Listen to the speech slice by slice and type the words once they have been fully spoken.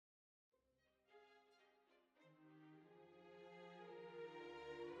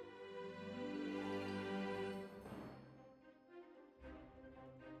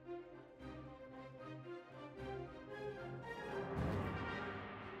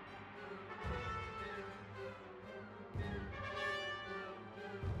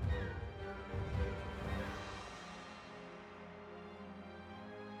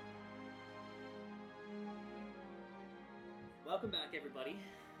Welcome back, everybody,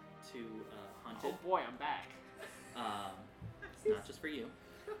 to Hunted. Oh boy, I'm back. It's not just for you.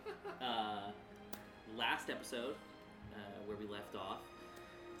 Last episode, where we left off,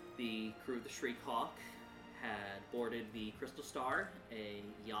 the crew of the Shriek Hawk had boarded the Crystal Star, a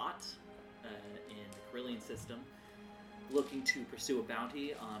yacht in the Corellian system, looking to pursue a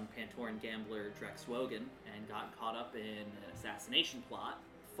bounty on Pantoran gambler Drex Wogan, and got caught up in an assassination plot,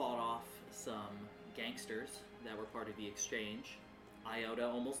 fought off some gangsters that were part of the exchange. Iota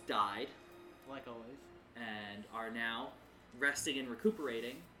almost died. Like always. And are now resting and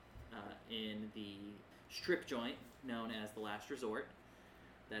recuperating in the strip joint known as the Last Resort.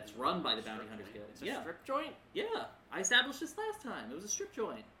 That's run by the Bounty Hunters Guild. It's a strip joint? Yeah. I established this last time. It was a strip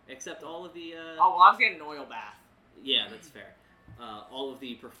joint. Except all of the... Oh, well, I was getting an oil bath. Yeah, that's fair. All of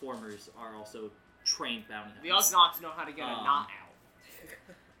the performers are also trained bounty hunters. The Ugnaughts know how to get a knot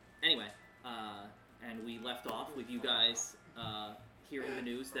out. Anyway, and we left off with you guys hearing the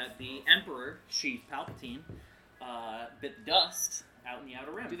news that the Emperor, Sheev Palpatine, bit dust out in the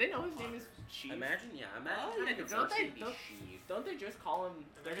Outer Rim. Do they know his name is Sheev? Imagine. Don't they just call him...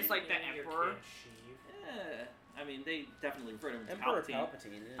 They're just like the Emperor? I mean, they definitely refer to him as Emperor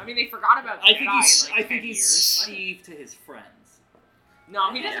Palpatine. I mean, they forgot about Jedi I think he's Sheev to his friends.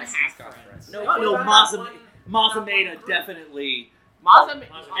 No, he doesn't have friends. No, Mazameda definitely...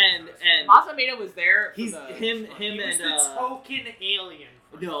 Mazameda was there. He's him He was and the token alien.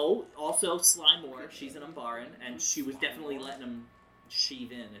 no, also Sly Moore. She's an Umbaran, and she was definitely letting him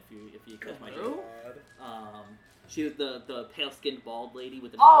sheave in if you catch my drift. She was the pale skinned bald lady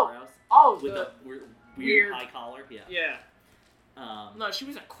with the eyebrows. Oh, with the weird high collar. Yeah. Yeah. No, she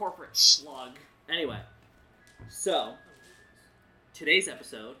was a corporate slug. Anyway, so today's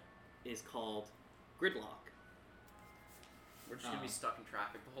episode is called Gridlock. We're just gonna be stuck in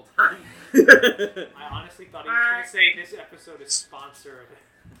traffic the whole time. I honestly thought he was going to say this episode is sponsored.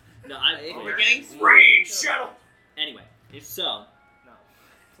 No, We're getting Rain shuttle. Anyway, so No.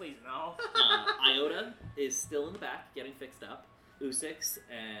 Please, no. Iota is still in the back getting fixed up. Usix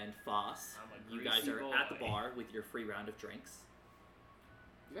and Foss, you guys are at the bar with your free round of drinks.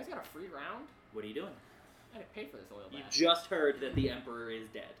 You guys got a free round? What are you doing? I had to pay for this oil bath. You just heard that the Emperor is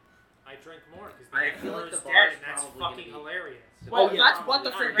dead. I drink more because I the feel like Emperor's the dead, bar's and that's probably fucking gonna be- hilarious. Well, Oh, yeah. that's what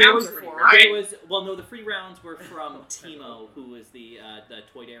the free There rounds was, are for, there right? was, well, no, the free rounds were from Timo, who was the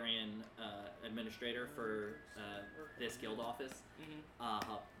Toydarian administrator for this guild office,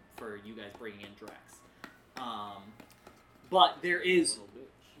 for you guys bringing in Drex. But there is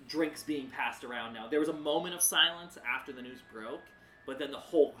drinks being passed around now. There was a moment of silence after the news broke, but then the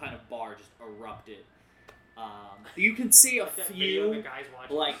whole kind of bar just erupted. You can see a Like that video of few, the guys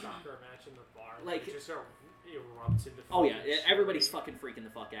watching like- a soccer match in the bar. like- It just erupts into oh yeah, fucking everybody's shit. fucking freaking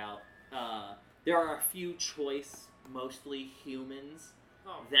the fuck out. There are a few choice, mostly humans,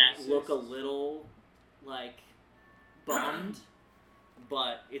 Oh, that racist. look a little, like, bummed,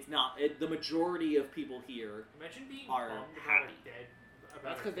 but it's not. The majority of people here Imagine being are bummed happy. about a dead. About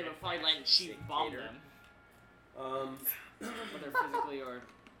That's a because they've dead been probably letting Sheev bomb them. Whether physically or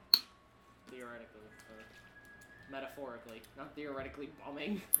theoretically. Or metaphorically. Not theoretically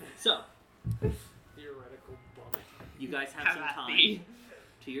bombing. So, theoretical bumming. you guys have Have some that time be.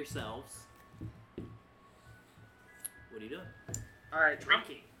 to yourselves. What are you doing? Alright,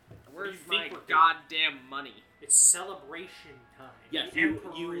 Drinking. where's What do you my think we're doing? goddamn money? It's celebration time. Yes, the you-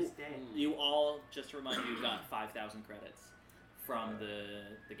 Emperor you- is dead. You all, just to remind you, got 5,000 credits from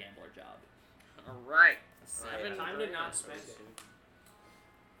the gambler job. Alright. Alright, time to not spend it.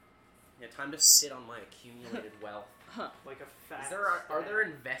 Yeah, time to sit on my accumulated wealth. Like a fat. Are there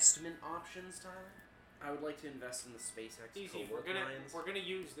investment options, Tyler? I would like to invest in the SpaceX Easy. co-work lines. We're gonna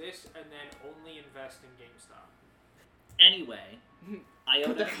use this and then only invest in GameStop. Anyway,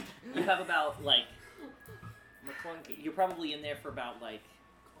 Iota, you have about, like, McClunky. you're probably in there for about, like,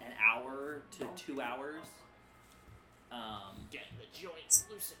 an hour to 2 hours. Getting the joints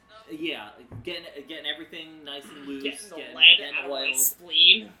loosened up. Yeah, getting everything nice and loose. Getting the getting lead out of my oiled.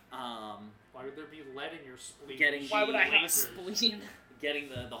 spleen. Why would there be lead in your spleen? Getting- Why would I have a Lasers. spleen? Getting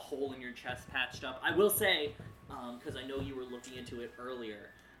the hole in your chest patched up. I will say, because I know you were looking into it earlier.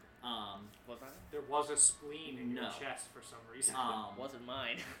 There was a spleen in your No. chest for some reason. Wasn't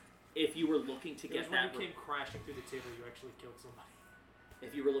mine. If you were looking to It was get when that, you came crashing through the table, you actually killed somebody.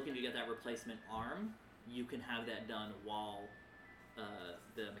 if you were looking to get that replacement arm, you can have that done while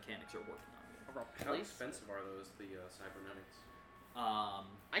the mechanics are working on you. How expensive are those, the cybernetics?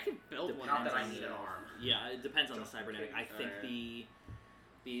 I can build one. Not that I on need the- an arm. Yeah, it depends on the cybernetic. I Okay, think alright.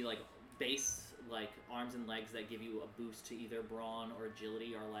 the like base like arms and legs that give you a boost to either brawn or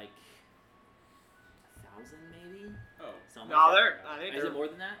agility are like 1,000 maybe. Oh. Something No, like they're. that. I think Is they're it more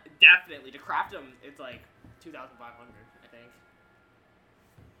than that? definitely to craft them. It's like 2,500, I think.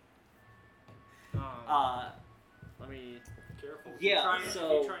 Let me. Careful. Yeah, If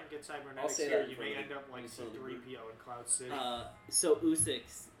so- you try and get cybernetics say here, that in you front may of end up like the- C-3PO in Cloud City. So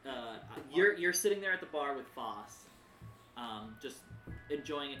Usix, you're sitting there at the bar with Foss, just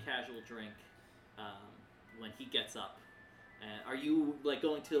enjoying a casual drink. When he gets up, are you like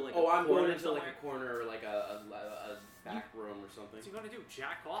going to like? I'm corner going into somewhere? like a corner or like a back room or something. What's he gonna do?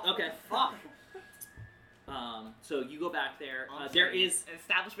 Jack off? Okay. What the fuck? So you go back there. Honestly, There is an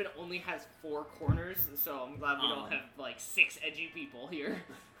establishment only has 4 corners, so I'm glad we don't have like 6 edgy people here.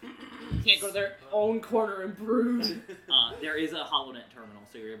 Can't go to their own corner and brood. there is a HoloNet terminal,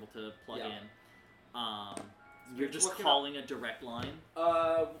 so you're able to plug Yeah. in. You're just Look it calling a direct line.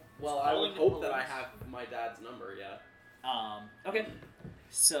 Well, I would Calling the hope that I police. have my dad's number. Yeah. Okay. I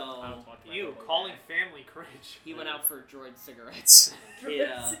So don't talk to my You local calling guy. family cringe. He went out for droid cigarettes.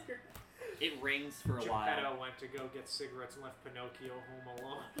 it rings for a while. Geppetto went to go get cigarettes and left Pinocchio home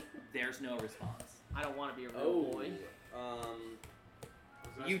alone. There's no response. I don't want to be a real Oh. boy. Was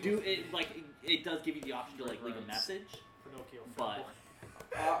that You do supposed to it like it does give you the option to like leave a Right. message, be Pinocchio but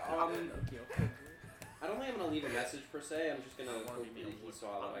I don't think I'm gonna leave a message per se. I'm just gonna I hope wanna be that a he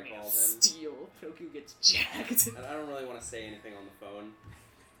saw that I man called him. Steel. Pinocchio gets jacked. And I don't really want to say anything on the phone.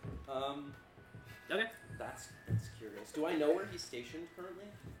 okay. That's curious. Do I know where he's stationed currently?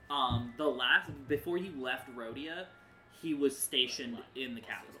 Before you left Rhodia, he was stationed in the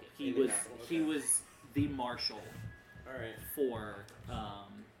capital. He In the was capital, he okay. was the marshal All right. for I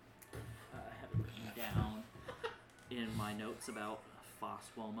have it written down in my notes about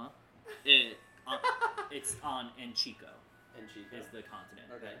Foswoma. It's on Enchico And Chico. is the continent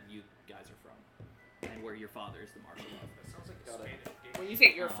Okay. that you guys are from, and where your father is the marshal of. That sounds like a Got it. Spanish game. When you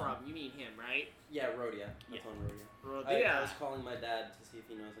say you're from, you mean him, right? Yeah, Rhodia. That's Yeah. on Rhodia. Rodea. I was calling my dad to see if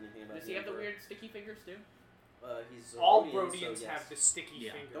he knows anything about. Does he have the Emperor. weird sticky fingers too? He's a All Rhodian, Rhodians so yes. have the sticky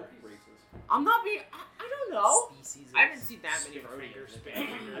Yeah. fingers. Don't be racist. I'm not being. I don't know. Species. I haven't seen that many Stick fingers, Rhodians. stick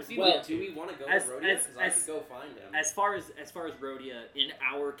fingers. I've seen Well, the do we want to go As- to Rhodia? as- Because I as- could go find him. As far as Rhodia in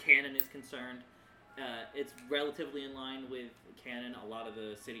our canon is concerned, it's relatively in line with canon. A lot of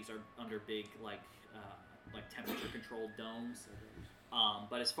the cities are under big like temperature controlled domes.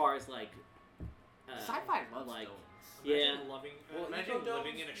 But as far as Sci-fi loves like domes. yeah. Imagine eco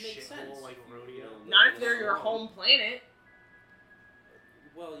living in a domes make shithole sense. like Rhodia. Not if they're your home planet.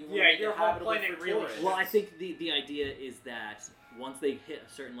 Well, you Yeah, want to your make it home habitable planet for really tourists. Well, I think the idea is that once they hit a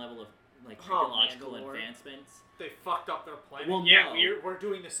certain level of like Oh, technological Mandalore. advancements, They fucked up their planet. Well, yeah, no. we're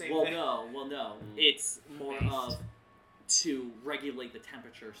doing the same well, thing. no, Mm. it's more Based. of to regulate the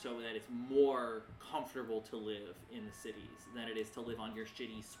temperature so that it's more comfortable to live in the cities than it is to live on your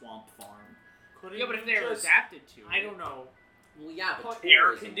shitty swamp farm. Couldn't Yeah, but if you they're just, adapted to it. I don't know. Well, yeah, but Put air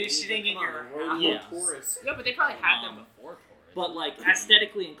tourism, conditioning in come on, your the house. Rhodian Yeah. tourists. Yeah, but they probably had them Um, before Taurus. But like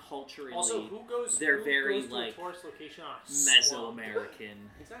aesthetically and culturally, Also, who goes? they're who very, goes to like, a tourist location on a swamp? Mesoamerican.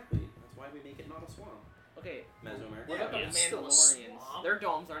 Exactly. That's why we make it not a swamp. Okay, Mesoamerican. what Yeah, about the it's still a Mandalorians? swamp. Their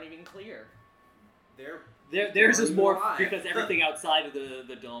domes aren't even clear. Theirs is more alive. because everything outside of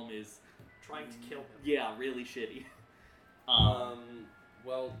the dome is Trying to kill them. really shitty.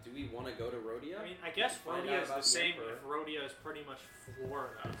 Well, do we want to go to Rhodia? I mean, I guess Find Rhodia out is the about the same Emperor. if Rhodia is pretty much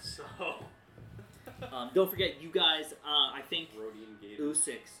Florida, so... Don't forget, you guys. I think Rhodian Gators.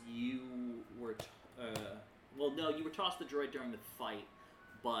 Usix, you were. You were tossed the droid during the fight,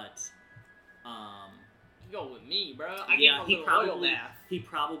 but You go with me, bro. I yeah, gave he him a little oil probably bath. he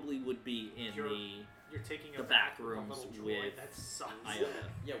probably would be in You're taking The a back bath with a rooms little droid. with That sucks. Iota.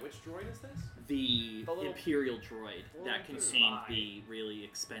 Yeah, which droid is this? the The little- Imperial droid that little contained spy. the really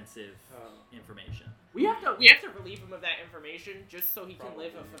expensive Oh. information. We have to relieve him of that information just so he can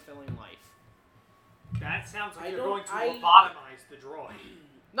live a Probably. fulfilling life. That sounds like I you're don't- going to I- lobotomize the droid.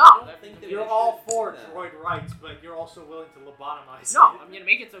 No, I don't that'd think be that You're we all should for do that. droid rights, but you're also willing to lobotomize No, it. I'm gonna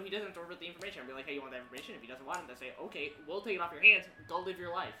make it so he doesn't interpret the information. I'll be like, hey, you want that information? If he doesn't want it, I say, okay, we'll take it off your hands. Go live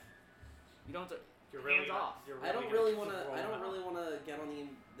your life. You don't have to. You're Hands really off. You're I don't gonna really want to. throw I don't him really out. want to get on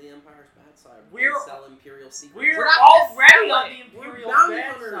the Empire's bad side. and We're- sell Imperial secrets. We're not already gonna on sell the it. Imperial We're bounty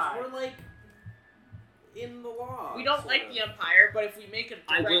bad hunters. side. We're like in the law. We don't like the Empire, but if we make a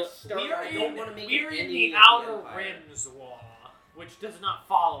I will- direct start, We're I don't in, wanna make we're it in any the of the Outer Empire. Rims law, which does not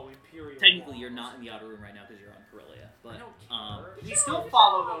follow Imperial Technically, laws. you're not in the outer room right now because you're on Corellia. I But don't care. um, We still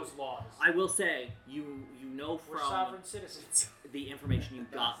follow those laws. I will say you know We're from sovereign citizens. the information you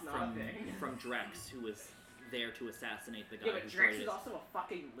got That's not a from thing. Drex, who was there to assassinate the guy yeah, but who Drex droided is us. also a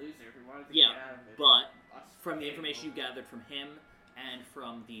fucking loser who wanted to Yeah, get out of it. but Us from the paying information you him. gathered from him and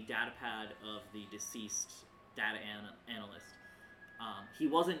from the datapad of the deceased data analyst, he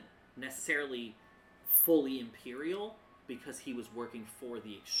wasn't necessarily fully Imperial because he was working for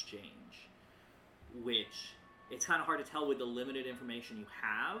the Exchange, which it's kind of hard to tell with the limited information you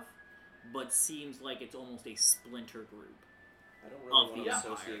have, but seems like it's almost a splinter group. I don't really want to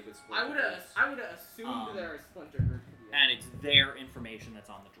Empire. associate with I would have assumed they're a splinter group. And it's their information that's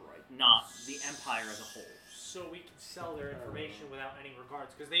on the droid, not the Empire as a whole. So we can sell their information without any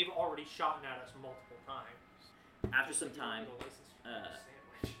regards, because they've already shot at us multiple times. After some time,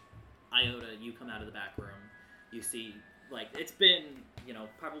 Iota, you come out of the back room. You see, like, it's been,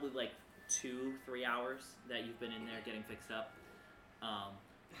 probably like 2-3 hours that you've been in there getting fixed up.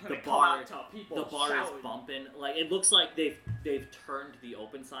 The bar is bumping. Like, it looks like they've turned the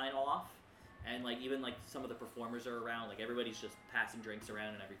open sign off, and like even like some of the performers are around. Like everybody's just passing drinks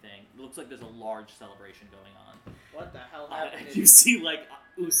around and everything. It looks like there's a large celebration going on. What the hell happened? You see like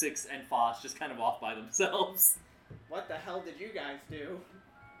Usix and Foss just kind of off by themselves. What the hell did you guys do?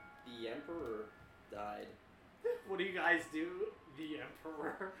 The Emperor died. What do you guys do? The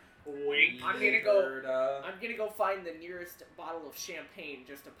Emperor. Wink. I'm gonna go find the nearest bottle of champagne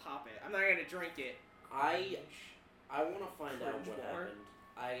just to pop it. I'm not gonna drink it. I want to find out what more? happened.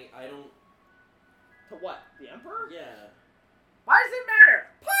 I don't. To what? The Emperor? Yeah. Why does it matter?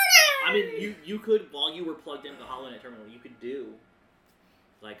 Party! I mean, you could, while you were plugged into the HoloNet terminal, you could do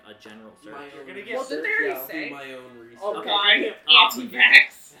like a general search. You're gonna get Well, didn't they already I'll say? do my own research. Oh Okay. God,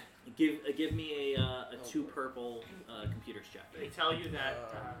 anti-vax. Give me a 2 purple computers check. They tell you that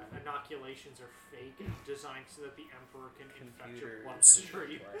inoculations are fake and designed so that the Emperor can infect your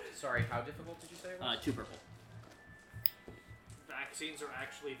bloodstream. Sorry, how difficult did you say it was? 2 purple. Vaccines are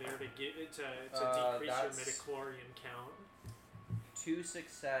actually there to get it to decrease your midichlorian count. 2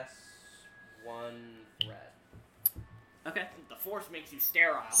 success, 1 threat. Okay. The Force makes you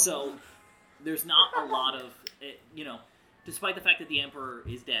sterile. So there's not a lot of despite the fact that the Emperor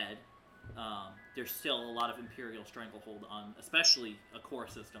is dead, there's still a lot of Imperial stranglehold on, especially a core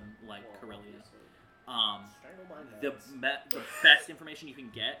system like Corellia. The best information you can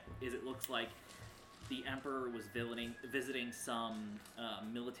get is it looks like the Emperor was visiting some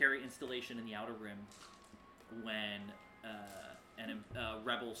military installation in the Outer Rim when a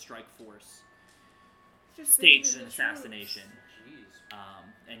rebel strike force staged an assassination.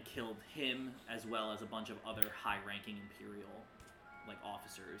 And killed him as well as a bunch of other high-ranking Imperial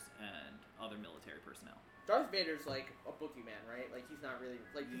officers and other military personnel. Darth Vader's like a boogeyman, right? Like he's not really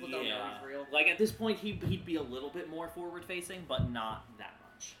people don't know he's real. Like at this point, he'd be a little bit more forward-facing, but not that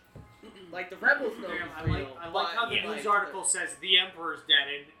much. Like the rebels know he's real. I like how the news article says the Emperor's dead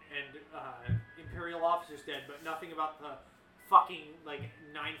and Imperial officer's dead, but nothing about the fucking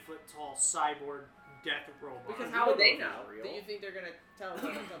 9-foot-tall cyborg death robot. Because how would they know? Do you think they're gonna tell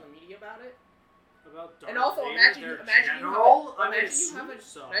the media about it? About Darth And also Vader, imagine you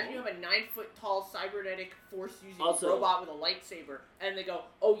have a 9-foot-tall cybernetic force-using robot with a lightsaber, and they go,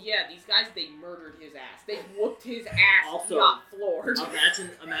 "Oh yeah, these guys, they murdered his ass. They whooped his ass. Also, he got floored." Imagine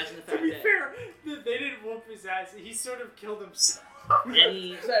the fact to be that fair, they didn't whoop his ass. He sort of killed himself.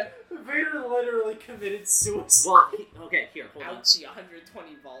 Vader literally committed suicide. Well, here, hold on. Ouchie,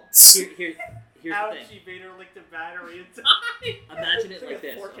 120 volts. Here's the thing. Ouchie, Vader licked a battery and died. Imagine it Like like a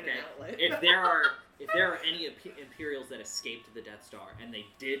this, fork in an outlet. If there are any Imperials that escaped the Death Star and they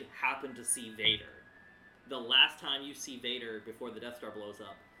did happen to see Vader, the last time you see Vader before the Death Star blows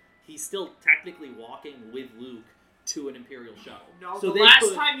up, he's still technically walking with Luke to an Imperial shuttle. No, so the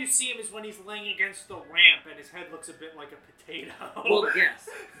last time you see him is when he's laying against the ramp and his head looks a bit like a potato. Well, yes,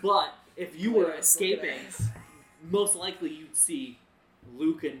 but if you were escaping, most likely you'd see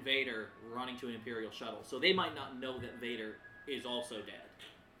Luke and Vader running to an Imperial shuttle, so they might not know that Vader is also dead.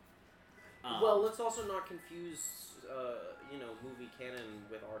 Well, let's also not confuse, movie canon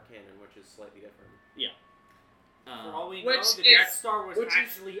with our canon, which is slightly different. Yeah. For all we know, the Death Star was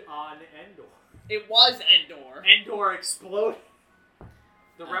actually on Endor. It was Endor. Endor exploded.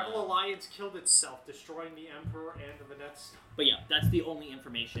 The Rebel Alliance killed itself, destroying the Emperor and the Death Star. But yeah, that's the only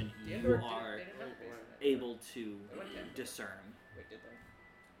information you are able to discern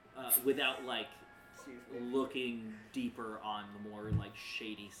without looking deeper on the more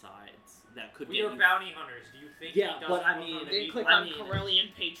shady sides that could. We are bounty hunters. Do you think? Yeah, but I mean, Then click on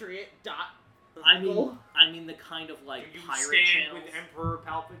Corellian Patriot. I mean the kind of Do you pirate stand channels with Emperor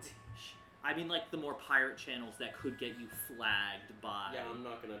Palpatine? I mean the more pirate channels that could get you flagged by Yeah, I'm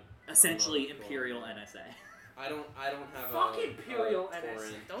not gonna. essentially Imperial NSA. I don't have Fuck a Imperial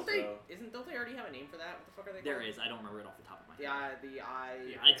torrent, Don't they already have a name for that? What the fuck are they called? There is. I don't remember it off the top of my head.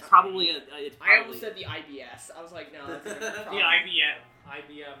 It's probably a. I almost said the IBS. I was like, no, that's a different The IBM.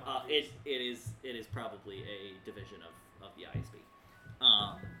 It is probably a division of the ISB.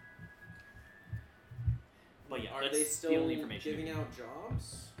 But yeah, are that's they still the only information giving out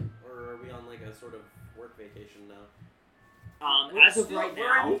jobs, or are we on like a sort of work vacation now? As of right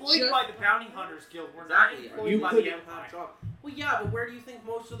now, we're employed by the Bounty Hunters Guild. We're not employed by the Empire. Well, yeah, but where do you think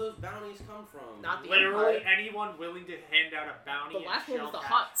most of those bounties come from? Not the Literally Empire. anyone willing to hand out a bounty. The last and one was the shell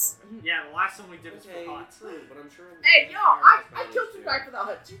huts. Yeah, the last one we did was Okay, for huts. true, but I'm sure. Hey, yo, I Bounties killed some too. guy for the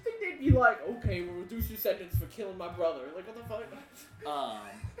hut. Do you think they'd be like, okay, we'll reduce your sentence for killing my brother? Like, what the fuck?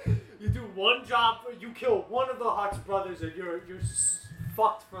 You do one job, you kill one of the Hut's brothers, and you're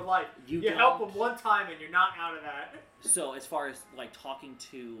fucked for life. You help them one time, and you're not out of that. So as far as like talking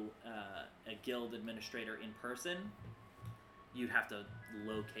to a guild administrator in person, you'd have to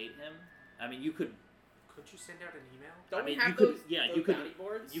locate him. I mean, you could. Could you send out an email? Don't we you have could. those, Yeah, those you could. bounty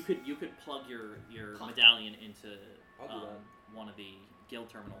boards? You could plug your medallion into one of the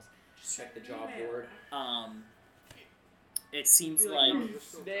guild terminals. Just check the job board. It seems like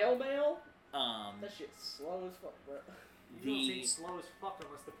Snail mail? that shit's slow as fuck, bro. You don't take slow as fuck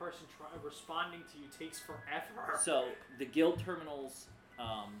unless the person responding to you takes forever. So the guild terminals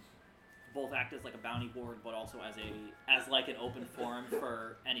both act as like a bounty board, but also as like an open forum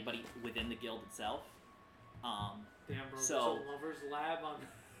for anybody within the guild itself. Damn, bro. So there's a lover's lab on.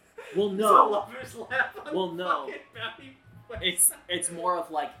 Well, no. There's a lover's lab on Well, no. fucking bounty It's more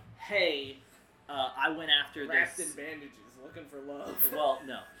of like, hey, I went after Wrapped this. in bandages, looking for love. Well,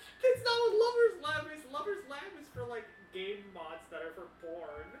 no. It's not what Lover's Lab is. Lover's Lab is for, like, game mods that are for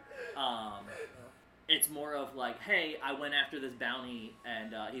porn. It's more of like, hey, I went after this bounty,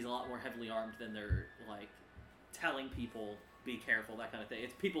 and he's a lot more heavily armed than they're, like, telling people, be careful, that kind of thing.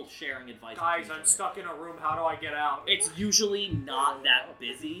 It's people sharing advice. Guys, I'm stuck in a room. How do I get out? It's usually not that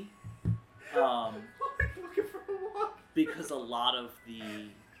busy. Looking for a walk. Because a lot of the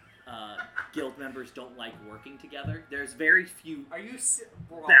guild members don't like working together. There's very few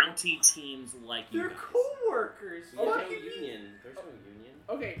bounty teams like you They're guys. co-workers. There's no union. There's no union.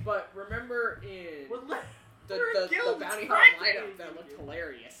 Okay, but remember in the guild, bounty it's hunter practically lineup that looked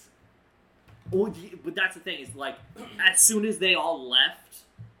hilarious. Well, but that's the thing is like, as soon as they all left,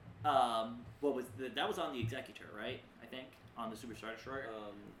 that was on the Executor, right? I think on the Superstar Destroyer. It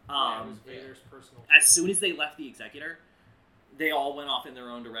was Vader's personal. As soon as they left the Executor, they all went off in their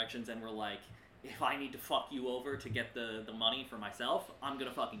own directions and were like, if I need to fuck you over to get the money for myself, I'm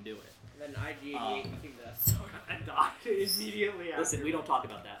gonna fucking do it. And then IG-88 became the sword. And died immediately after. Listen, we don't talk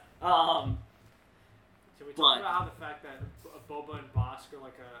about that. Should we talk about how the fact that Boba and Bosk are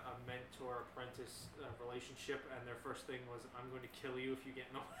like a mentor-apprentice relationship, and their first thing was, I'm going to kill you if you get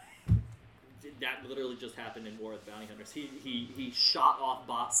in the way? That literally just happened in War of the Bounty Hunters. He shot off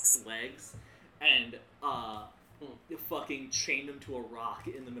Bosk's legs and fucking chained him to a rock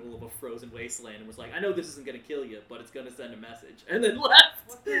in the middle of a frozen wasteland and was like, I know this isn't gonna kill you, but it's gonna send a message. And then left!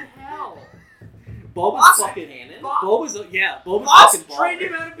 What the hell? Boba's fucking... Boba's Bosk fucking trained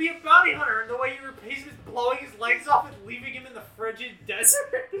him how to be a bounty hunter, and the way he repays him is blowing his legs off and leaving him in the frigid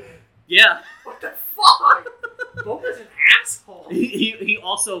desert? Yeah. What the fuck? Boba's an asshole. He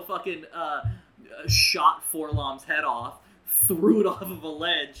also fucking shot Forlom's head off, threw it off of a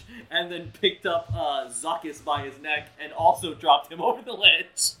ledge, and then picked up Zuckuss by his neck and also dropped him over the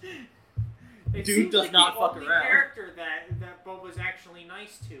ledge. Dude does like not the fuck only around. Character that Boba's actually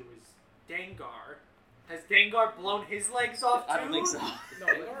nice to is Dengar. Has Dengar blown his legs off too? I don't think so. No,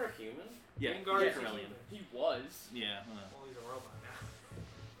 Dengar a human? Yeah, Dengar is a Corellia. human. He was. Yeah. Well, he's a robot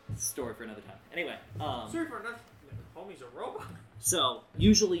now. Story for another time. Anyway, Sorry for nothing. Homie's a robot. So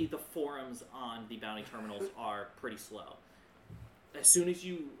usually the forums on the bounty terminals are pretty slow. As soon as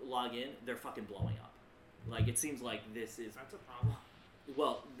you log in, they're fucking blowing up. Like, it seems like this is... That's a problem.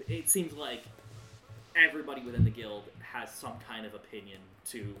 Well, it seems like everybody within the guild has some kind of opinion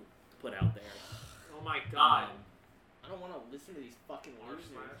to put out there. Oh my god. I don't want to listen to these fucking losers.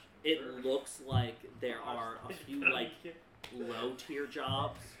 It looks like there are a few, like, low-tier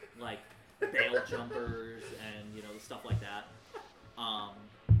jobs, like bail jumpers and, you know, stuff like that.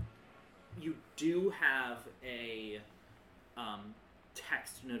 You do have a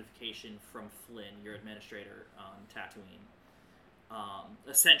text notification from Flynn, your administrator on Tatooine,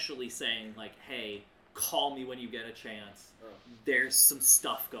 essentially saying, like, hey, call me when you get a chance. There's some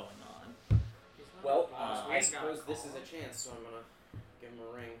stuff going on. Well, I suppose this is a chance, so I'm gonna give him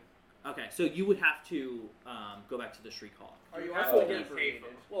a ring. Okay, so you would have to go back to the Shriek Hawk. Are you also getting getting paid?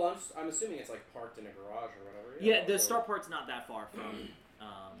 Well, I'm assuming it's like parked in a garage or whatever. Yeah, the starport's not that far from.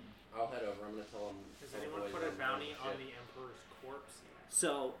 I'll head over. I'm gonna tell him. Has anyone put a bounty on the Emperor's corpse yet?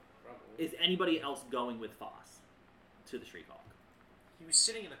 So, Probably. is anybody else going with Foss to the Shriek Hawk? He was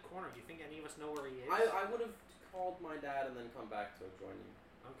sitting in the corner. Do you think any of us know where he is? I would have called my dad and then come back to join you.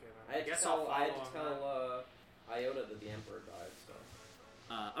 Okay, then. I had guess to tell, I'll I had to follow tell Iota that the Emperor died. So.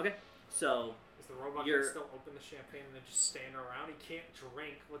 Okay, so Is the robot gonna still open the champagne and then just stand around? He can't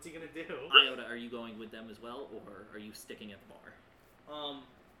drink. What's he gonna do? Iota, are you going with them as well, or are you sticking at the bar?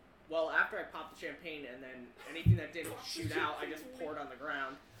 Well, after I popped the champagne and then anything that didn't shoot out, I just poured on the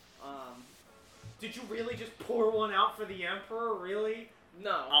ground. Did you really just pour one out for the Emperor? Really?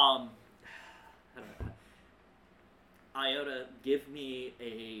 No. I don't know. Iota, give me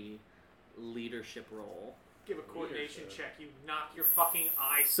a leadership roll. Give a coordination check. You knock your fucking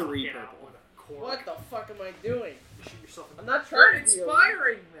eye 3 socket out purple. with a cork. What the fuck am I doing? You shoot yourself in I'm the not You're trying to be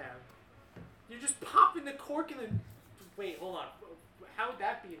inspiring them. You're just popping the cork and then... Wait, hold on. How would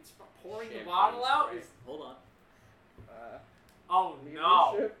that be? Pouring the bottle out? Hold on. Oh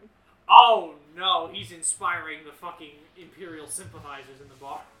no. Leadership? Oh no, he's inspiring the fucking Imperial sympathizers in the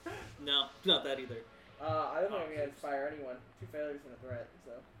bar. No, not that either. I don't think I'm gonna inspire anyone. 2 failures and a threat,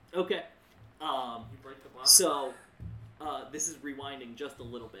 so. Okay. You break the bottle. So, this is rewinding just a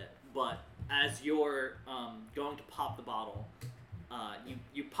little bit, but as you're going to pop the bottle,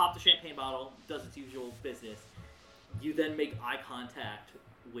 you pop the champagne bottle, does its usual business. You then make eye contact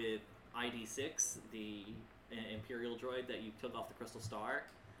with ID6, the Imperial droid that you took off the Crystal Star.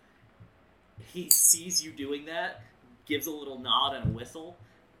 He sees you doing that, gives a little nod and a whistle,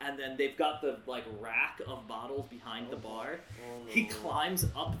 and then they've got the rack of bottles behind the bar. Oh, no. He climbs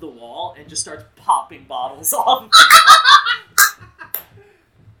up the wall and just starts popping bottles off.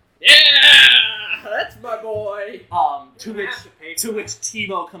 Yeah! That's my boy! To which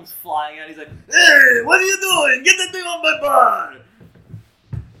Timo comes flying out. He's like, "Hey, what are you doing? Get that thing off my bar!"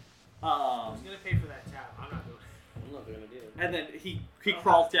 Who's gonna pay for that tab? I'm not doing it. I'm not doing it either. And then he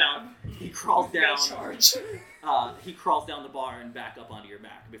crawls down. He crawls down. Charge. He crawls down the bar and back up onto your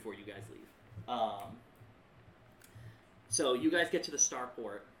back before you guys leave. So you guys get to the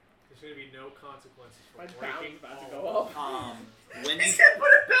starport. There's gonna be no consequences for My breaking bound's about to go up. When He you said put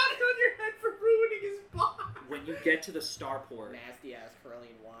a bounty on your head for ruining his bar. when you get to the starport, Nasty ass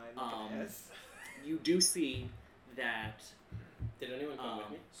Corellian wine. Yes. you do see that. Did anyone come with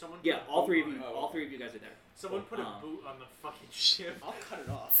me? Someone Yeah, put a all boot three of on you. it. All 3 of you guys are there. Someone put a boot on the fucking ship. I'll cut it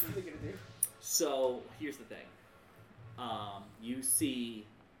off. What are they gonna do? So here's the thing. You see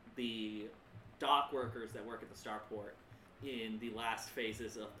the dock workers that work at the starport in the last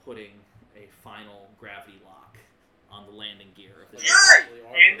phases of putting a final gravity lock on the landing gear of the ship.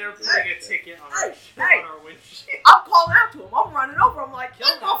 And they're putting a ticket on our ship, on our windshield. I'm calling out to him. I'm running over. I'm like, kill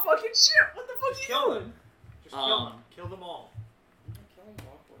my fucking ship. What the fuck Just you kill doing? them. Just kill them. Kill them all. Killing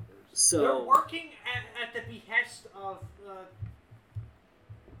dock workers. So They're working at the behest of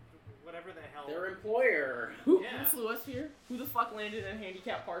whatever the hell. Their employer. Who Yeah. flew us here? Who the fuck landed in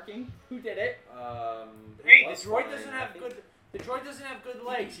handicap parking? Who did it? Hey, the was droid fine, doesn't I have think. good. The droid doesn't have good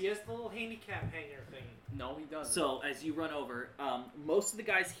legs. He has the little handicap hanger thing. No, he doesn't. So as you run over, most of the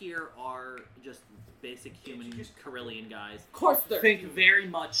guys here are just basic human Corellian guys. Of course they're Think human. very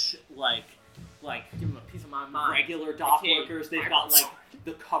much like Give him a piece of my mind. regular dock AKA workers. They've got like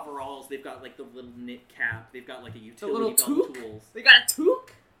the coveralls. They've got like the little knit cap. They've got like a utility little belt toque? tools. They got a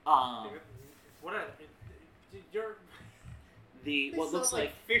toque? What are you're? The what looks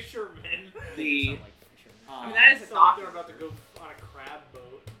like fishermen. the. I mean, that is a They're doctor. about to go on a crab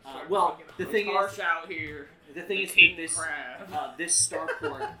boat. Start Well, fucking the hunting. thing Harsh is, out here. the thing The is king that this crab. this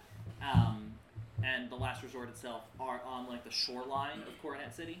starport and the last resort itself are on like the shoreline of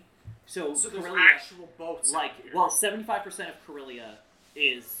Coronet City. So there's Corellia, actual boats. like, out here. well, 75% of Corellia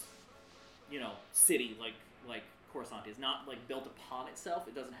is, city like Coruscant is not like built upon itself.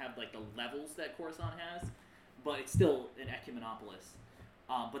 It doesn't have like the levels that Coruscant has, but it's still an ecumenopolis.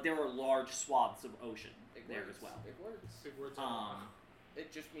 But there are large swaths of ocean Big there words. as well. Big words. Big words.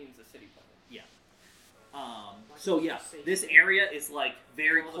 It just means the city planet. So yeah, this area is like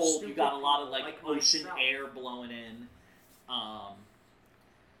very All the cold. You got a lot of stupid like people like ocean myself. air blowing in.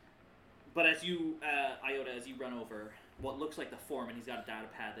 But as you, Iota, as you run over, what looks like the foreman, he's got a data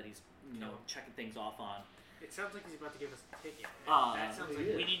pad that he's checking things off on. It sounds like he's about to give us a ticket. Ah, That sounds like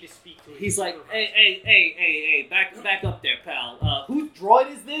we need to speak to his He's like, supervisor. hey, back up there, pal. Whose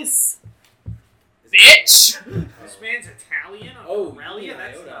droid is this? Bitch! This man's Italian on Oh, Corellia? yeah,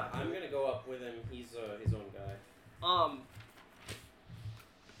 That's Iota. not I'm gonna go up with him. He's his own guy.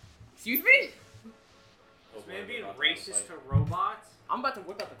 Excuse me? This man being racist to robots? I'm about to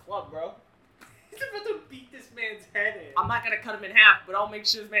whip out the club, bro. He's about to beat this man's head in. I'm not gonna cut him in half, but I'll make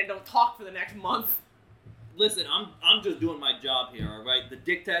sure this man don't talk for the next month. Listen, I'm just doing my job here, all right? The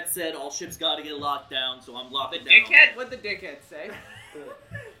dictat said all ships got to get locked down, so I'm locking down. Dickhead? What'd the dickhead say?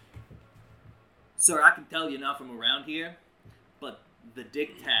 Sir, I can tell you're not from around here, but the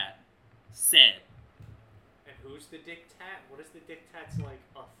dictat said. And who's the dictat? What is the dictat's, like,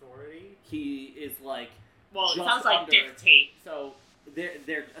 authority? He is, like... Well, it sounds like dictate, so...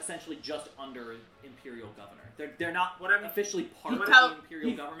 They're essentially just under Imperial governor. They're not what officially part of the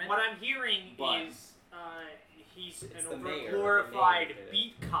Imperial government. What I'm hearing is he's It's an the glorified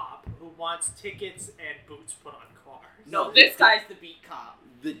beat cop who wants tickets and boots put on cars. No, this guy's the beat cop.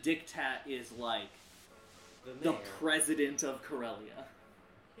 The dictat is like the president of Corellia.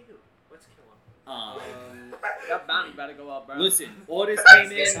 Ew, let's kill him. That bounty better go up, bro. Listen, orders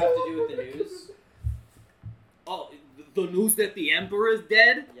came in. Does this have to do with the news? Oh, the news that the Emperor is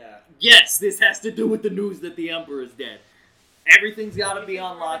dead? Yeah. Yes, this has to do with the news that the Emperor is dead. Everything's got to be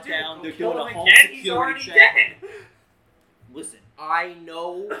on lockdown. They're doing a home security check. Dead. Listen. I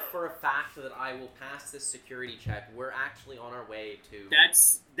know for a fact that I will pass this security check. We're actually on our way to...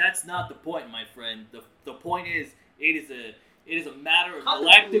 That's not the point, my friend. The point is, it is a matter of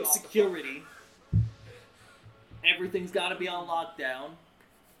galactic security. Everything's got to be on lockdown.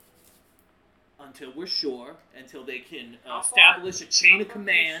 Until we're sure, until they can establish a chain of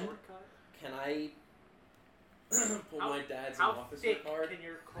command. Can I pull my dad's officer card? Can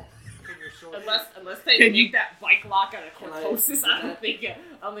your sword? Unless they make that bike lock out of cortosis, I don't think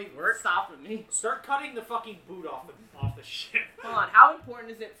it's stopping me. Start cutting the fucking boot off the ship. Hold on, how important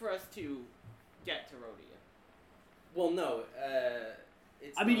is it for us to get to Rhodia? Well, no.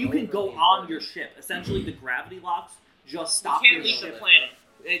 I mean, you can go on your ship. Essentially, the gravity locks just stop you your can't ship. leave the planet.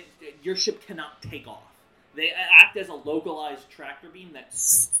 Your ship cannot take off. They act as a localized tractor beam that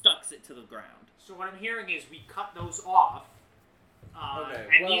stucks it to the ground. So what I'm hearing is we cut those off, okay.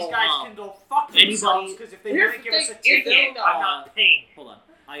 And these guys can go fuck themselves, because if they want to give us a ticket, I'm not paying. Hold on.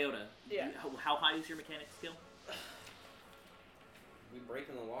 Iota, how high is your mechanic skill? We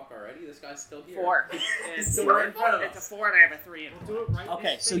breaking the lock already? This guy's still here. 4. It's a 4 in front of us. It's a 4 and I have a 3 in front. We'll do it right.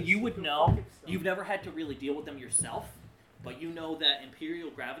 Okay, so you would know. You've never had to really deal with them yourself, but you know that Imperial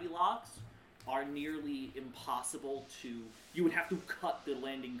gravity locks are nearly impossible to... You would have to cut the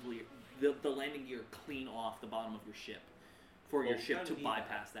landing gear clean off the bottom of your ship for your ship to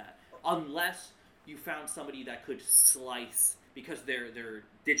bypass that. Unless you found somebody that could slice, because they're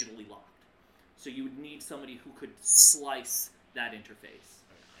digitally locked. So you would need somebody who could slice that interface.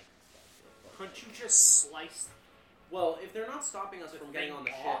 Couldn't you just slice? Well, if they're not stopping us from getting on the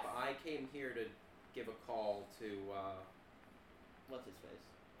ship, I came here to give a call to... What's his face?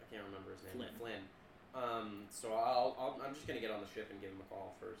 I can't remember his name. Flynn. So I'm just gonna get on the ship and give him a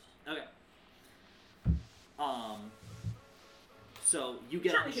call first. Okay. So you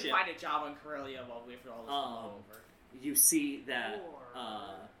get on the ship. We can find a job on Corellia while we wait for all this to blow over. You see that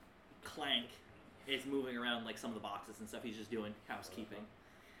Clank is moving around like some of the boxes and stuff. He's just doing housekeeping.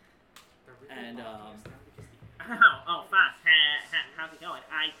 And Foss, how's it going?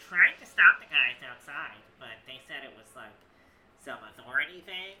 I tried to stop the guys outside, but they said it was like some authority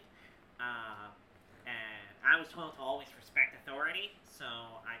thing. And I was told to always respect authority, so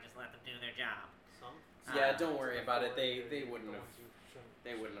I just let them do their job. Yeah, don't worry about it. They wouldn't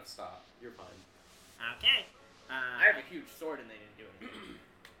have stopped. You're fine. Okay. I have a huge sword and they didn't do anything.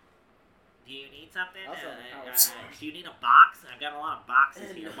 Do you need something? Do you need a box? I've got a lot of boxes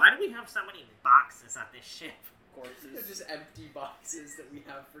here. Why do we have so many boxes on this ship? They're just empty boxes that we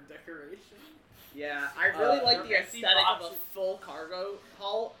have for decoration. Yeah, I really like the aesthetic of a full cargo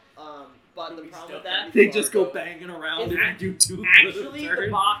hull. But the problem with that... They just go banging around and do two. Actually, the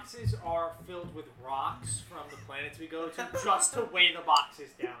boxes are filled with rocks from the planets we go to, just to weigh the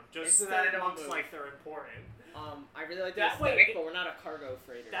boxes down, just so that it looks like they're important. I really like the aesthetic, but we're not a cargo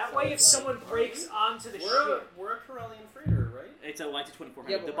freighter. That way, if someone breaks onto the ship... We're a Corellian freighter, right? It's a YT-2400.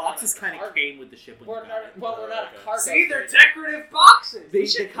 Yeah, the boxes kind of came with the ship when you got it. Well, we're not a cargo See, they're decorative boxes! They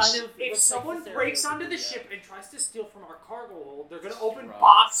kind of... If someone breaks onto the ship and tries to steal from our cargo hold, they're going to open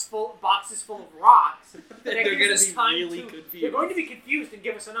boxes full of rocks. They're going to be really confused. They're going to be confused and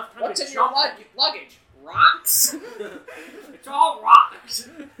give us enough time to jump. What's in your luggage? Rocks? It's all rocks!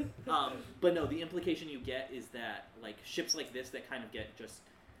 But no, the implication you get is that like ships like this that kind of get just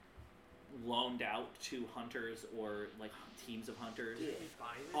loaned out to hunters or like teams of hunters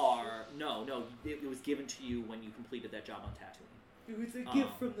are it was given to you when you completed that job on Tatooine. It was a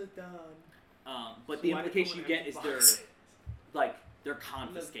gift from the Dawn. But the implication you get is they're like they're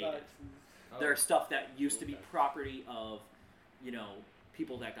confiscated. Oh. They're stuff that used to be property of,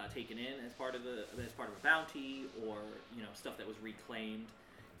 people that got taken in as part of a bounty, or stuff that was reclaimed.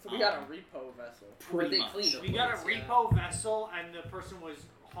 So we got a repo vessel. Pretty much. We got a repo vessel, and the person was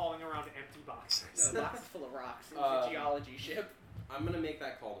hauling around empty boxes. No, the box is full of rocks. It was a geology ship. I'm gonna make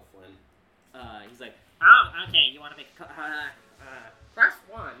that call to Flynn. He's like, Oh, okay. You want to make a Press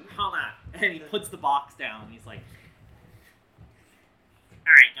 1. hold on. and he puts the box down. He's like,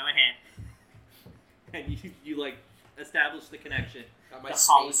 All right, go ahead. and you like establish the connection. Got my The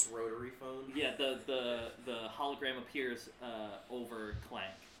space rotary phone. Yeah, the hologram appears over Clank.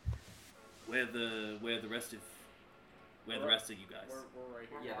 Where the rest of you guys? We're right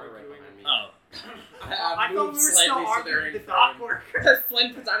here. Yeah, they're right behind me. Oh, I thought we were still arguing the dock worker. As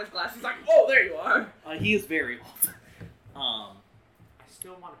Flynn puts on his glasses, he's like, "Oh, there you are." he is very old. I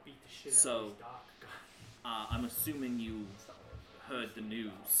still want to beat the shit out of this dock. I'm assuming you heard the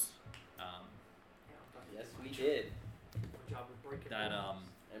news. Yes, we did. That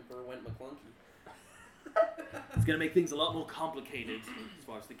Emperor went McClunky. it's gonna make things a lot more complicated as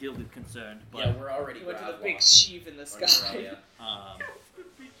far as the guild is concerned. But Yeah, we're already He went to the Gridlock big sheave in the on sky. Corellia.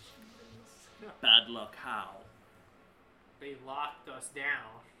 bad luck how? They locked us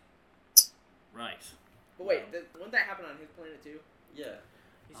down. Right. But wait, wouldn't that happen on his planet too? Yeah.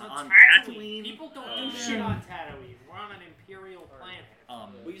 He's On on Tatooine? Tatooine. People don't do shit on Tatooine. We're on an Imperial planet.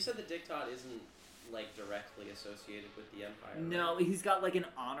 Well, you said the Dictat isn't like directly associated with the Empire. No, right? he's got like an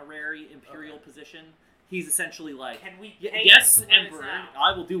honorary imperial position. He's essentially like, Can we "Y- pay yes, him to let us Emperor, out?"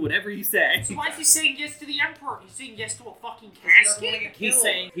 I will do whatever you say. So why is he saying yes to the Emperor? He's saying yes to a fucking He doesn't wanna casket?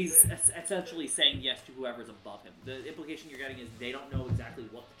 get He's essentially saying yes to whoever's above him. The implication you're getting is they don't know exactly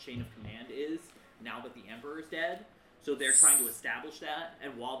what the chain of command is now that the Emperor is dead. So they're trying to establish that,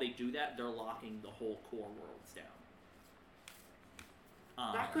 and while they do that, they're locking the whole core worlds down.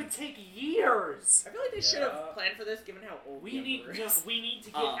 That could take years. I feel like they should have planned for this, given how old We the need Emperor to is.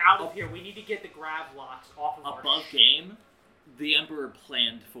 get out of here. We need to get the grav locks off of our above ship. game. The Emperor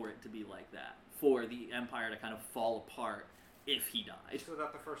planned for it to be like that, for the Empire to kind of fall apart if he died. So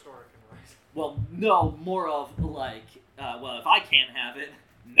that the First Order can rise. Well, no, more of like, if I can't have it,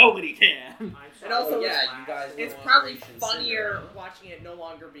 nobody can. I'm And sorry. also, yeah, you guys. It's know probably Operation funnier Cinderella. watching it no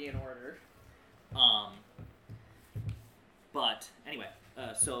longer be in order. But anyway,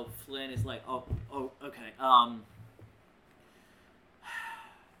 so Flynn is like, oh, okay.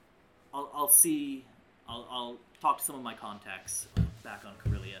 I'll see. I'll talk to some of my contacts back on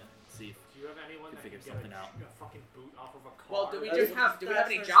Corellia. See if Do you have anyone Could that figure can get something a, out. a fucking boot off of a car? Well, do we That's- have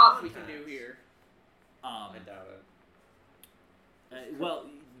any that's jobs our we can do contacts. here? I doubt it. well,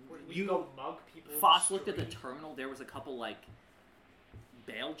 We you go mug people. in Foss looked at the street? terminal. There was a couple like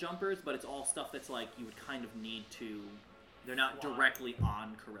bail jumpers, but it's all stuff that's like you would kind of need to. They're not Fly. directly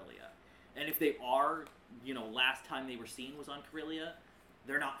on Corellia, and if they are, last time they were seen was on Corellia.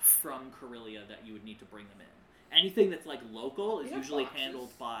 They're not from Corellia that you would need to bring them in. Anything that's like local is We have usually boxes. handled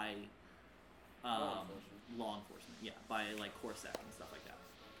by Law enforcement. law enforcement. Yeah, by like Corsac and stuff like that.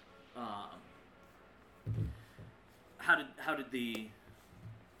 How did the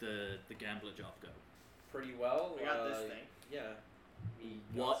gambler job go? Pretty well. We got this thing. Yeah. We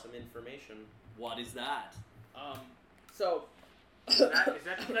What? got some information. What is that? So. Is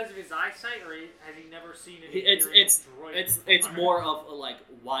that because of his eyesight, or has he never seen an It's Imperial it's droid it's before? it's more of a, like,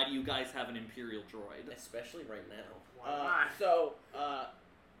 why do you guys have an Imperial droid? Especially right now. Why not?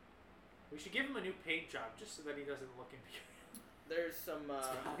 We should give him a new paint job just so that he doesn't look imperial. There's some That's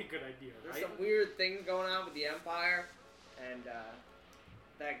probably a good idea, there's right? some weird things going on with the Empire, and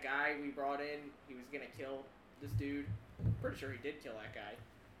that guy we brought in, he was gonna kill this dude. Pretty sure he did kill that guy.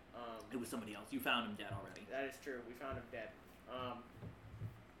 It was somebody else. You found him dead already. That is true. We found him dead.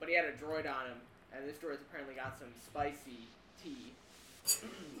 But he had a droid on him, and this droid's apparently got some spicy tea.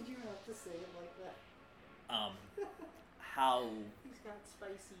 Did you have to say it like that? How He's got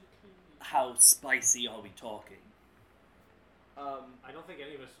spicy tea. how spicy are we talking? I don't think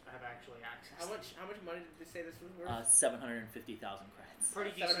any of us have actually access. How much money did they say this was worth? 750,000 credits.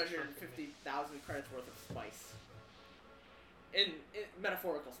 Pretty decent. 750,000 credits worth of spice. In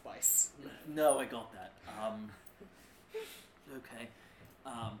metaphorical spice. No, I got that. Okay.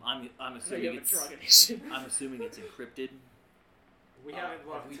 I'm So you assuming have a it's drug addiction. I'm assuming it's encrypted. We haven't Have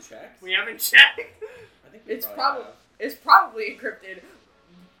looked. we checked? We haven't checked. I think we It's probably probably it's probably encrypted,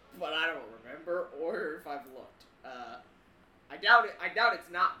 but I don't remember or if I've looked. I doubt it. I doubt it's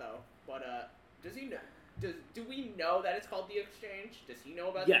not though. But does he know? Do we know that it's called the Exchange? Does he know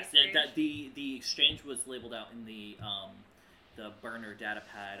about Yes, the Exchange? the exchange was labeled out in the burner data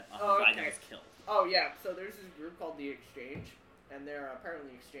pad of Oh, the guy okay. that was killed. Oh yeah. So there's this group called the Exchange. and they're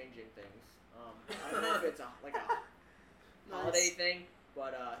apparently exchanging things. I don't know if it's a holiday thing,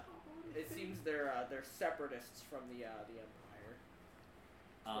 but it seems they're separatists from the Empire.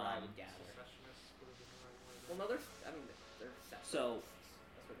 That's what I would gather. Well, no, they're separatists. So,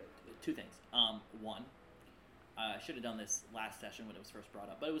 That's what they do. two things. One, I should have done this last session when it was first brought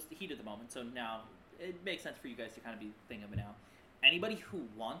up, but it was the heat of the moment, so now it makes sense for you guys to kind of be thinking of it now. Anybody who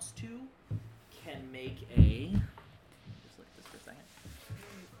wants to can make a... Just look at this for a second.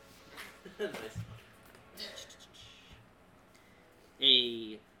 Nice.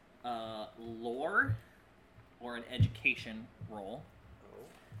 A lore or an education roll,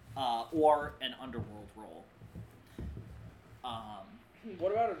 or an underworld roll.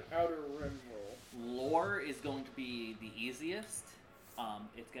 What about an outer rim roll? Lore is going to be the easiest.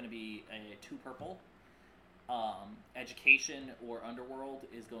 It's going to be a 2 purple. Education or underworld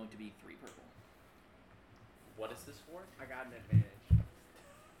is going to be 3 purple. What is this for? I got an advantage.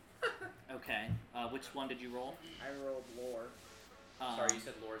 Okay. Which one did you roll? I rolled lore. Sorry, you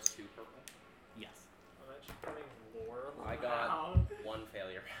said lore is 2 purple? Yes. I'm actually putting lore. I got 1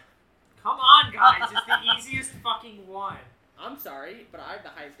 failure. Come on, guys! It's the easiest fucking one. I'm sorry, but I have the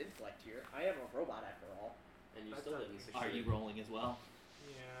highest intellect here. I am a robot after all. And you That's still not didn't easy. succeed. Are you rolling as well?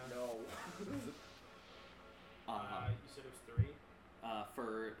 Yeah. No. You said it was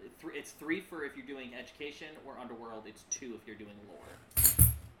 3? It's 3 for if you're doing education or underworld. It's 2 if you're doing lore.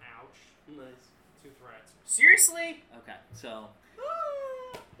 Ouch. Nice. 2 threats. Seriously? Okay, so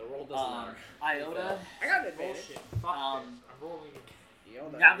The roll doesn't matter. Iota. I got an advantage. Bullshit. Fuck this. I'm rolling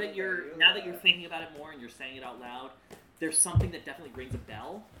again. Now that you're thinking about it more and you're saying it out loud, there's something that definitely rings a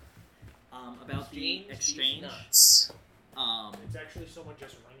bell about the exchange. Nuts. It's actually someone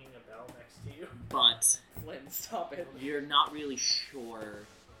just ringing a bell next to you. But Flynn, stop it. you're not really sure,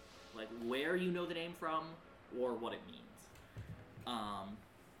 like where you know the name from or what it means.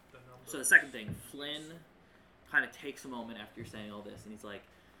 So the second thing, Flynn kind of takes a moment after you're saying all this, and he's like,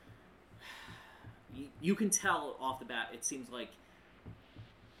 you can tell off the bat. It seems like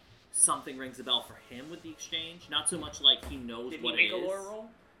something rings a bell for him with the exchange. Not so much like he knows Did what he it make is. a lore roll?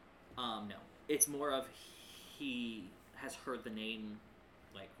 No. It's more of he has heard the name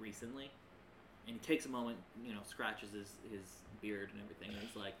like recently, and he takes a moment, scratches his beard and everything, and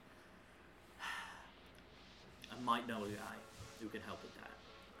he's like, I might know a guy who can help with that.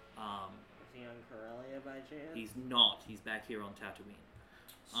 Is he on Corellia by chance? He's not. He's back here on Tatooine.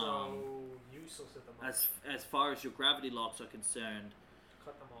 So useless at the moment. As far as your gravity locks are concerned,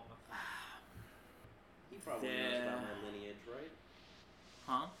 Cut them off. He probably knows about my lineage, right?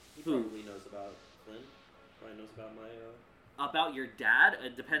 huh? He Who? probably knows about Flynn. Probably knows about my, About your dad?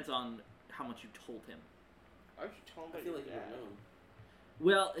 It depends on how much you told him. Why would you tell him I about feel your like he would dad? have known.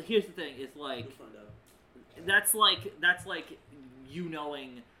 Well, here's the thing. It's like We'll find out. that's like you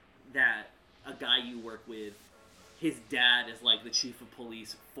knowing that a guy you work with, his dad is like the chief of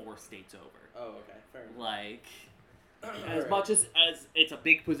police 4 states over. Oh, okay. Fair enough. Like, as Alright. much as it's a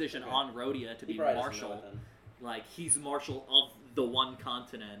big position Okay. on Rhodia to He be probably doesn't know marshal, it then. like he's marshal of the one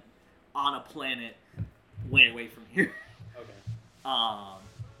continent on a planet way away from here. Okay.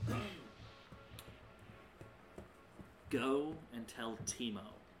 Go and tell Timo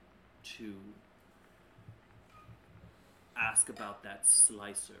to ask about that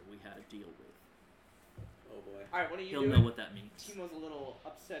slicer we had to deal with. Oh boy. Alright, what are you He'll doing? know what that means. Timo's a little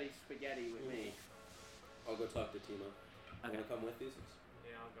upsetty spaghetti with me. I'll go talk to Timo. Okay. Wanna come with these?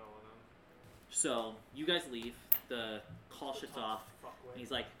 Yeah, I'll go with them. So you guys leave. The call shuts off. And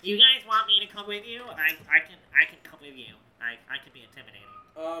he's like, You guys want me to come with you? I can come with you. I can be intimidating.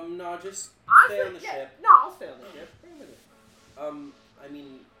 No, just Honestly, stay on the yeah. ship. No, I'll stay on the ship. Bring him with you. I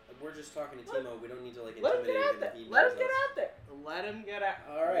mean, we're just talking to Timo. We don't need to, like, Let him intimidate get out him there. if he Let knows him get us. out there. Let him get out.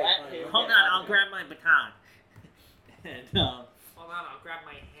 Alright, Let fine. him Hold get on, out I'll there. grab my baton. and Hold on, I'll grab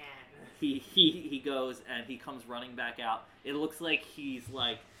my hand. he goes and he comes running back out. It looks like he's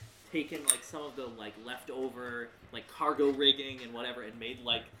like taken like some of the like leftover like cargo rigging and whatever and made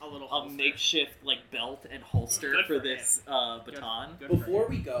like A little a holster. makeshift like belt and holster Good for for this baton. Good for Before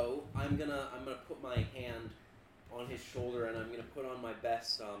him. we go, I'm gonna put my hand on his shoulder and I'm gonna put on my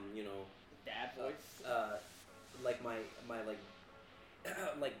best, Dad voice. like my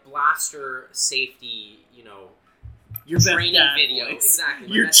like blaster safety, Your best training dad video. voice. Exactly.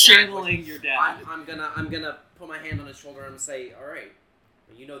 my You're best dad channeling voice. your dad. I'm gonna put my hand on his shoulder and say, all right,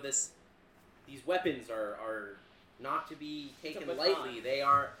 these weapons are not to be taken baton. lightly. They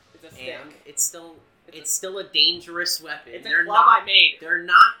are, It's a stick. and it's still a dangerous weapon. It's a They're club not I made. They're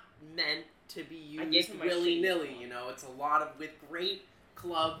not meant to be I gave used him my willy shitty nilly. club. It's a lot of with great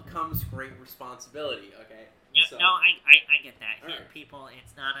club comes great responsibility. Okay. Yeah, So- no, I get that. Hitting Alright. people,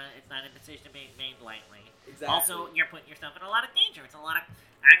 it's not a decision made lightly. Exactly. Also, you're putting yourself in a lot of danger. It's a lot of.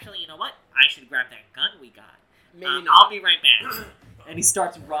 Actually, you know what? I should grab that gun we got. Maybe I'll not. be right back. And he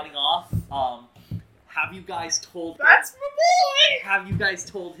starts running off. Have you guys told him? That's my boy! Have you guys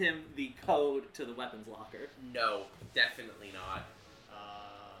told him the code to the weapons locker? No, definitely not.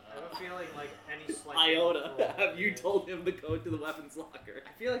 I have a feeling like any slight. Iota, control- have you told him the code to the weapons locker?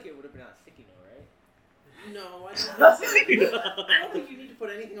 I feel like it would have been on a sticky note, right? No, I don't think so. I don't think you need to put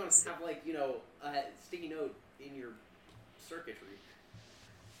anything on have like, a sticky note in your circuitry.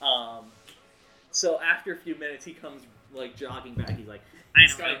 So after a few minutes, he comes like jogging back. He's like,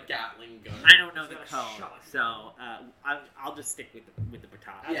 He's I got don't a know. Gatling gun. I don't know He's the got a code, shot. so I'll just stick with the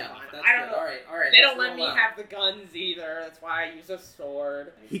baton. That's Yeah, fine. that's I don't good. know. All right. They let's don't let me roll out. have the guns either. That's why I use a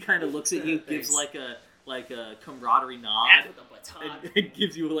sword. he kind of looks at you, gives Thanks. like a camaraderie nod, That's with the baton. and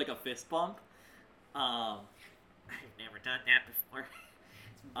gives you like a fist bump. I've never done that before.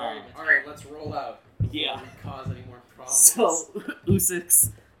 Very Um, All right, let's roll out. before Yeah. we cause any more problems. So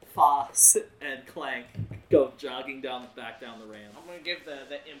Usix, Foss, and Clank go jogging down the ramp. I'm gonna give the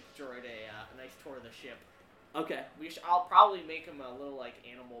imp droid a nice tour of the ship. Okay. I'll probably make him a little like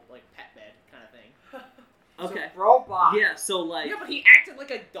animal, like pet bed kind of thing. Okay. Robot. Yeah. So like. Yeah, but he acted like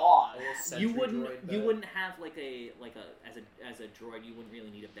a dog. You wouldn't have like a as a droid, you wouldn't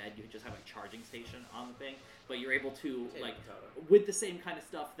really need a bed. You could just have a charging station on the thing, but you're able to like with the same kind of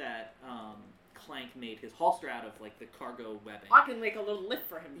stuff that Clank made his holster out of, like the cargo webbing. I can make a little lift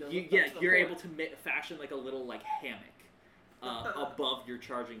for him. To lift up to the You're port. able to fashion like a little like hammock above your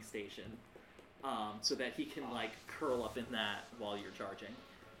charging station, so that he can like curl up in that while you're charging,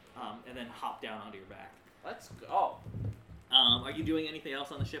 and then hop down onto your back. Let's go. Are you doing anything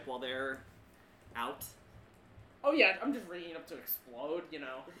else on the ship while they're out? Oh yeah, I'm just rigging it up to explode. You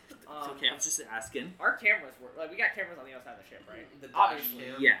know. It's okay, I was just asking. Our cameras work. Like we got cameras on the outside of the ship, right? The dash Obviously.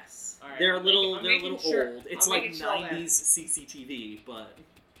 cam. Yes. All right, They're a I'm little making sure- old. It's I'm like making sure that- 90s CCTV, but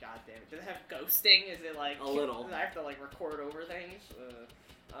God damn it! Does it have ghosting? Is it like A little. Do I have to like record over things?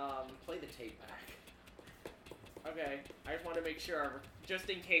 Play the tape back. Okay, I just want to make sure, just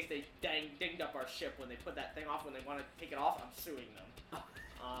in case they dinged up our ship when they put that thing off. When they want to take it off, I'm suing them.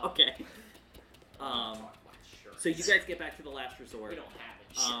 okay. So you guys get back to the last resort. We don't have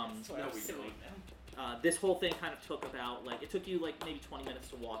it. That's why no, I'm we suing don't. them. This whole thing kind of took about it took you like maybe 20 minutes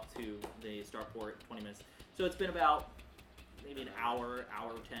to walk to the starport. 20 minutes. So it's been about maybe an hour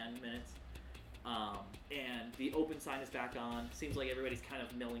 10 minutes. And the open sign is back on. Seems like everybody's kind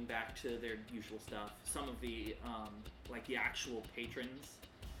of milling back to their usual stuff. Some of the like the actual patrons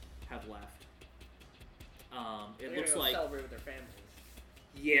have left. It They're looks gonna go like celebrate with their families.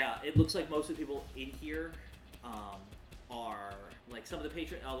 yeah, it looks like most of the people in here are like a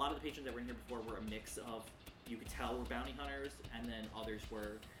lot of the patrons that were in here before were a mix of, you could tell were bounty hunters, and then others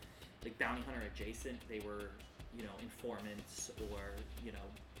were like bounty hunter adjacent. They were, informants or,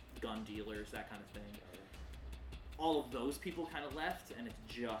 gun dealers, that kind of thing. All of those people kind of left, and it's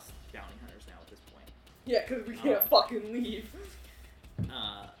just bounty hunters now at this point. Yeah, because we can't fucking leave.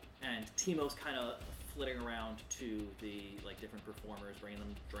 And Timo's kind of flitting around to the different performers, bringing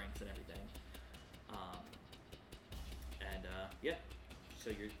them drinks and everything. Yeah. So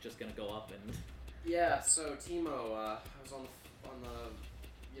you're just gonna go up and. Yeah. So Timo, I was on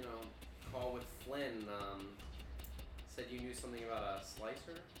the call with Flynn. Said you knew something about a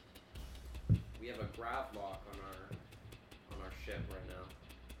slicer. We have a Gridlock on our ship right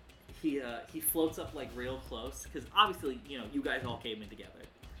now. He floats up real close because obviously you guys all came in together,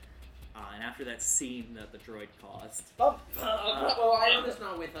 and after that scene that the droid caused. Well, Iona's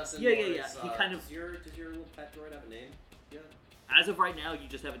not with us anymore. Yeah. He kind of. Does your little pet droid have a name? Yeah. As of right now, you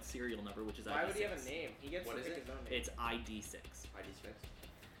just have its serial number, which is ID6. Why would he have a name? He gets What to is pick it? his own name. It's ID6. ID6.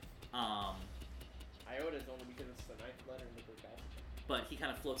 Iota's only because it's the ninth letter in the Greek alphabet. But he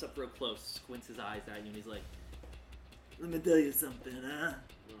kind of floats up real close, squints his eyes at you, and he's like, "Let me tell you something, huh?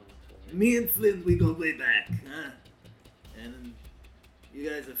 Me and Flynn, we go way back, huh? And you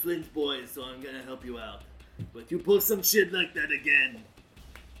guys are Flynn's boys, so I'm gonna help you out. But you pull some shit like that again,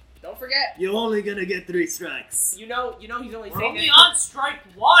 Don't forget. you're only gonna get 3 strikes." You know he's only We're saying only this. on strike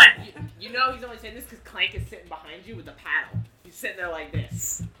one. You know he's only saying this because Clank is sitting behind you with the paddle. He's sitting there like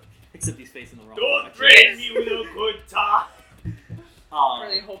this. Except he's facing the wrong Don't direction. drain me with a good time. I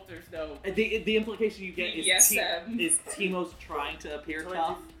really hope there's no. The implication you get BDSM. is Timo's trying to appear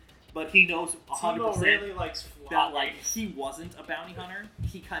tough, but he knows 100% Timo really likes that flopping. he wasn't a bounty hunter.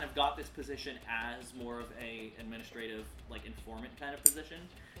 He kind of got this position as more of a administrative informant kind of position.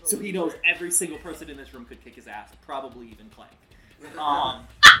 So he knows every single person in this room could kick his ass, probably even Clank.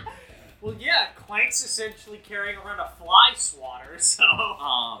 Well, yeah, Clank's essentially carrying around a fly swatter, so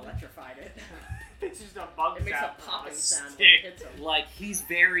Electrified it. it's just a bug It makes a zap popping sound when stick. it hits him. like he's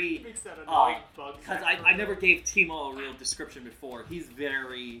very. It makes that annoying bug Because zap. I never gave Timo a real description before. He's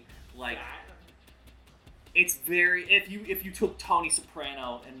very like. It's very if you took Tony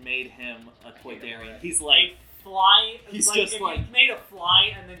Soprano and made him a Toydarian, he's like fly. he's like, just if like you made a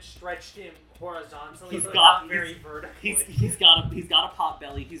fly and then stretched him horizontally, He's but got- not very vertically. he's got a pot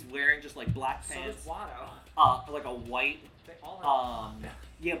belly. He's wearing just like black So pants, does Watto. like a white, They all have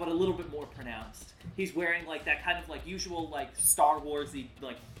yeah, but a little bit more pronounced. He's wearing like that kind of like usual like Star Warsy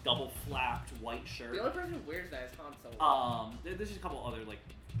like double flapped white shirt. The only person who wears that is Han Solo. There's just a couple other like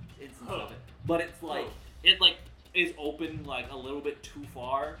instances of it, but it's like it like is open like a little bit too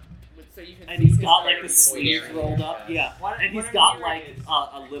far. So you can And see he's his got like very the sleeves Toydarian, rolled up, yeah. yeah. And he's Whatever got year like it is.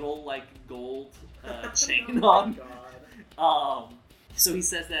 a little like gold chain Oh on. my god. So he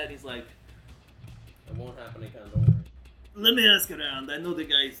says that and he's like, It won't happen again, don't worry. "Let me ask around. I know the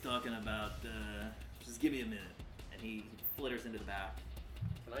guy he's talking about. Just give me a minute." And he flitters into the back.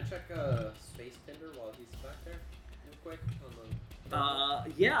 Can I check Space Tinder while he's back there? Real quick? On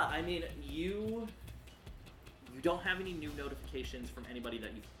the... Yeah. I mean, you don't have any new notifications from anybody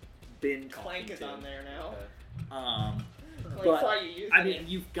that you've been talking Clank is to. on there now. Okay. Clank But, saw you using I mean, it.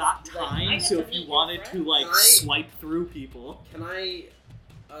 you've got He's like, time, "I get so to if you meet your wanted to friend." like Can I- swipe through people, Can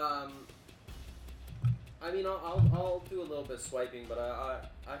I mean, I'll do a little bit of swiping, but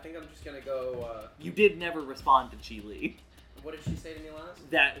I think I'm just gonna go, you did never respond to Chi-Li. what did she say to me last?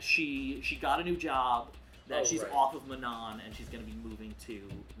 That she got a new job, that Oh, she's right. off of Manon, and she's gonna be moving to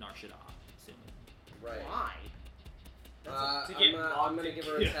Nar Shaddaa soon. Right. Why? to get I'm gonna mobbed. give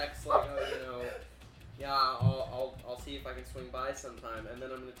her a text like, oh, you know, yeah, I'll see if I can swing by sometime, and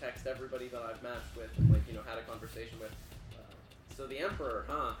then I'm gonna text everybody that I've matched with, and like, you know, had a conversation with. So the Emperor,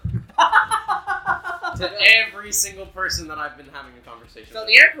 huh? To every single person that I've been having a conversation So with.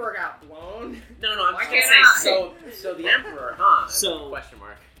 the Emperor got blown. No, I'm Why just gonna can't say, I? so the Emperor, huh? And So- then question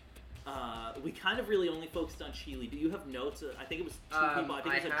mark. We kind of really only focused on Chi-Li. Do you have notes? I think it was two people. I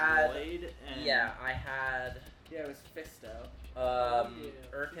think it was I a had- droid. And I had Yeah, it was Fisto.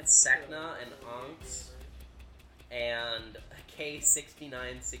 Urkit Sekna and Onks and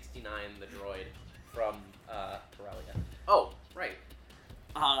K6969, the droid from Corellia. Oh, right.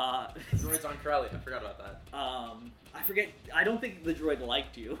 Droid's on Corellia. I forgot about that. I forget. I don't think the droid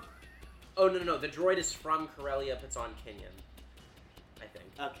liked you. Oh, no. The droid is from Corellia, but it's on Kenyan, I think.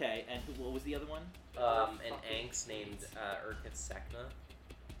 Okay, and what was the other one? An Anks named Urkit Sekna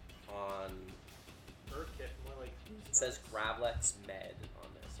on... Urkit, more like It says Gravlet's Med on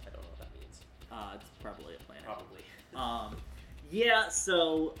this. I don't know what that means. It's probably a planet. Probably. Yeah.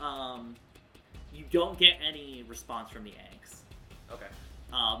 So, you don't get any response from the Anks. Okay.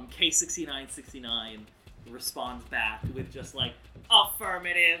 K6969 responds back with just like,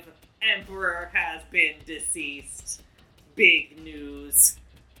 "Affirmative. Emperor has been deceased. Big news.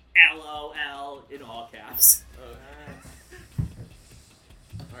 LOL," in all caps.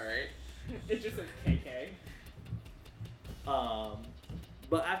 Alright. It just says KK.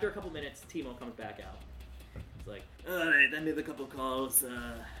 But after a couple minutes, Timo comes back out. It's like, "Alright, I made a couple calls.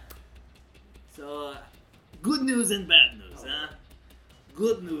 Good news and bad news, huh?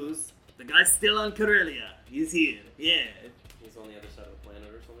 Good news, the guy's still on Corellia. He's here, yeah. He's on the other side of the planet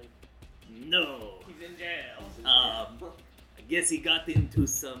or something? No. He's in jail. I guess he got into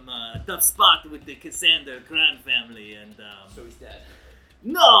some tough spot with the Cassander crime family, and So he's dead.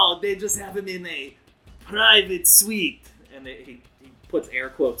 no, they just have him in a private suite, and he puts air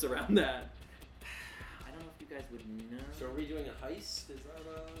quotes around that. I don't know if you guys would know. So are we doing a heist? Is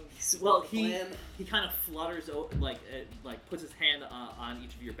that Well, the he plan? kind of flutters like puts his hand on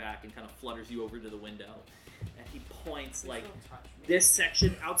each of your back and kind of flutters you over to the window, and he points like this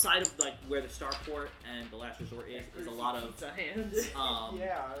section outside of like where the starport and the last resort is a lot of Pizza hands.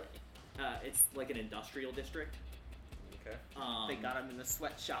 it's like an industrial district. Okay. They got him in the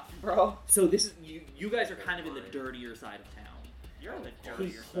sweatshop, bro. So this is you guys are kind of in the dirtier side of town. You're on the He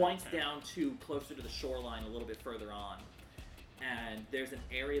dirtier side. points down to closer to the shoreline a little bit further on, and there's an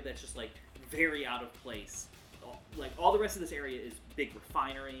area that's just like very out of place. Like all the rest of this area is big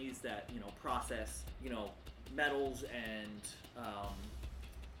refineries that process metals and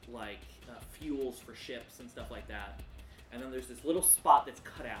fuels for ships and stuff like that. And then there's this little spot that's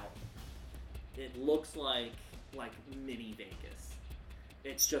cut out. It looks like mini Vegas.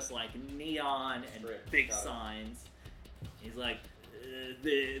 It's just like neon and Straight, big got it. signs. He's like,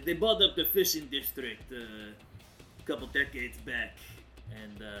 they bought up the fishing district a couple decades back,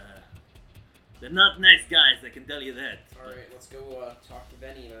 and They're not nice guys, I can tell you that. Alright, let's go talk to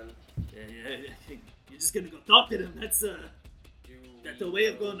Benny then. You're just gonna go talk to them. That's Do the we way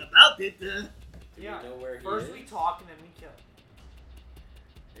of know- going about it. Do we know where he First is? we talk and then we kill.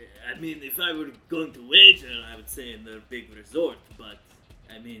 I mean, if I were going to wager, I would say in the big resort. But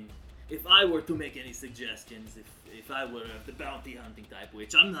I mean, if I were to make any suggestions, if I were of the bounty hunting type,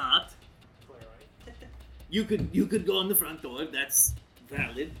 which I'm not, Clear, right? you could go in the front door. That's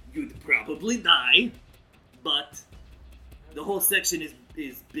valid. You'd probably die, but the whole section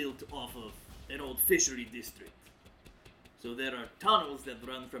is built off of an old fishery district. So there are tunnels that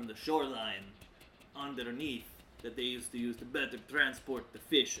run from the shoreline underneath that they used to use to better transport the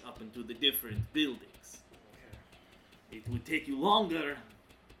fish up into the different buildings. It would take you longer,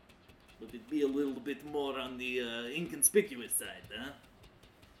 but it'd be a little bit more on the inconspicuous side, huh?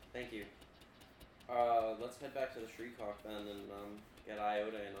 Thank you. Let's head back to the Shriekhawk then and get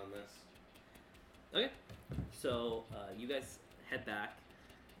Iota in on this. Okay. So you guys head back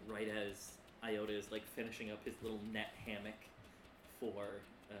right as Iota is like finishing up his little net hammock for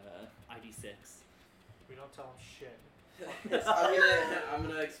ID6. We don't tell him shit. I'm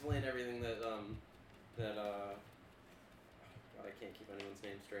gonna explain everything that God, I can't keep anyone's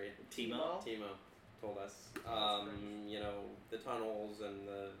name straight. Timo? Timo told us. You know, the tunnels and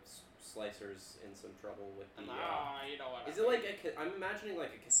the slicers in some trouble with the. you know what? Is it like I'm imagining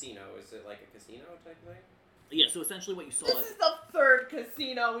like a casino. Is it like a casino type thing? Yeah. So essentially, what you saw. This is the third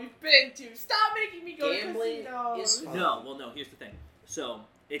casino we've been to. Stop making me go Gambling to casinos. is fun. No, well, no. Here's the thing. So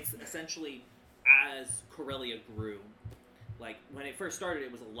it's essentially as Corellia grew. Like when it first started,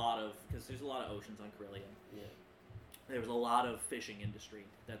 it was a lot of because there's a lot of oceans on Corellia. Yeah. There was a lot of fishing industry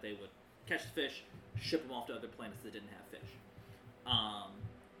that they would catch the fish, ship them off to other planets that didn't have fish.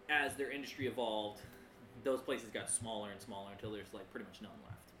 As their industry evolved, those places got smaller and smaller until there's like pretty much none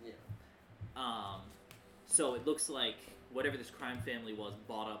left. Yeah. So it looks like whatever this crime family was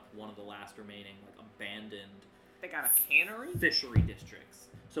bought up one of the last remaining like abandoned They got a cannery? fishery districts.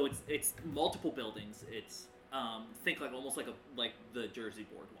 So it's multiple buildings. It's think like almost like the Jersey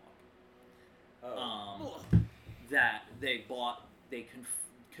Boardwalk. Oh. That they bought. They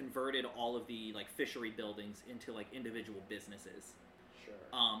converted all of the like fishery buildings into like individual businesses. Sure.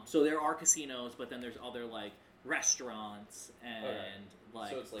 So there are casinos, but then there's other like restaurants and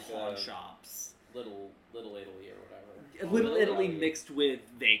like So it's like pawn a- shops. Little Italy or whatever. Little Italy mixed with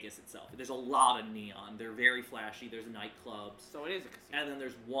Vegas itself. There's a lot of neon. They're very flashy. There's nightclubs, So it is a casino. and then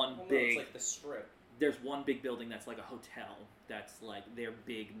there's one Well, no, big. it's like the strip. There's one big building that's like a hotel. That's like their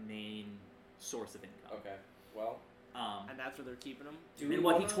big main source of income. Okay. Well. And that's where they're keeping them? And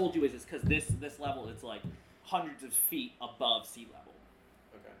what he told you is because this level is like hundreds of feet above sea level,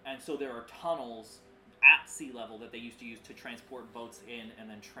 Okay. and so there are tunnels at sea level that they used to use to transport boats in and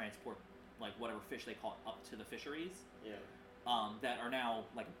then transport like whatever fish they caught up to the fisheries. Yeah. That are now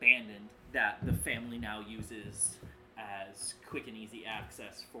like abandoned that the family now uses as quick and easy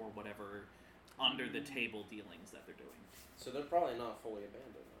access for whatever under the table dealings that they're doing. So they're probably not fully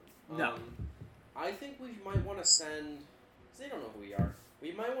abandoned then. No. I think we might want to send. Cause they don't know who we are.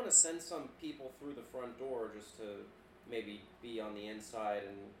 We might want to send some people through the front door just to maybe be on the inside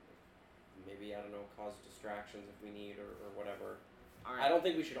and maybe, I don't know, cause distractions if we need or whatever. Alright. I don't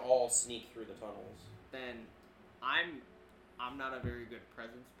think we should all sneak through the tunnels. Then I'm not a very good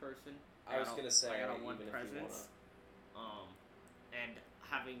presence person. I was gonna say, I got a even one if you presence. And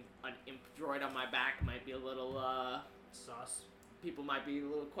having an imp droid on my back might be a little Sus. people might be a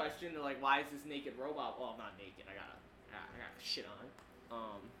little questioned, like, why is this naked robot? Well, I'm not naked. I got shit on.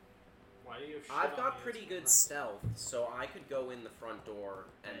 Why do you have shit I've on got me? pretty good stealth, so I could go in the front door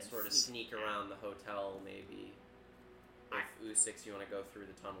and And sort of sneak sneak around the hotel, maybe. If U6, you want to go through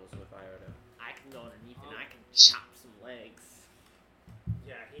the tunnels with Iota. I can go underneath and I can chop some legs.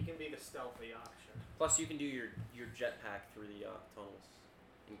 Yeah, he can be the stealthy option. Plus, you can do your jetpack through the tunnels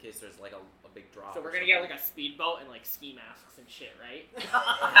in case there's like a big drop. So or we're gonna get something. like a speedboat and like ski masks and shit, right?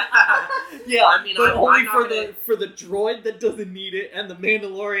 Yeah, I mean, but I'm only not for gonna- the droid that doesn't need it, and the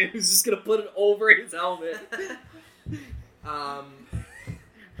Mandalorian who's just gonna put it over his helmet.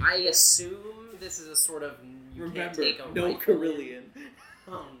 I assume this is a sort of you can't Remember, take a no rifle in. Carillion.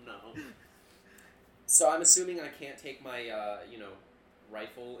 Oh no. So I'm assuming I can't take my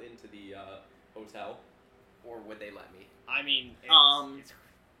rifle into the hotel, or would they let me? I mean, it's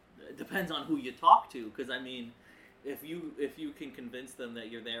It depends on who you talk to, because I mean, if you can convince them that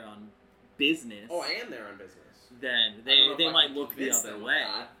you're there on business, Oh, I am there on business. then I don't know they if I might can look the convince other them of way.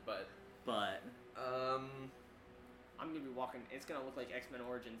 that, but I'm gonna be walking. It's gonna look like X-Men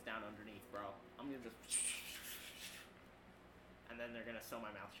Origins down underneath, bro. I'm gonna just, and then they're gonna sew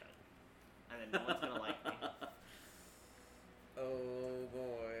my mouth shut, and then no one's gonna like me. Oh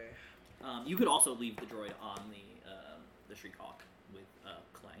boy. You could also leave the droid on the Shriekhawk with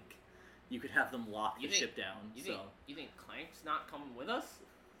Clank. You could have them lock the ship down. You think Clank's not coming with us?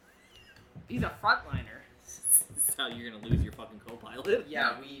 He's a frontliner. This is how you're gonna lose your fucking co-pilot.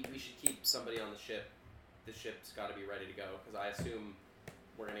 Yeah, we should keep somebody on the ship. The ship's got to be ready to go because I assume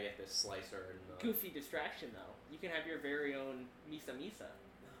we're gonna get this slicer. And, Goofy distraction though. You can have your very own Misa Misa.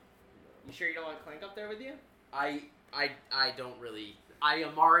 You sure you don't want Clank up there with you? I don't really. I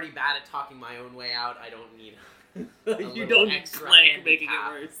am already bad at talking my own way out. I don't need. You don't need extra Clank making it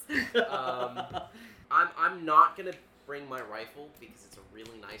handicap. worse. I'm not gonna bring my rifle because it's a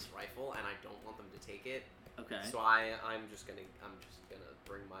really nice rifle and I don't want them to take it. Okay. So I'm just gonna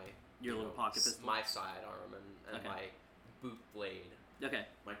bring my Your little pocket pistol. my sidearm and Okay. my boot blade. Okay.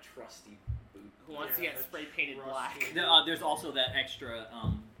 My trusty boot. Who wants to Yeah, get that's spray painted black? rusty. There's also that extra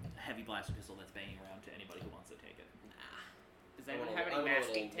heavy blaster pistol that's banging around to anybody who wants to take it. Does anyone have any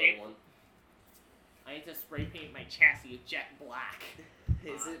masking little tape? one. I need to spray paint my chassis jet black.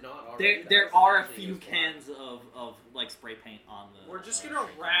 Is it not already? There That are a actually few is black. cans of like spray paint on the. We're just gonna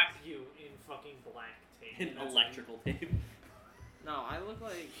wrap you in fucking black tape. in That's electrical tape. No, I look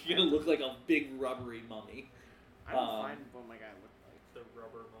like... You're gonna look like a big rubbery mummy. I don't find what my guy looked like. the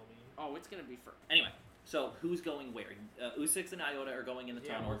rubber mummy. Oh, it's gonna be for... Anyway, so who's going where? Usix and Iota are going in the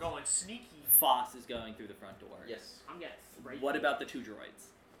Yeah, tunnel. we're going sneaky. Foss is going through the front door. Yes. I'm getting spray What paint. about the two droids?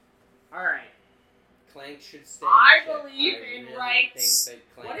 Alright. Clank should stay. I on the ship. believe I in really rights. think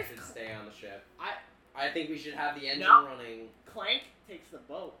that What Clank if should Cl- stay on the ship. I- I think we should have the engine No. running. Clank takes the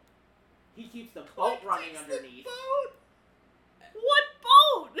boat. He keeps the boat running underneath. What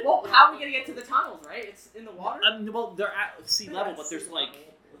boat? Well, how are we gonna get to the tunnels, right? It's in the water? Well, they're at sea level, but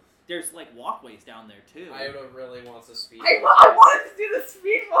there's like walkways down there too. Iota really wants a speed. I wanted to do the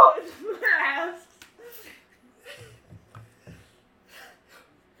speedboat in the ass.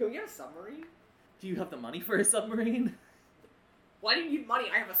 Can we get a submarine? Do you have the money for a submarine? Why do you need money?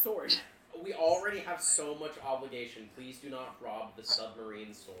 I have a sword. We already have so much obligation. Please do not rob the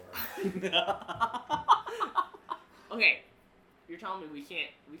submarine store. Okay, you're telling me we can't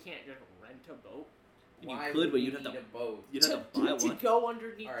just rent a boat You Why could, would but we you'd have need to. a boat? You'd have to buy to one. go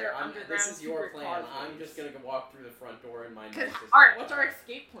underneath All their right, underground this is your secret plan. causeways. I'm just gonna go walk through the front door in my Cause, nicest. all right, what's our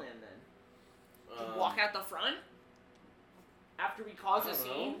escape plan then? To walk out the front after we cause a I don't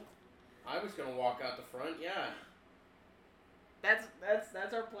scene. know. I was gonna walk out the front, yeah. That's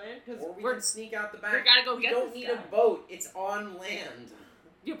our plan. Cause Or we we're can sneak out the back. we gotta go we get don't this need guy. a boat. It's on land.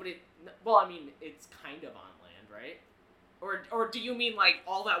 Yeah, but well, I mean, it's kind of on land, right? Or do you mean like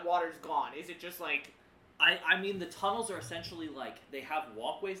all that water's gone? Is it just like? I mean, the tunnels are essentially like, they have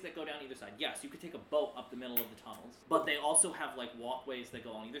walkways that go down either side. Yes, you could take a boat up the middle of the tunnels, but they also have like walkways that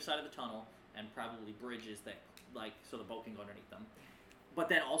go on either side of the tunnel, and probably bridges that, like, so the boat can go underneath them. But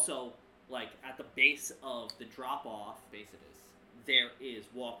then also, like, at the base of the drop-off, Base it is. there is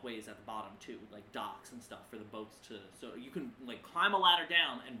walkways at the bottom too, like docks and stuff for the boats to, so you can like climb a ladder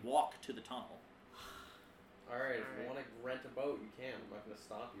down and walk to the tunnel. Alright, if you Alright. want to rent a boat, you can. I'm not gonna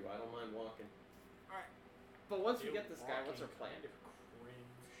stop you. I don't mind walking. But once we Dude, get this guy, what's our plan? walking kind of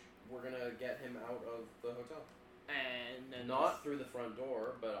cringe. We're gonna get him out of the hotel. And then Not through the front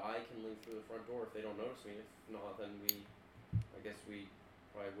door, but I can leave through the front door if they don't notice me. If not, then I guess we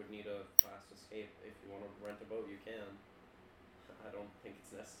probably would need a fast escape. If you want to rent a boat, you can. I don't think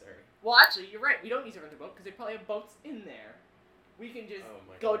it's necessary. Well, actually, you're right. We don't need to rent a boat because they probably have boats in there. We can just Oh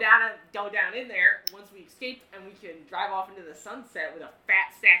my go God. down in there once we escape, and we can drive off into the sunset with a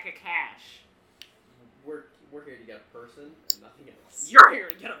fat stack of cash. We're here to get a person and nothing else. You're here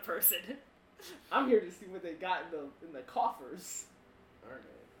to get a person. I'm here to see what they got in the coffers. Alright.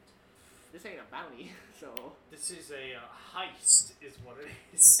 This ain't a bounty, so. This is a heist, is what it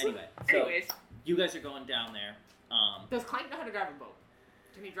is. Anyway, so Anyways, you guys are going down there. does Clank know how to drive a boat?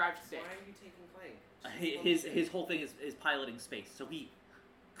 Can he drive stick? Why are you taking Clank? His whole thing is piloting space, so he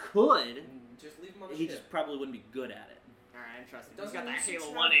could. Just leave him on the He ship. just probably wouldn't be good at it. Alright, I trust him. He's Doesn't got that Lucid Halo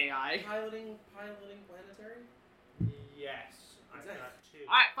have 1 AI. Piloting planetary? Yes, I've Exactly. got two.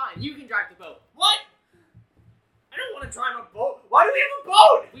 Alright, fine. You can drive the boat. What? I don't want to drive a boat. Why do we have a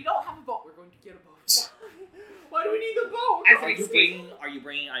boat? We don't have a boat. We're going to get a boat. Why do we need the boat? Are you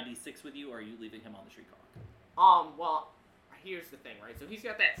bringing ID6 with you, or are you leaving him on the streetcar? Well, here's the thing, right? So he's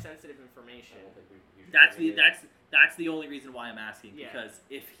got that sensitive information. I don't think you should That's bring the him in. that's the only reason why I'm asking, Yeah. because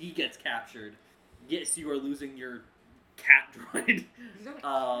if he gets captured, yes, you are losing your cat droid, He's not a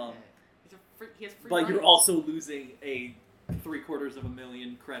Um, cat. He has free but you're money. also losing a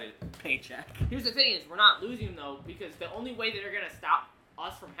 $750,000 credit paycheck. Here's the thing is, we're not losing him, though, because the only way that they're going to stop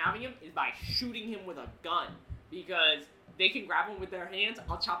us from having him is by shooting him with a gun. Because they can grab him with their hands,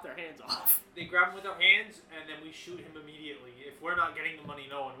 I'll chop their hands off. They grab him with their hands, and then we shoot him immediately. If we're not getting the money,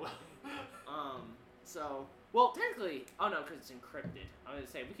 no one will. Well, technically, no, because it's encrypted. I was gonna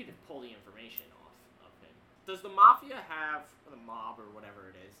say, we could just pull the information off of him. Does the Mafia have, or the mob, or whatever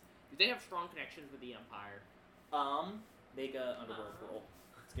it is, do they have strong connections with the Empire? Make a underworld roll.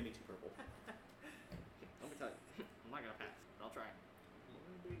 It's gonna be 2 purple. Let me tell you, I'm not gonna pass, but I'll try.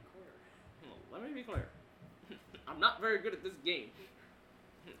 Let me be clear. Let me be clear. I'm not very good at this game.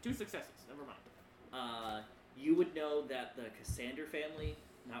 2 successes, never mind. You would know that the Cassander family,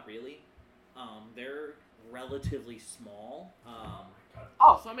 not really. They're relatively small.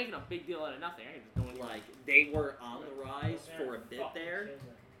 So I'm making a big deal out of nothing. I can just go into Like, they were on the rise for a bit there,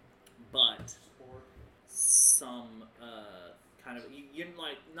 but some, kind of, you're,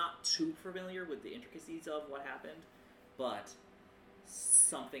 like, not too familiar with the intricacies of what happened, but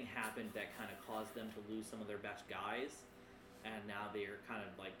something happened that kind of caused them to lose some of their best guys, and now they're kind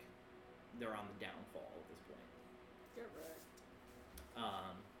of, like, they're on the downfall at this point. Get right.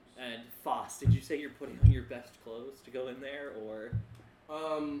 And Foss, did you say you're putting on your best clothes to go in there, or?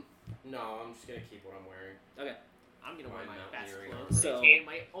 No, I'm just gonna keep what I'm wearing. Okay. I'm gonna wear My my best mountaineering clothes. armor. And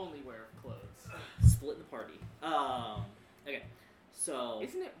my only wear of clothes. Splitting the party. Okay. So,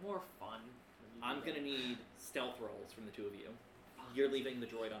 Isn't it more fun? I'm gonna need stealth rolls from the 2 of you. You're leaving the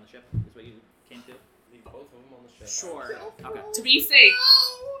droid on the ship, is what you came to? Leave both of them on the ship. Sure. Okay. To be safe.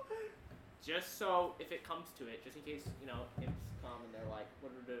 Just so, if it comes to it, just in case, imps come and they're like,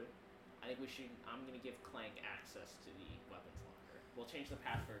 what do we do? I think I'm gonna give Clank access to the weapons locker. We'll change the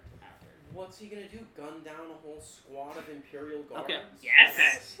password to after. What's he gonna do? Gun down a whole squad of Imperial guards? Okay.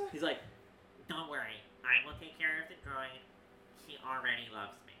 Yes! He's like, Don't worry, I will take care of the droid. He already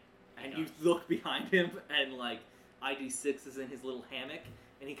loves me. and you look behind him, and like, ID6 is in his little hammock,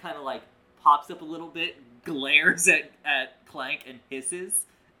 and he kind of like pops up a little bit, glares at Clank and hisses,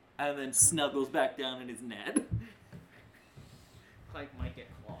 and then snuggles back down in his net. Clank might get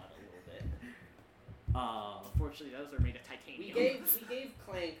clawed a little bit. Unfortunately, those are made of titanium. We gave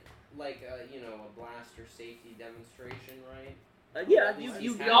Clank like a blaster safety demonstration, right? Yeah, He's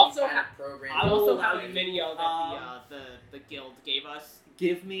we had also that have- program. I also allow have a you, video that the guild gave us.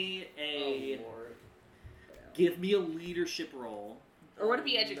 Give me a leadership role. Or would it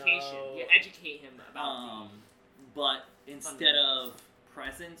be education? no. You educate him about But instead of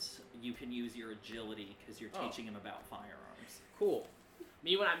presence, you can use your agility because you're teaching him about firearms. Cool.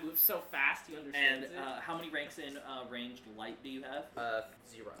 me when I move so fast, he And understands it. how many ranks in ranged light do you have?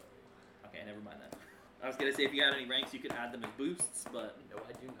 0. Okay, never mind that. I was gonna say if you had any ranks, you could add them as boosts, but No,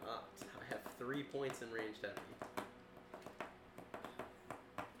 I do not. I have 3 points in ranged heavy.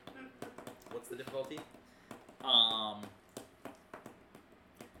 What's the difficulty?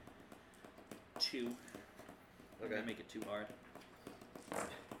 2. I'm Okay. gonna make it too hard.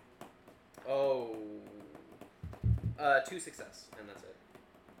 Oh. 2 success, and that's it.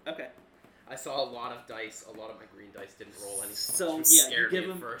 Okay. I saw a lot of dice. A lot of my green dice didn't roll anything. So, which yeah, you scared give me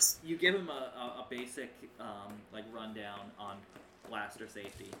at him- first. You give him a basic like rundown on blaster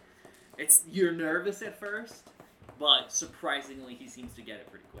safety. You're nervous at first, but surprisingly he seems to get it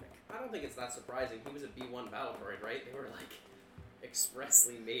pretty quick. I don't think it's that surprising. He was a B1 battle droid, right? They were like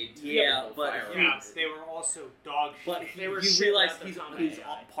expressly made to Yeah, handle but firearms. Yeah, they were also dog shit. But They were you shit realize without the he's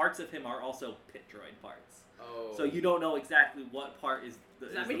common AI. parts of him are also pit droid parts. Oh. So you don't know exactly what part is the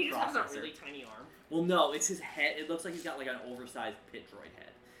Does that is mean the he just has a processor. really tiny arm? Well, no, it's his head. It looks like he's got like an oversized pit droid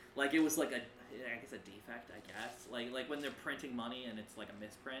head. Like it was like a defect, I guess. Like when they're printing money and it's like a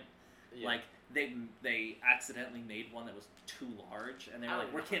misprint. Yeah. Like they accidentally made one that was too large, and they were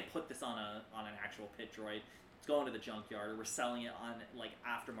like, we can't put this on an actual pit droid. It's going to the junkyard, or we're selling it on like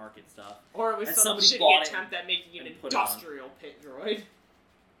aftermarket stuff. Or it was And some somebody shitty bought it attempt at making an and put it on. industrial pit droid.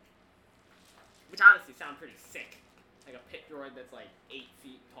 Which honestly sounds pretty sick. Like a pit droid that's like 8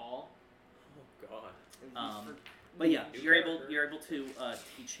 feet tall. Oh god. But yeah, New you're character. able to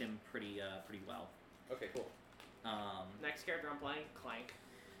teach him pretty well. Okay, cool. Next character I'm playing, Clank.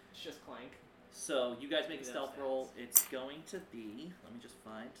 It's just Clank. So you guys make a Those stealth stats. roll. It's going to be. Let me just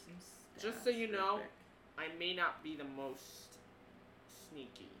find some stats. Just so you real know, quick. I may not be the most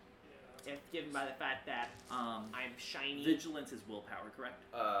sneaky. If given by the fact that I'm shiny. vigilance is willpower, correct?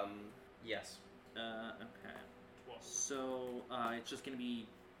 Yes. Okay. So it's just gonna be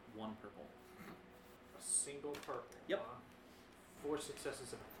 1 purple. A single purple. Yep. 4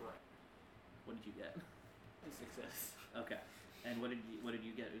 successes and a threat. What did you get? Success. Okay. And what did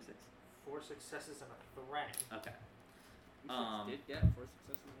you get, Usix? 4 successes and a threat. Okay. You did get 4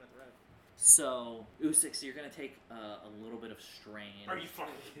 successes and a threat. So, Usix, you're gonna take a little bit of strain. Are you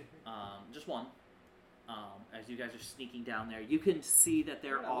fucking kidding? Just one. As you guys are sneaking down there, you can see that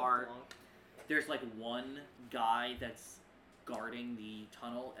there's like one guy that's guarding the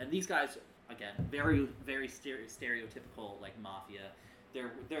tunnel, and these guys, again, very, very stereotypical, like, mafia.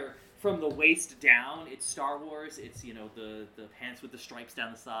 They're from the waist down. It's Star Wars. It's, you know, the pants with the stripes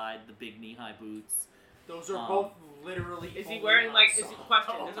down the side, the big knee-high boots. Those are both literally. Is he wearing like? Is he,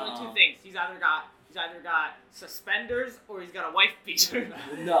 question? There's only two things. He's either got suspenders or he's got a wife beater.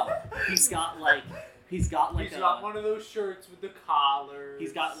 No, he's got like one of those shirts with the collars.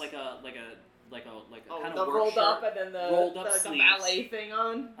 He's got like a kind the of work rolled shirt, up and then the rolled up the sleeves. ballet thing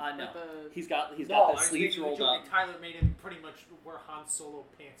on. No, the... he's got the sleeves rolled up. Tyler made him pretty much wear Han Solo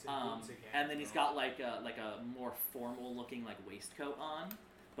pants and boots again. And then he's got like a more formal looking like waistcoat on,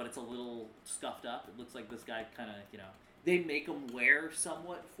 but it's a little scuffed up. It looks like this guy kind of, you know, they make him wear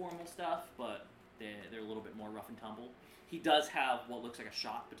somewhat formal stuff, but they're a little bit more rough and tumble. He does have what looks like a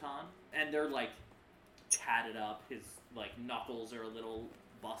shock baton, and they're like tatted up. His like knuckles are a little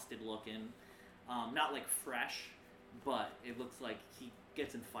busted looking. Not like fresh, but it looks like he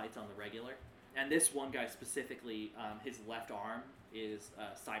gets in fights on the regular. And this one guy specifically, his left arm is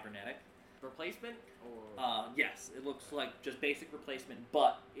cybernetic. Replacement? Or... yes, it looks like just basic replacement,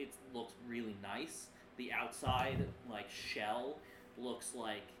 but it looks really nice. The outside, like, shell looks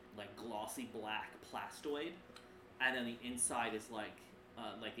like glossy black plastoid, and then the inside is like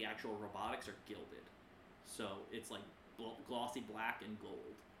the actual robotics are gilded. So it's like glossy black and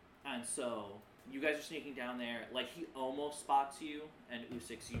gold. And so you guys are sneaking down there. Like, he almost spots you, and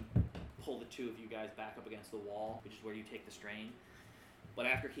Usix, you pull the two of you guys back up against the wall, which is where you take the strain. But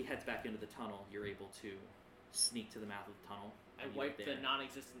after he heads back into the tunnel, you're able to sneak to the mouth of the tunnel. I wipe the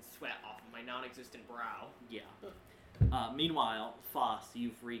non-existent sweat off of my non-existent brow. Yeah. Meanwhile, Foss,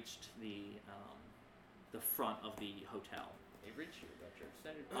 you've reached the front of the hotel. They reach you, got your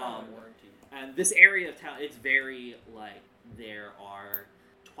extended warranty. And this area of town, it's very, like, there are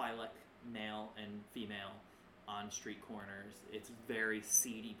Twi'lek male and female on street corners. It's a very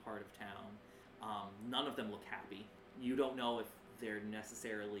seedy part of town. None of them look happy. You don't know if they're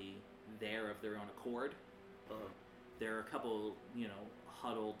necessarily there of their own accord. There are a couple, you know,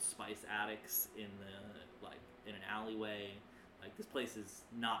 huddled spice addicts in an alleyway. Like, this place is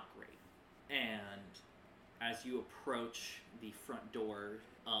not great. And as you approach the front door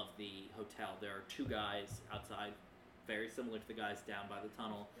of the hotel, there are two guys outside, very similar to the guys down by the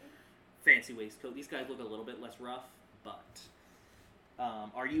tunnel. Fancy waistcoat. These guys look a little bit less rough, but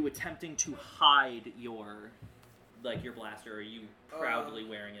are you attempting to hide your blaster, or are you proudly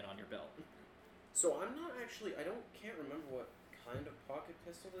wearing it on your belt? So I'm not actually, can't remember what kind of pocket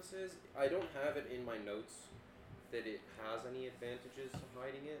pistol this is. I don't have it in my notes that it has any advantages to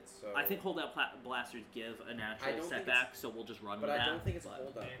hiding it, so... I think holdout blasters give a natural setback, so we'll just run with that. But I don't think it's a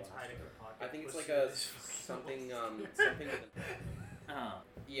holdout blaster. I think it's like something with an...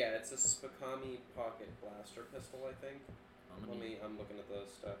 Yeah, it's a Spakami pocket blaster pistol, I think. I'm looking at the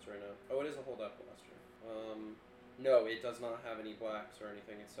stats right now. Oh, it is a holdout blaster. No, it does not have any blacks or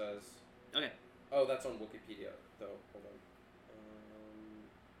anything, it says... Okay. Oh, that's on Wikipedia, though. Hold on.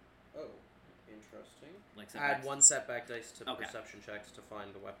 Oh, interesting. Like setbacks? Add one setback dice to perception checks to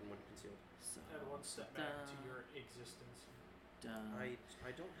find the weapon when concealed. So, add one step back to your existence. I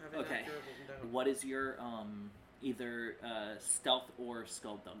don't have it accurate written down. What is your either stealth or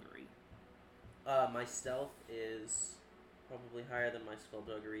skullduggery? My stealth is probably higher than my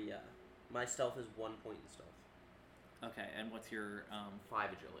skullduggery. Yeah, my stealth is 1 point in stealth. Okay, and what's your 5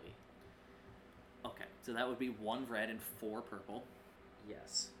 agility? Okay, so that would be 1 red and 4 purple.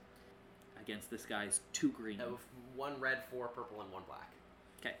 Yes. Against this guy's 2 green. 1 red, 4 purple, and 1 black.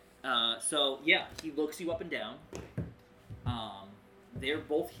 Okay, so yeah, he looks you up and down. They're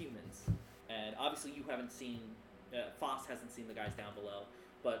both humans, and obviously you haven't seen. Foss hasn't seen the guys down below,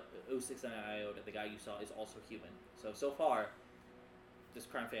 but Usix and Iota, the guy you saw, is also human. So far, this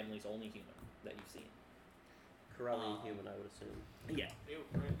crime family is only human that you've seen. Corellia human, I would assume. Yeah.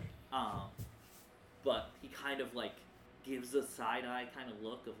 But he kind of like gives a side-eye kind of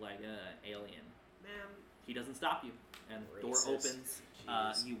look of like alien. Ma'am. He doesn't stop you, and the door opens.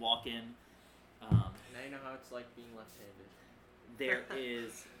 You walk in. Now you know how it's like being left-handed. There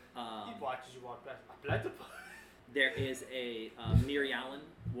is. He watches you walk past. There is a Miri Allen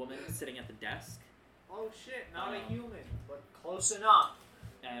woman sitting at the desk. Oh shit! Not a human, but close enough.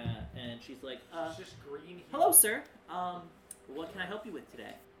 And she's like, she's just green. Hello, sir. What can I help you with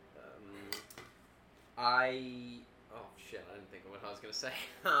today? Oh shit! I didn't think of what I was gonna say.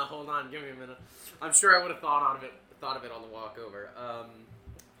 Hold on, give me a minute. I'm sure I would have thought of it on the walk over.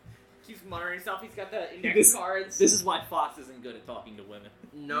 keeps monitoring himself. He's got the index This- cards. This is why Fox isn't good at talking to women.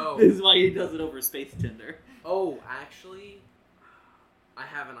 No. This is why he does it over Space Tinder. Oh, actually, I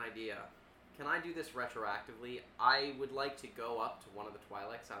have an idea. Can I do this retroactively? I would like to go up to one of the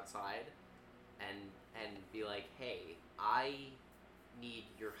Twi'leks outside and be like, hey, I need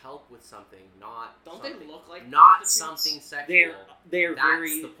your help with something, not Don't something, they look like not prostitutes? something sexual. They're That's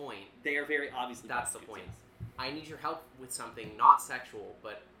very the point. they are very obviously That's the prostitutes, point. I need your help with something not sexual,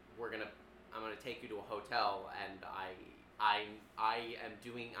 but I'm gonna take you to a hotel, and I'm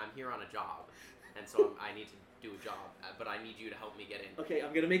here on a job, and so I need to do a job, but I need you to help me get in. yes. Okay,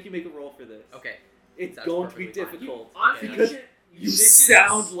 I'm gonna make you make a roll for this. Okay. It's That's going to be perfectly fine. difficult Honestly, Okay. because you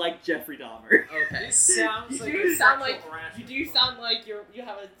sound like Jeffrey Dahmer. Okay. This sounds You like do a sound sexual like harassment. you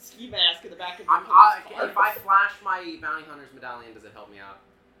have a ski mask in the back of your I'm, police car. if I flash my bounty hunter's medallion, does it help me out?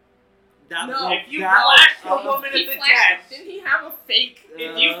 That No, will- If you that- flash the uh, woman He at the flashed- desk, Didn't he have a fake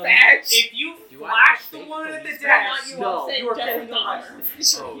If you you- badge? if you Do I flash have the fake woman at the police Not desk, you No, all saying you are Jeffrey totally Dahmer. right. Pretty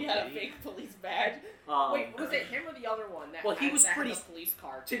sure Oh, he had a did he? fake police badge. Wait, was it him or the other one that Well, he had, was that pretty- had the police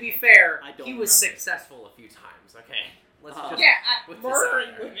car? To be fair, I don't he was remember. successful a few times. Okay. Let's Uh, just. Yeah, put at this out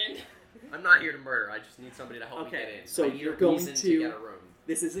murdering there. women. I'm not here to murder. I just need somebody to help me Okay, get in. so I need you're a going reason to- get a room.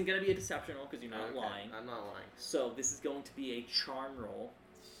 This isn't going to be a deception roll because you're not Okay, lying. I'm not lying. So this is going to be a charm roll.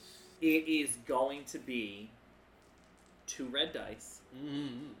 It is going to be 2 red dice.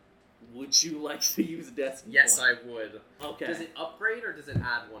 Mm-hmm. Would you like to use a destiny Yes, point? I would. Okay. Does it upgrade or does it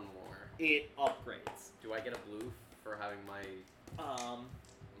add one more? It upgrades. Do I get a blue for having my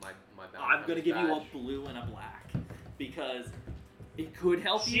bounty I'm gonna hunter's give you a badge? blue and a black because it could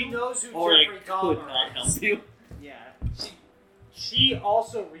help she you, knows who or Jeffrey it could Dahmer not is. help you. Yeah, She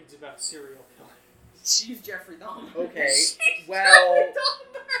also reads about serial killers. she's Jeffrey Dahmer. Okay, She's well- Jeffrey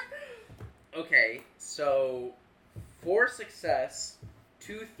Dahmer. Okay, so 4 success,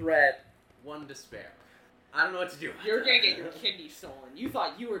 2 threat, 1 despair. I don't know what to do. about You're that. gonna get your kidney stolen. You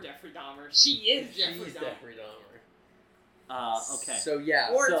thought you were Jeffrey Dahmer. She is Jeffrey She's Dahmer. Jeffrey Dahmer. Okay. So yeah,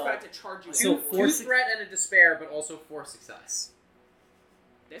 Or it's So- about to charge you. so with two four it. su- threat and a despair, but also 4 success.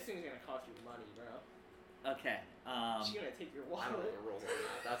 This thing's gonna cost you money, bro. Okay. She's gonna take your I don't know wallet. the rules on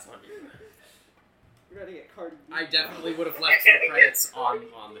that. That's on you. You're gonna get Cardi B. I definitely would have left some credits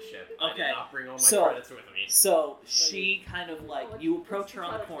on the ship. I Okay, did not bring all my so- credits with me. So she kind of like Let's- you let's approach her try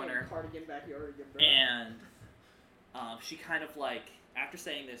on the to find corner, Cardigan backyard again, bro. and she kind of like after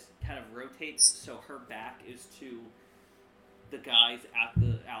saying this, kind of rotates so her back is to the guys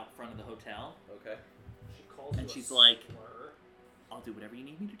out front of the hotel. Okay. She calls And you a she's like- slur. I'll do whatever you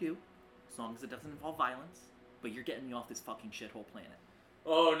need me to do, as long as it doesn't involve violence. But you're getting me off this fucking shithole planet.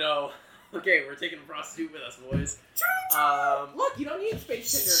 Oh no. Okay, we're taking a prostitute with us, boys. Look, you don't need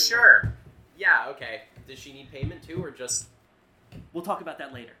Space Tinder. Sure. Yeah. Okay. Does she need payment too, or just We'll talk about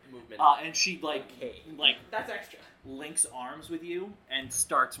that later. movement? And she like Okay. That's extra. links arms with you and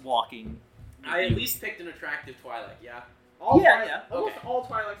starts walking. with I at you. least picked an attractive Twilight. Yeah. Yeah. Almost Okay. all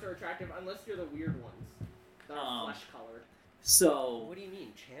Twi'leks are attractive unless you're the weird ones. That are Um, flesh colored. So What do you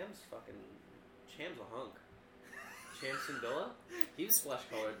mean? Cham's a hunk. Cham Syndulla? He's flesh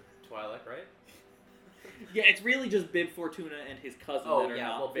colored Twilight, right? yeah, it's really just Bib Fortuna and his cousin Oh that are yeah.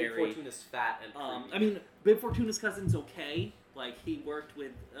 not Well, Big very. Fortuna's fat and creepy. I mean, Bib Fortuna's cousin's okay. Like he worked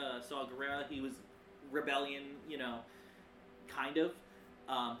with Saw Gerrera. He was rebellion, kind of.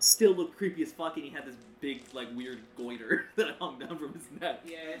 Still looked creepy as fuck, and he had this big, like, weird goiter that hung down from his neck.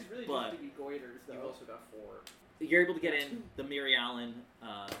 Yeah, it's really but- just to be goiters, though. You've also got 4. You're able to get in. The Mary Allen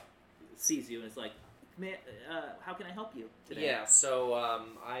sees you and is like, how can I help you today? Yeah. So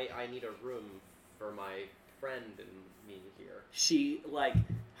I need a room for my friend and me here. She, like,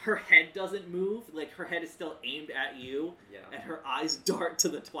 her head doesn't move. Like, her head is still aimed at you, Yeah. and her eyes dart to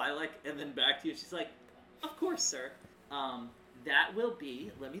the Twi'lek and then back to you. She's like, of course, sir. That will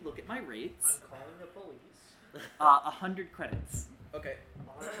be, let me look at my rates, I'm calling the police. 100 credits. Okay.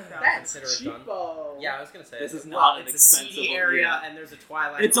 That's Consider it done. cheapo. Yeah, I was gonna say This is well, not an it's expensive a seedy area, yeah. and there's a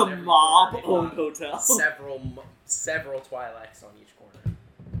Twilight. It's a on every corner. mob-owned hotel. Several Twi'leks on each corner.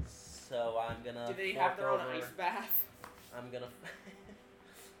 So I'm gonna. Do they fork have their own over- ice bath? I'm gonna.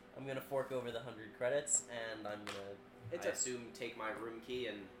 I'm gonna fork over the 100 credits, and I'm gonna. It's I a assume take my room key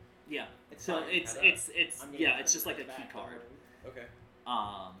and Yeah. It's So fine. it's Head up. it's I'm getting yeah, it's just like a back key on card. the room. okay.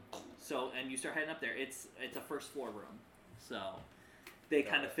 So and you start heading up there. It's a first floor room. So they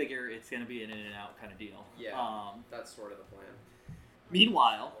Got kind of it. figure it's gonna be an in and out kind of deal. Yeah. That's sort of the plan.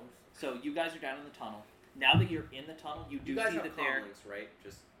 Meanwhile, so you guys are down in the tunnel. Now that you're in the tunnel, you do You guys see have that there. comlinks, right?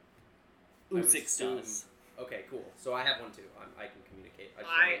 Just I would Usix assume- does. Okay, cool. So I have one too. I can communicate. just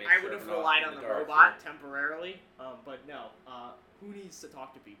wanna I make sure would have we're not relied in on the dark robot here. temporarily, but no. Who needs to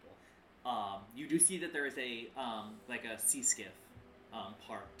talk to people? You do see that there is a like a sea skiff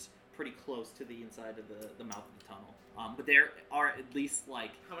parked pretty close to the inside of the mouth of the tunnel. But there are at least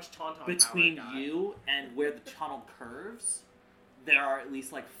like How much tauntaun between power I got? you and where the tunnel curves, there are at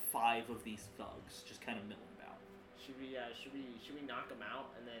least like 5 of these thugs just kind of milling about. Should we knock them out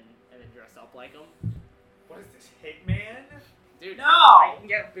and then dress up like them? What is this, Hitman? Dude, No! I can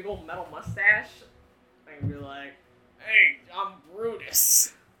get a big old metal mustache. I can be like, hey, I'm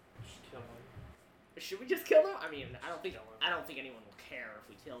Brutus. Just kill him. Should we just kill them? I mean, I don't think anyone will care if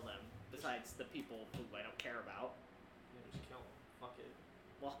we kill them. Besides the people who I don't care about. Yeah, just kill him. Fuck it.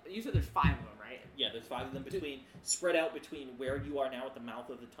 Well, you said there's 5 of them, right? Yeah, there's 5 of them spread out between where you are now at the mouth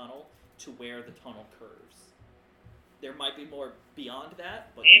of the tunnel to where the tunnel curves. There might be more beyond that,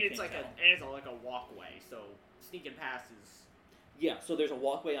 but And you it's can't like tell. a walkway, so sneaking past is. Yeah, so there's a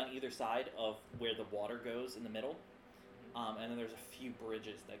walkway on either side of where the water goes in the middle, and then there's a few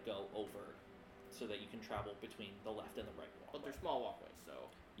bridges that go over, so that you can travel between the left and the right walkway. But they're small walkways, so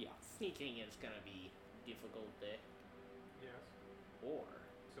Yeah. sneaking is gonna be difficult there. Yes. Or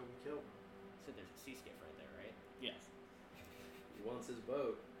So we kill him. so there's a sea skiff right there, right? Yes. He wants his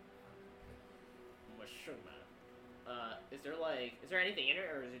boat. Mushroom. Is there anything in it,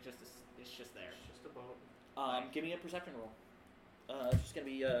 or is it just it's just there? It's just a boat. Give me a perception roll. It's just gonna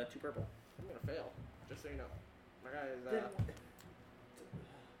be 2 purple. I'm gonna fail, just so you know. My guy is.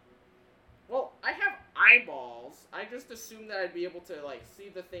 Well, I have eyeballs. I just assumed that I'd be able to like see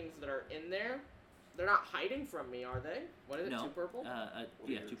the things that are in there. They're not hiding from me, are they? What is it? No. 2 purple? Yeah, What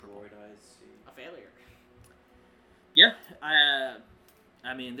do 2 your purple. droid eyes see? A failure. Yeah.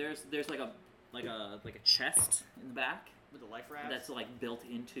 I mean, there's like a chest in the back With the life rafts. that's like built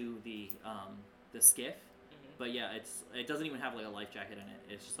into the skiff. Mhm. But yeah, it doesn't even have like a life jacket in it.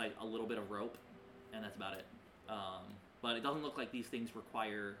 It's just like a little bit of rope, and that's about it. But it doesn't look like these things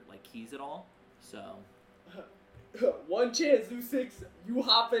require like keys at all. So One chance, U6. You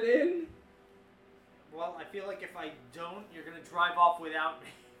hopping in? Well, I feel like if I don't, you're gonna drive off without me.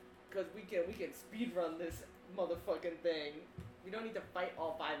 Cause we can speed run this motherfucking thing. We don't need to fight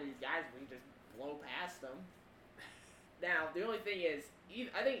all 5 of these guys. We can just blow past them. Now the only thing is,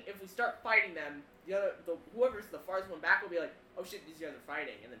 I think if we start fighting them, whoever's the farthest one back will be like, oh shit, these guys are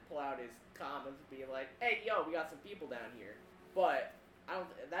fighting, and then pull out his comm and be like, hey yo, we got some people down here. But I don't.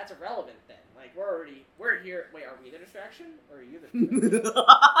 That's irrelevant then. Like we're here. Wait, are we the distraction or are you the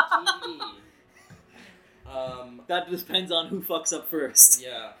distraction? that depends on who fucks up first.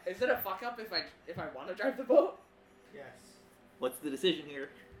 Yeah. Is it a fuck up if I want to drive the boat? Yes. What's the decision here?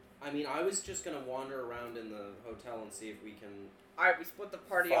 I mean, I was just gonna wander around in the hotel and see if we can All right, we split the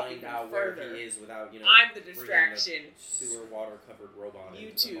party up find even out further. where he is without, I'm the bringing distraction. the sewer water-covered robot You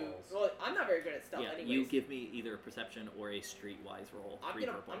into the two. halls. Well, I'm not very good at stealth, Yeah, anyways. you give me either a perception or a streetwise roll. I'm 3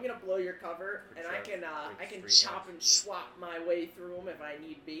 gonna purple. blow your cover, and I can chop and swap my way through them if I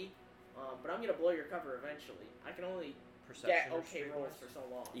need be. But I'm gonna blow your cover eventually. I can only Perception get or okay streetwise? rolls for so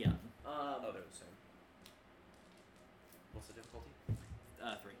long. Yeah, Oh, they're the same. What's the difficulty?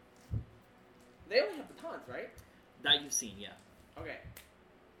 3. They only have batons, right? That you've seen, yeah. Okay.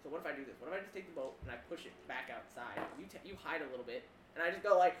 So what if I do this? What if I just take the boat and I push it back outside? You hide a little bit, and I just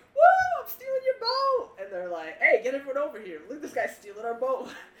go like, "Woo! I'm stealing your boat!" And they're like, "Hey, get everyone over here! Look at this guy stealing our boat!"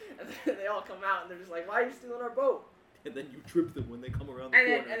 And then they all come out and they're just like, "Why are you stealing our boat?" And then you trip them when they come around the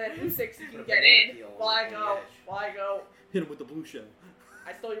And corner. then U6 you can Put a get banana in peel while I on the go. edge. While I go. Hit them with the blue shell.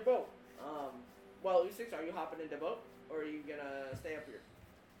 I stole your boat. Well, U6, are you hopping into boat or are you gonna stay up here?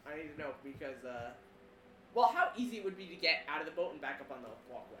 I need to know because well, how easy it would be to get out of the boat and back up on the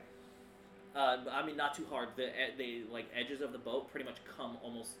walkway? I mean, not too hard. The edges of the boat pretty much come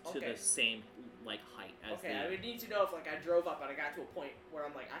almost to Okay. the same height as Okay, the. I would need to know if I drove up and I got to a point where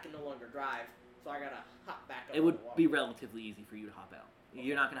I'm like I can no longer drive, so I gotta hop back up. It on would the be waterway. relatively easy for you to hop out.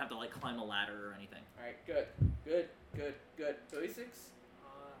 You're not gonna have to climb a ladder or anything. All right, good. So E6,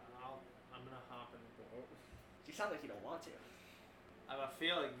 I'm gonna hop in the boat. you sound like you don't want to. I have a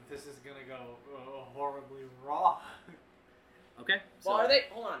feeling this is gonna go horribly wrong. Okay. Well, are they?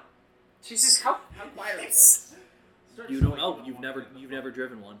 Hold on. Jesus, How quiet are the boats? You don't know. You've never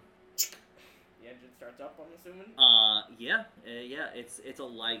driven one. The engine starts up, I'm assuming. Yeah. It's a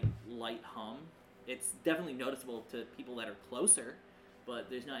light hum. It's definitely noticeable to people that are closer, but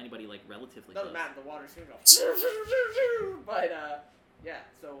there's not anybody relatively Doesn't close. matter. The water's gonna go. But yeah.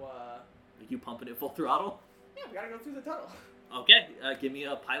 So You pumping it full throttle? yeah, we gotta go through the tunnel. Okay. Give me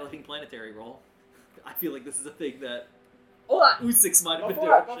a piloting planetary roll. I feel like this is a thing that Hold on. U6 might have been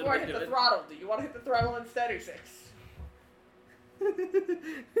Before I doing. hit the throttle, do you want to hit the throttle instead, U6?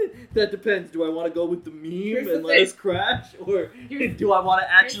 That depends. Do I want to go with the Here's meme the and let thing. us crash, or Here's- do I want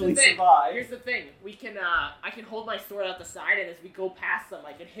to actually survive? Here's the thing. We can I can hold my sword out the side, and as we go past them,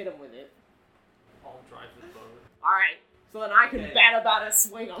 I can hit them with it. I'll drive the boat. All right. So then I can Okay. bada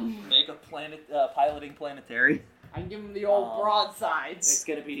swing them. Make a piloting planetary. I can give them the old It's broadsides.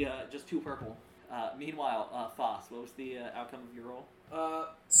 gonna be just 2 purple. Meanwhile, Foss, what was the outcome of your roll?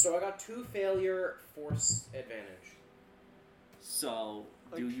 So I got 2 failure, force advantage. So,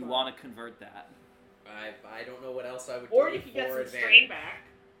 do Like you try- want to convert that? I don't know what else I would Or do you can get for some advantage. strain back.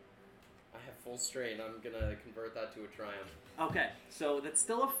 I have full strain. I'm gonna convert that to a triumph. Okay, so that's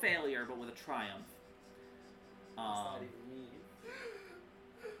still a failure, but with a triumph. What's that even mean?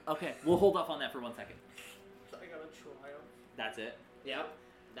 Okay, we'll hold off on that for 1 second. I got a triumph. That's it. Yep.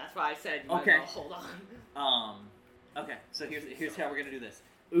 That's why I said you might Okay. as well hold on. Okay, so here's how we're gonna do this.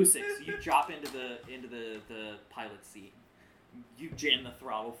 Usix, you drop into the pilot seat. You jam the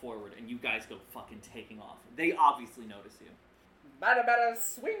throttle forward, and you guys go fucking taking off. They obviously notice you. Bada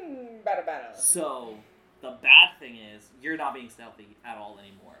swing, bada. So, the bad thing is, you're not being stealthy at all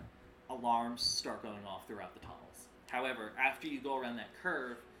anymore. Alarms start going off throughout the tunnels. However, after you go around that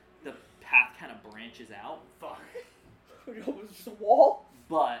curve, the path kind of branches out, Fuck. It was just a wall.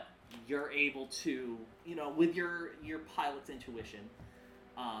 but you're able to, with your pilot's intuition,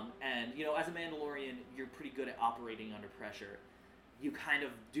 and, as a Mandalorian, you're pretty good at operating under pressure. You kind of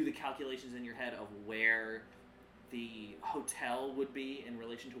do the calculations in your head of where the hotel would be in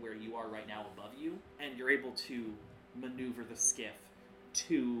relation to where you are right now above you, and you're able to maneuver the skiff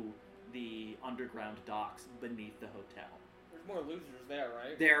to the underground docks beneath the hotel. There's more losers there,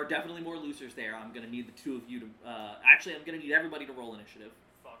 right? There are definitely more losers there. I'm going to need the 2 of you to... actually, I'm going to need everybody to roll initiative.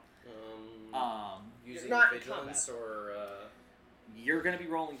 Fuck. Using not in vigilance or You're going to be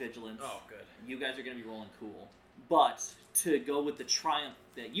rolling vigilance. oh, good. You guys are going to be rolling cool. But to go with the triumph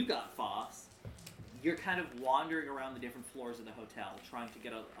that you got, Foss, you're kind of wandering around the different floors of the hotel, trying to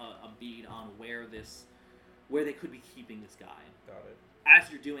get a bead on where they could be keeping this guy. Got it.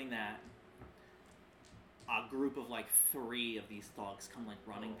 As you're doing that, a group of 3 of these thugs come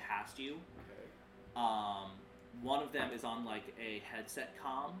running past you. Okay. One of them is on a headset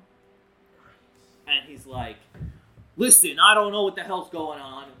comm, and he's like, "Listen, I don't know what the hell's going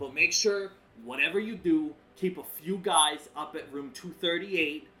on, but make sure whatever you do, keep a few guys up at room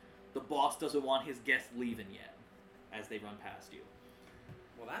 238. The boss doesn't want his guests leaving yet." As they run past you.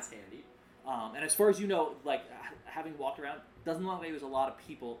 Well, that's handy. And as far as you know, having walked around, doesn't look like there's a lot of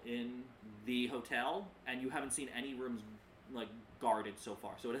people in the hotel, and you haven't seen any rooms guarded so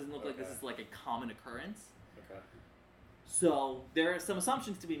far. So it doesn't look like this is a common occurrence. Okay. So there are some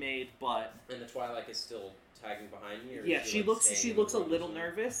assumptions to be made, but And the Twilight is still tagging behind me? Or yeah, is she looks staying in a the room little or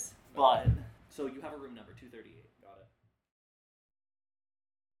something? nervous. But so you have a room number 238. Got it.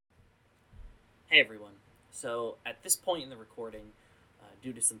 Hey everyone. So at this point in the recording,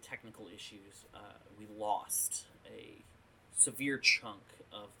 due to some technical issues, we lost a severe chunk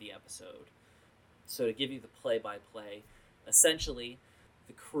of the episode. So to give you the play-by-play, essentially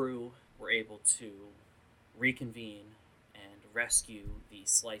the crew were able to reconvene and rescue the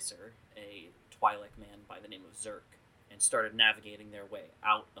Slicer, a Twi'lek man by the name of Zerk, and started navigating their way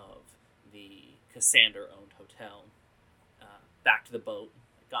out of the Cassander-owned hotel, back to the boat.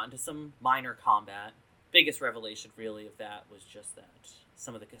 Got into some minor combat. Biggest revelation, really, of that was just that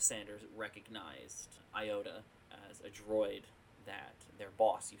some of the Cassanders recognized Iota as a droid that their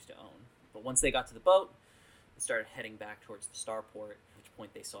boss used to own. But once they got to the boat, they started heading back towards the starport, at which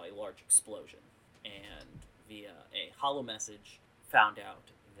point they saw a large explosion. And via a holo message, found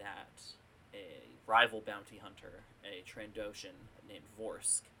out that a rival bounty hunter, a Trandoshan named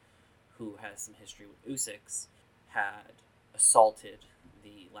Vorsk, who has some history with Usix, had assaulted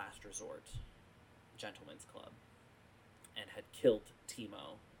the Last Resort Gentlemen's Club and had killed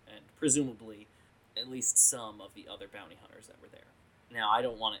Timo and presumably at least some of the other bounty hunters that were there. Now, I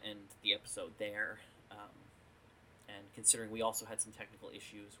don't want to end the episode there, and considering we also had some technical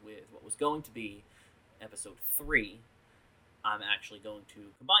issues with what was going to be episode 3, I'm actually going to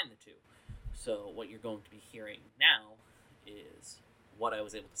combine the two. So what you're going to be hearing now is what I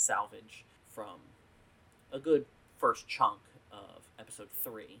was able to salvage from a good first chunk of episode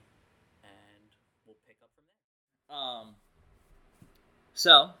 3, and we'll pick up from there.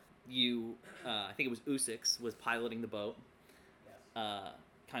 So you, I think it was Usix was piloting the boat.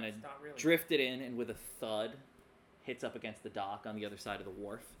 Kind of Not really. drifted in, and with a thud, hits up against the dock on the other side of the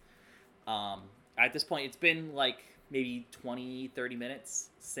wharf. At this point, it's been maybe 20, 30 minutes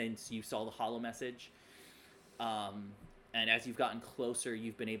since you saw the holo message. And as you've gotten closer,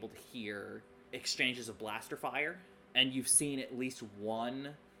 you've been able to hear exchanges of blaster fire, and you've seen at least one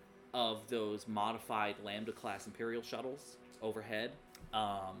of those modified Lambda-class Imperial shuttles overhead.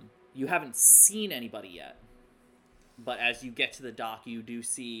 You haven't seen anybody yet, but as you get to the dock, you do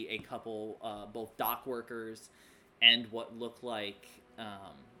see a couple, both dock workers and what look like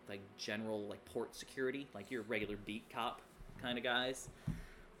general port security, like your regular beat cop kind of guys,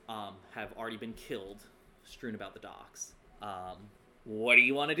 have already been killed, strewn about the docks. What do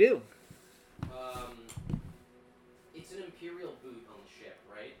you want to do? It's an Imperial boot on the ship,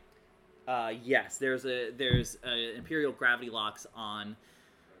 right? Yes, there's Imperial gravity locks on.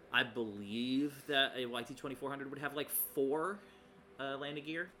 I believe that a YT-2400 would have 4 landing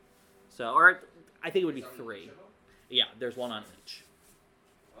gear. So, or I think it would be 3. Yeah, there's one on each.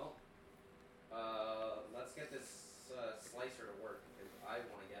 Well, let's get this slicer to work because I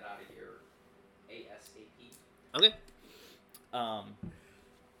want to get out of here ASAP. Okay.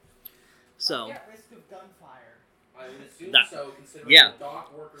 So. At risk of gunfire. I would assume That- so, considering yeah. the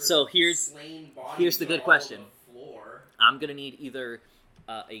dock workers So here's slain bodies here's the good all question. over the floor. I'm gonna need either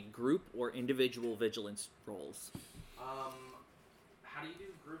a group or individual vigilance rolls. How do you do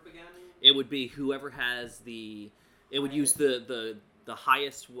group again? It would be whoever has the. It would use the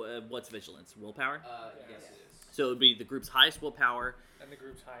highest. What's vigilance? Willpower. Yes, it is. So it would be the group's highest willpower And the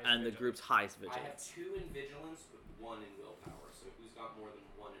group's highest. and the vigilance. group's highest I have vigilance. 2 in vigilance with 1 in willpower. So who's got more than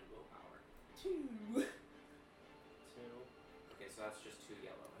 1 in willpower? 2. 2. Okay, so that's just 2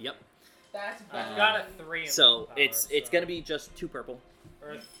 yellow. Yep. That's I've bad. got a 3 in So willpower, it's gonna be just 2 purple.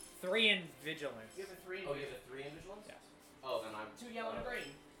 Or 3 in vigilance. You have a 3. Oh, you have a 3 in vigilance? Yes. Oh, then I'm 2 yellow and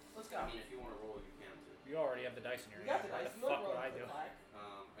green. Let's go. I mean, if you want to roll, you can too. You already have the dice in your You got hand. the What dice. the You fuck want would to I roll do? the flag?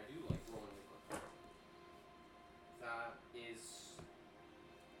 I do like rolling the clip. That is.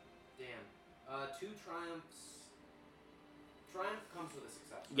 Damn. 2 triumphs. Triumph comes with a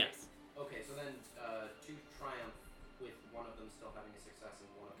success. Right? Yes. Okay, so then 2 triumph with one of them still having a success and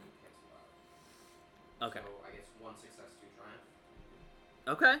one of them cancel out. Okay. So I guess 1 success, 2 triumph.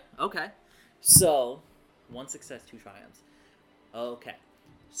 Okay. So 1 success, 2 triumphs. Okay.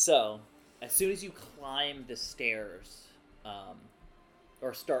 So as soon as you climb the stairs,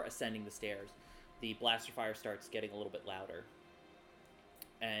 or start ascending the stairs, the blaster fire starts getting a little bit louder.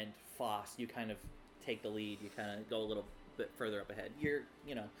 And Foss, you kind of take the lead. You kind of go a little bit further up ahead. You're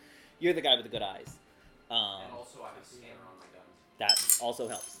the guy with the good eyes. And also I have a scanner on my gun. That also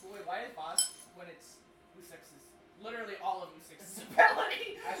helps. Wait, why is boss when it's U6's literally all of U6's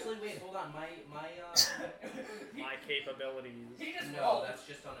ability? Actually, wait, hold on. My My capabilities. He just No, rolled. that's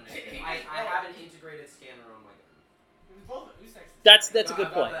just on an initiative. I have an integrated scanner on my gun. It was both of U6's. That's a good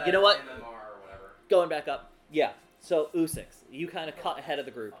I've point. got You the know what? MMR or whatever. Going back up. Yeah. So Usix, you kind of cut ahead of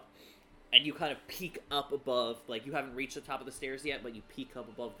the group, and you kind of peek up above. Like you haven't reached the top of the stairs yet, but you peek up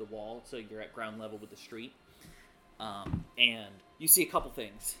above the wall, so you're at ground level with the street. And you see a couple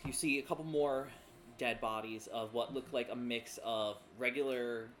things. You see a couple more dead bodies of what look like a mix of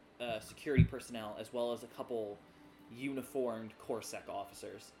regular security personnel as well as a couple uniformed Corsec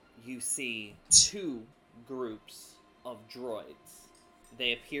officers. You see 2 groups of droids.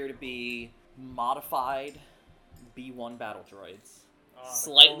 They appear to be modified B1 battle droids.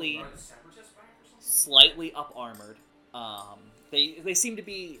 Slightly Are the separatists back or something? slightly up armored. They seem to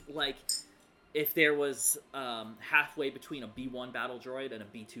be like if there was halfway between a B1 battle droid and a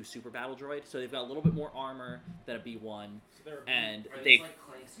B2 super battle droid. So they've got a little bit more armor than a B1, So they're and Are they these like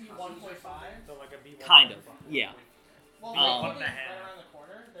Clank's B1.5? cousins or something? so like a B1. kind of yeah. Well, Um, right and a half. around the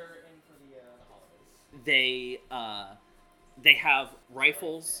corner. They're in for the holidays. They have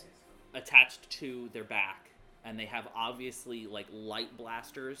rifles attached to their back, and they have obviously like light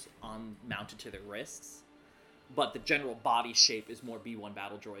blasters mounted to their wrists. But the general body shape is more B1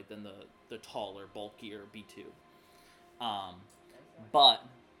 battle droid than the taller, bulkier B2. But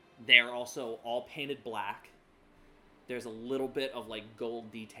they're also all painted black. There's a little bit of like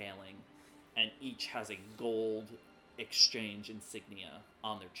gold detailing, and each has a gold exchange insignia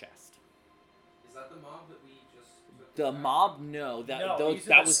on their chest. Is that the mob that we just took The back? mob, no, that No, those these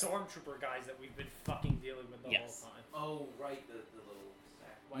that are the was stormtrooper guys that we've been fucking dealing with the Yes. whole time. Oh, right, the little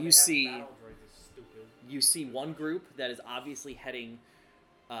stack. Why You they have see- battle droids is stupid. you see one group that is obviously heading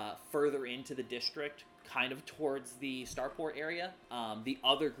further into the district, kind of towards the starport area. The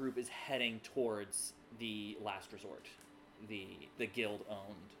other group is heading towards the last resort, the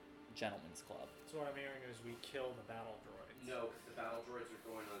guild-owned gentlemen's club. So what I'm hearing is we kill the battle droids. No, the battle droids are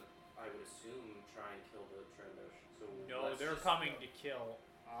going to, I would assume, try and kill the Trendish. So No, let's they're just coming go. to kill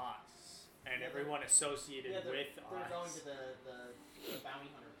us and Yeah, everyone associated they're with going us. to the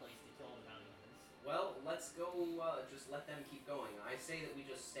bounty hunter place to kill the bounty hunters. Well, let's go, just let them keep going. I say that we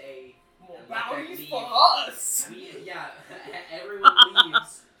just stay More and let them bounties leave. for us! Yeah, everyone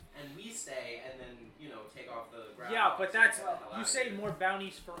leaves, and out, but that's Well, you say more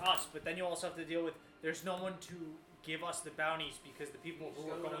bounties for us, but then you also have to deal with there's no one to give us the bounties because the people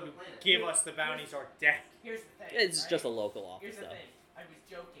who are going to give us the bounties are dead. Here's the thing. It's right? just a local office, Here's the though. thing. I was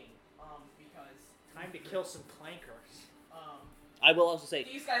joking, because Time to kill some clankers. I will also say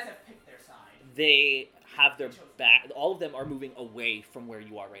these guys have picked their side. they have their back. All of them are moving away from where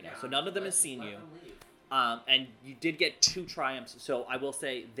you are right now, so none of them has seen you. And you did get 2 triumphs, so I will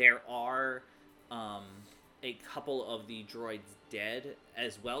say there are a couple of the droids dead,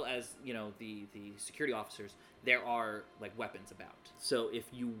 as well as, the security officers. There are, weapons about. So if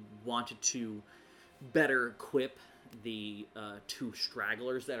you wanted to better equip the 2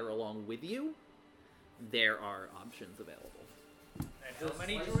 stragglers that are along with you, there are options available. And how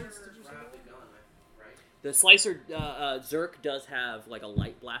many droids did you say? The Slicer, Zerk does have, a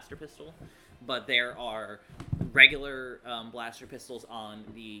light blaster pistol, but there are regular blaster pistols on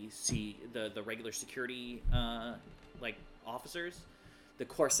the regular security, officers. The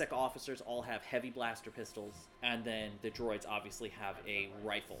Corsair officers all have heavy blaster pistols, and then the droids obviously have a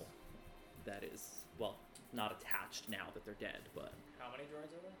rifle that is, not attached now that they're dead, but... How many droids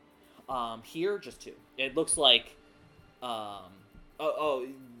are there? Here, just 2. It looks like,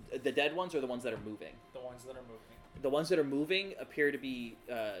 the dead ones are the ones that are moving. The ones that are moving. The ones that are moving appear to be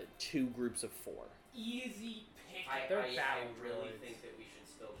 2 groups of 4. Easy pick. I battle really droids. think that we should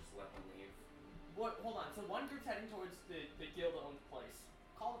still just let them leave. What? Hold on. So one group's heading towards the guild-owned place.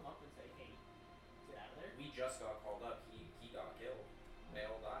 Call them up and say, "Hey, get out of there." We just got called up. He got killed. They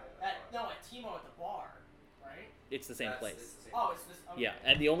all died. At Timo at the bar, right? It's the same place. It's the same Oh, it's this. Okay. Yeah,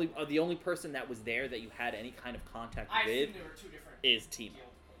 and the only person that was there that you had any kind of contact I with assumed there were 2 different is Timo.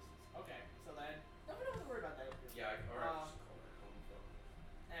 guild places. Okay, so then no, we don't have to worry about that. Yeah, or just call it home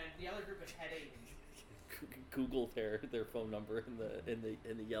phone. And the other group is heading. Google their phone number in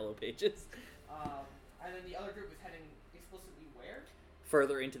the yellow pages. And then the other group is heading explicitly where?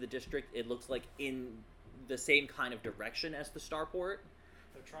 Further into the district, it looks like in the same kind of direction as the starport.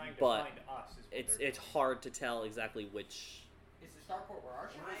 They're trying to But find us. It's hard to tell exactly which. Is the starport where our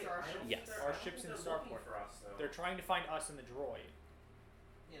ship is? Or our ship? Yes. Our ship's in the starport. For us, though. They're trying to find us and the droid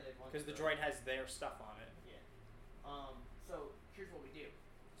Yeah, they've won. because the droid has their stuff on it. So here's what we do.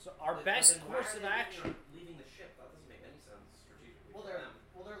 So our But best then why course are of they action. leaving the ship? That doesn't make any sense strategically. Well,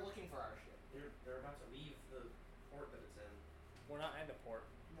 for they're them. looking for our ship. They're about to leave the port that it's in. We're not in the port.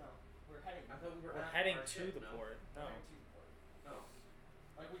 No, we're heading. I thought we were We're at heading our to ship, the no? port. No. We're heading to the port. No.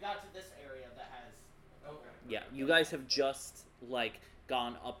 Like we got to this area that has. Okay. Yeah, you guys have just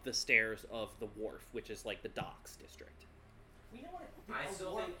gone up the stairs of the wharf, which is the docks district. We know what. I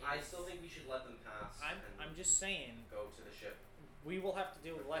still think we should let them pass. I'm just saying go to the ship. we will have to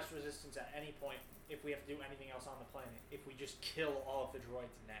deal with less resistance at any point if we have to do anything else on the planet. If we just kill all of the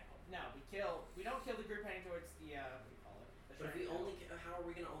droids now. No, we don't kill the group heading towards the what do you call it? The But if we shrine. how are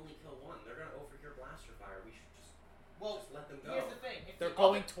we gonna only kill one? They're gonna overhear blaster fire. We should just let them go. Here's the thing. If They're the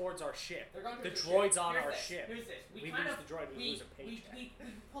going other- towards our ship. They're going The towards droid's ship. on Here's our this. ship. Here's this. We kind lose of, the droid, we lose a we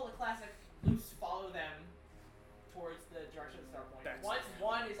paycheck. pull a classic loose follow them towards the direction of the start point. That's- Once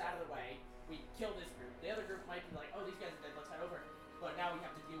one is out of the way, we kill this group. The other group might be like, oh, these guys are dead, let's head over. But now we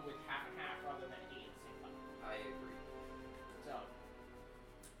have to deal with half and half rather than 8 at the same time. I agree. So,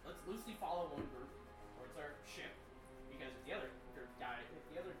 let's loosely follow one group towards our ship, because if the other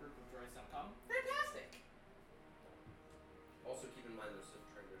group of droids don't come, fantastic! Also keep in mind there's some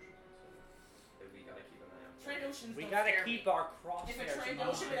Trandoshans, so that we gotta keep an eye out. Trandoshans We don't gotta scare keep me. our If a crosshairs in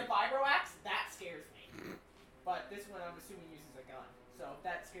Trandoshan with a mind. vibroaxe, that scares me. But this one I'm assuming uses a gun, so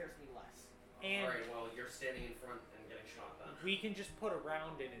that scares me less. And Alright, well you're standing in front and getting shot then. we can just put a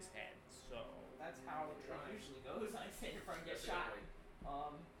round in his head. So That's how it usually goes. I stand in front and get That's a shot, good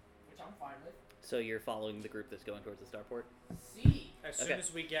point. which I'm fine with. So you're following the group that's going towards the starport. See, as soon Okay.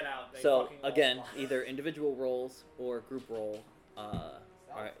 as we get out, they So fucking all again, fly. either individual rolls or group roll.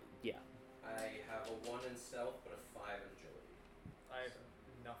 Alright, yeah. I have a 1 in stealth but a 5 in agility. I have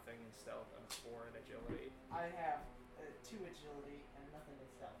nothing in stealth and 4 in agility. I have 2 agility and nothing in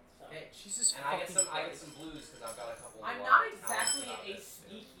stealth. So Okay. Jesus And I get fucking some blues because I've got a couple I'm of not talents exactly about a this.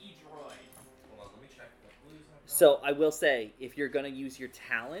 sneaky droid. Hold on, let me check what blues I've got. So I will say, if you're gonna use your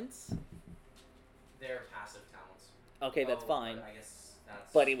talents, They're passive talents. okay, that's Oh, fine. But I guess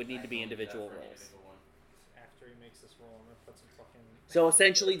that's. But it would need I to be can only do that individual for an rolls. individual one. after he makes this roll, I'm gonna put some fucking. So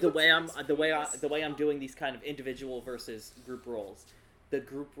essentially, the way I'm doing these kind of individual versus group rolls, the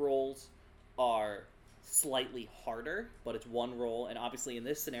group rolls are slightly harder, but it's one roll, and obviously in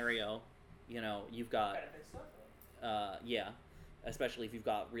this scenario, you've got Benefit stuff. yeah, especially if you've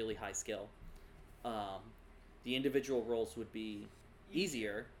got really high skill. The individual rolls would be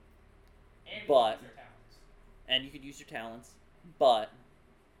easier, And but- use their talents. and you could use your talents, but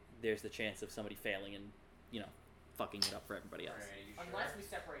there's the chance of somebody failing and, fucking it up for everybody else. Alright, you Unless sure? we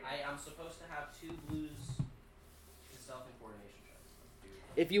separate. I'm supposed to have 2 blues in stealth and coordination checks.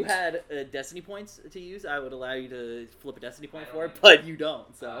 If you had destiny points to use, I would allow you to flip a destiny point I for don't it, need but you don't,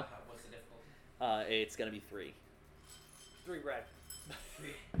 so What's the difficulty? it's going to be 3. 3 red.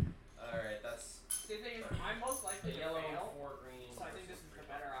 Alright, that's The thing is, I'm most likely a to yellow and fail, 4 green. so I think this is the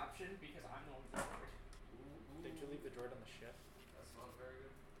better option because I'm the one who's droid. Did you leave the droid on the ship? That's not very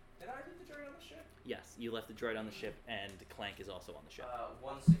good. Did I leave the droid on the ship? Yes, you left the droid on the ship, and Clank is also on the ship.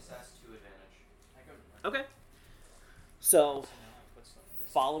 1 success, 2 advantage. I go. Okay. So, So now I put stuff in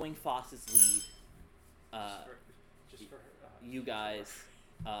this. following Foss's lead, Just for you guys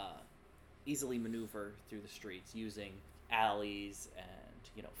easily maneuver through the streets using alleys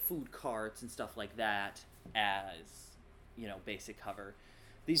and food carts and stuff like that as basic cover.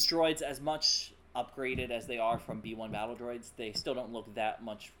 These droids, as much upgraded as they are from B1 battle droids, they still don't look that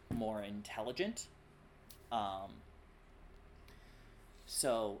much more intelligent.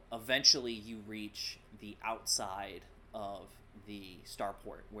 So eventually you reach the outside of the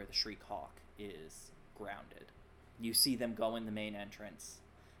starport where the Shriek Hawk is grounded. You see them go in the main entrance,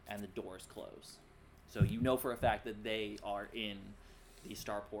 and the doors close. So you know for a fact that they are in the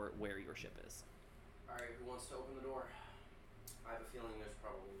starport where your ship is. Alright, who wants to open the door? I have a feeling there's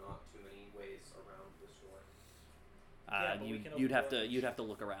probably not too many ways around this door. Yeah, but we can You'd open have doors. you'd have to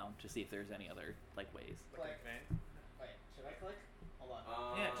look around to see if there's any other ways. Click. Van. Wait, should I click? Hold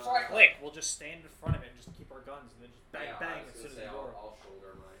on. Yeah, just Sorry. click. We'll just stand in front of it and just keep our guns and then just bang, Yeah, bang I was as soon as gonna the say, door. I'll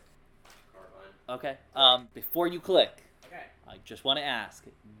shoulder my carbine. Okay. Before you click, Okay. I just want to ask: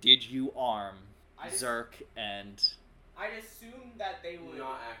 did you arm I just- Zerk and? I'd assume that they would.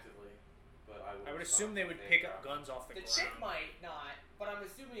 Not actively, but I would assume they would pick up guns off the The ground. chick might not, but I'm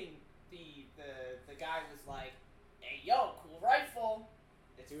assuming the guy was like, "Hey, yo, cool rifle.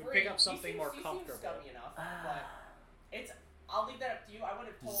 It's He would free." pick up something more He comfortable. seems scummy enough, but it's. I'll leave that up to you. I would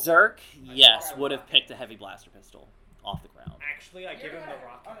have told. Zerk, I yes, thought I would have would picked a heavy blaster pistol off the ground. Actually, I You give him ever the had-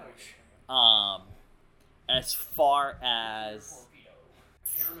 rocket oh, no, launcher. As far as Torpedo.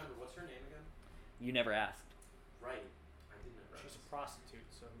 I can't remember, what's her name again? you never asked, Right. I did never She's ask. a prostitute,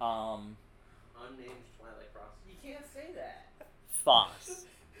 so. Unnamed Twilight Cross. You can't say that. Foss,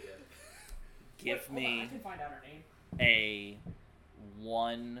 Yeah. give Wait, hold on, me I can find out her name. a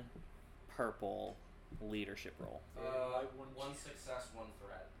 1 purple leadership roll. One success, 1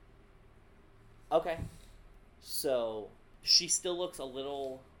 threat. Okay. So she still looks a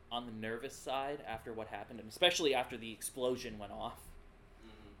little on the nervous side after what happened, and especially after the explosion went off.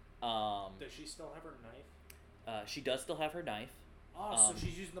 Mm-hmm. Does she still have her knife? She does still have her knife. Oh, so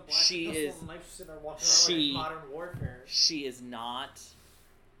she's using the black she pistol is- and knives in her walking she- around like modern warfare. She is not.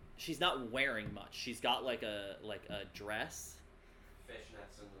 She's not wearing much. She's got like a dress.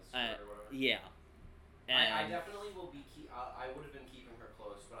 Fishnets in the skirt or whatever. Yeah. I And definitely will be. I would have been keeping her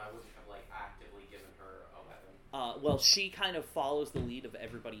close, but I wouldn't have actively given her a weapon. well, she kind of follows the lead of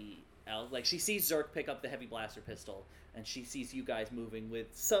everybody else. Like she sees Zerk pick up the heavy blaster pistol, and she sees you guys moving with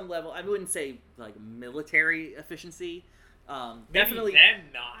some level. I wouldn't say like military efficiency. Definitely, Maybe then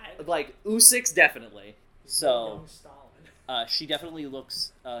not. like U6 definitely. So Young Stalin. she definitely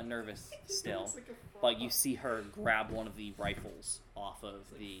looks nervous still. Looks like a But you frog. see her grab one of the rifles off of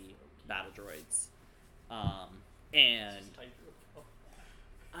the battle droids. And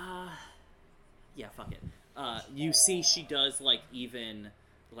yeah, fuck it. You see she does even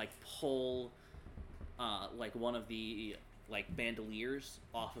pull one of the bandoliers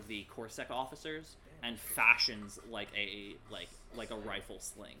off of the Corsac officers and fashions a rifle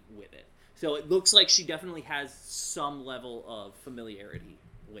sling with it. So it looks like she definitely has some level of familiarity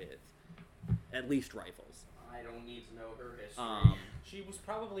with at least rifles. I don't need to know her history. She was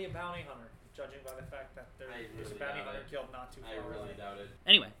probably a bounty hunter, judging by the fact that there I was a really bounty doubt hunter it. killed not too I far really away. doubt it.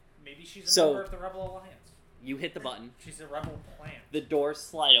 Anyway, Maybe she's a So- member of the Rebel Alliance. you hit the button. She's a rebel plant. The doors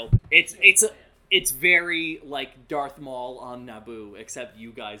slide open. It's very like Darth Maul on Naboo, except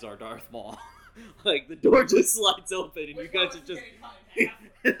you guys are Darth Maul. The door just slides open and Which you one guys was are just. getting cut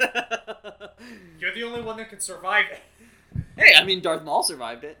in half? You're the only one that can survive it. Hey, I mean Darth Maul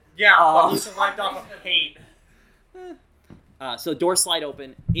survived it. Yeah, but Um, he survived off of hate. So doors slide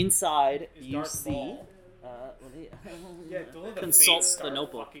open. Inside, Is you Darth see. Maul. Yeah, don't the Consult fates the start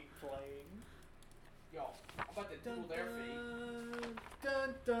notebook. fucking playing. Yo, I'm about to duel their fate.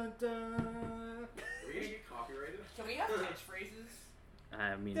 Dun, dun, dun. Are we gonna get copyrighted? Can we have catchphrases?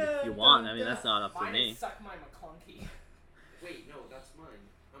 I mean, if you want. I mean, that's not up to Mine me. is suck my McClunky. Wait, no, that's mine.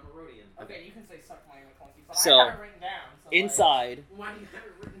 I'm a Rhodian. Okay, you can say suck my McClunky, but So, I have it written down. So Inside, Why do you have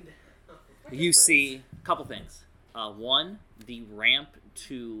it written down? You see a couple things. One, the ramp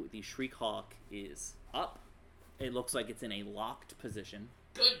to the Shriek Hawk is up. It looks like it's in a locked position.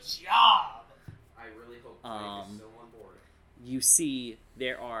 Good job. I really hope Frank is still on board. You see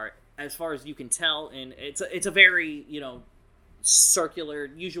there are, as far as you can tell, and it's a very, circular,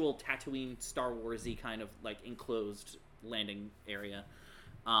 usual Tatooine Star Wars-y kind of like enclosed landing area.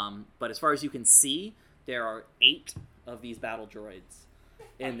 But as far as you can see, there are 8 of these battle droids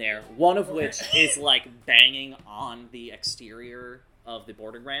in there. One of which is like banging on the exterior of the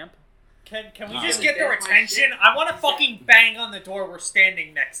boarding ramp. Can we Um, just get their Get my attention? shit. I want to fucking bang on the door we're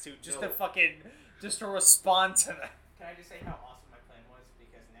standing next to, just No. to fucking, just to respond to that. Can I just say how awesome my plan was?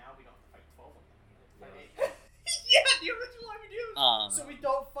 Because now we don't have to fight 12 of them. We have to fight 8. Yeah, the original idea. So Um, we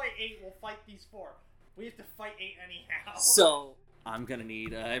don't fight 8, we'll fight these 4. We have to fight 8 anyhow. so I'm gonna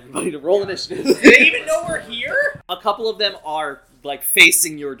need everybody to roll initiative. do they even know we're here? A couple of them are like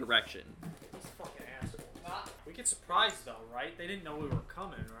facing your direction. These fucking assholes. We get surprised though, right? They didn't know we were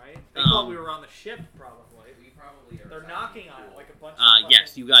coming, right? They Um, thought we were on the ship, probably. We probably are. They're attacking knocking on it cool. like a bunch of Yes,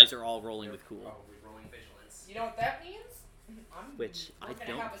 fucking- you guys are all rolling They're with cool, Probably rolling vigilance. You know what that means? which I we're gonna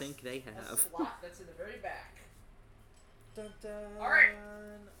don't have think they a have. slot that's in the very back. Dun, dun, Alright.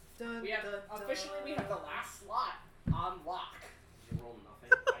 dun, We have dun, officially we have the last slot on lock. Did you roll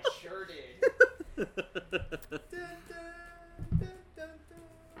nothing? I sure did. dun, dun, dun, dun,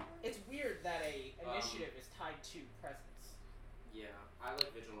 dun. It's weird that a initiative is tied to presence. Yeah, I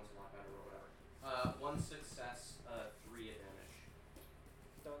like vigilance a lot better or whatever. 1 success, 3 advantage.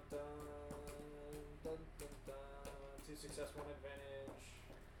 Dun, dun, dun, dun, dun. 2 success, 1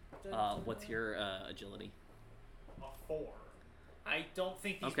 advantage. Dun, dun, What's dun. your agility? A 4. I don't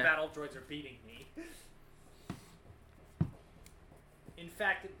think these Okay. battle droids are beating me. In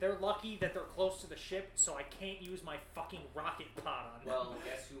fact, they're lucky that they're close to the ship, so I can't use my fucking rocket pod on them. Well,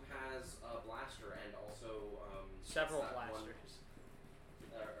 guess who has a blaster and also Several what's that one? blasters.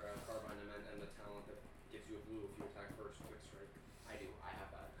 Carbine and the talent that gives you a blue if you attack first, quick strike. I do. I have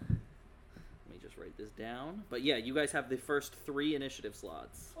that. Let me just write this down. But yeah, you guys have the first 3 initiative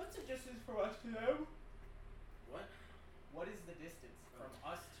slots. What's the distance from us to them? What? What is the distance from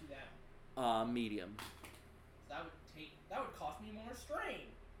us to them? Medium. That would cost me more strain.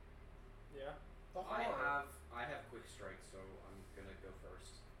 Yeah. The I horror. have quick strike, so I'm gonna go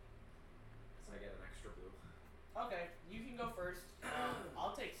first. Cause I get an extra blue. Okay, you can go first.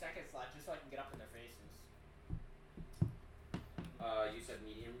 I'll take second slot just so I can get up in their faces. You said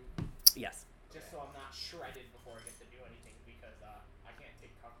medium. Yes. Just so I'm not shredded before I get to do anything because I can't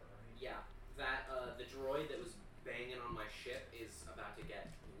take cover or anything. Yeah, that the droid that was banging on my ship is about to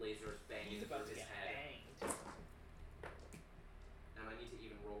get lasers banging He's about through to his get head, banged. and I need to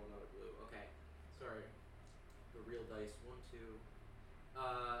even roll another blue. Okay, sorry, the real dice. 1, 2.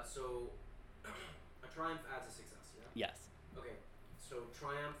 So a triumph adds a success. Yeah. Yes. Okay, so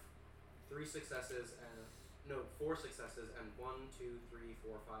triumph, 3 successes and no 4 successes and 1, 2, 3,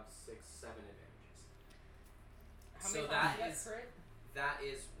 4, 5, 6, 7 advantages. How So many that times is- crit? That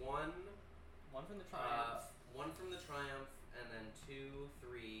is 1. One from the triumph. 1 from the triumph, and then 2,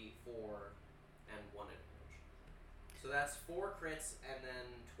 3, 4, and 1 advantage. So that's 4 crits, and then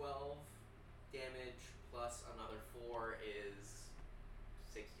 12 damage plus another 4 is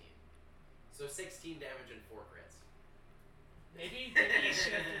 16. So 16 damage and 4 crits. Maybe you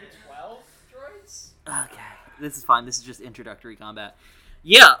should have do 12 droids? Okay. This is fine. This is just introductory combat.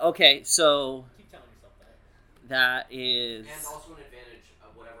 Yeah, okay, so Keep telling yourself that. that is... And also an advantage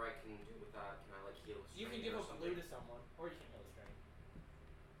of whatever I can do with that. Can I like heal a strain You can give or a something? blue to someone, or you can heal a strain.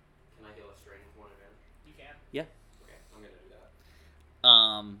 Can I heal a strain with 1 advantage? You can. Okay, I'm gonna do that.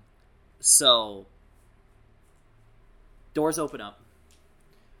 So doors open up.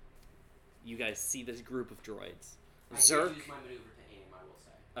 You guys see this group of droids. I Zerk. did use my maneuver to aim, I will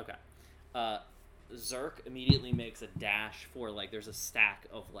say. Okay. Zerk immediately makes a dash for like there's a stack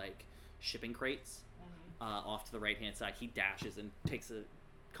of like shipping crates off to the right hand side. He dashes and takes a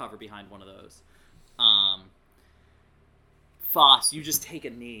cover behind one of those. Foss, you just take a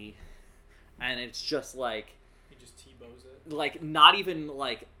knee, and it's just like He just T-bows it. like not even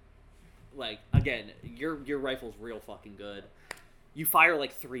like again your rifle's real fucking good. You fire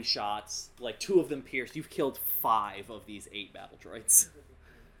like 3 shots, like 2 of them pierce. You've killed 5 of these 8 battle droids.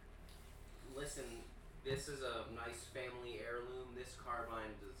 Listen, this is a nice family heirloom. This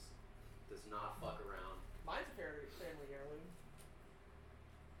carbine does not fuck around. Mine's a family heirloom.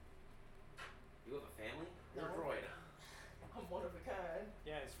 You have a family? You're a No. droid. I'm one of a kind.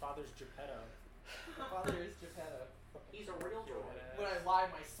 Yeah, his father's Geppetto. My father is Geppetto. He's a real droid. When I lie,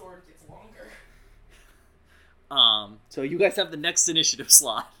 my sword gets longer. So you guys have the next initiative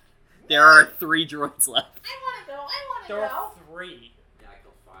slot. There are 3 droids left. There are 3. Yeah, I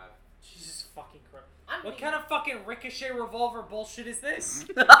killed 5. Jesus fucking Christ. I'm What kind of fucking ricochet revolver bullshit is this?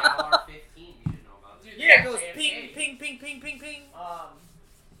 Galar 15, you should know about it. Dude, Yeah, it goes JFK. ping, ping, ping, ping, ping, ping.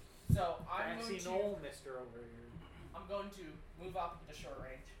 So I'm Fancy going to Noel, mister over here. I'm going to move up into short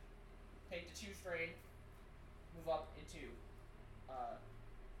range, take the 2 strain, move up into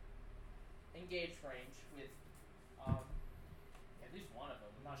engaged range with at least one of them.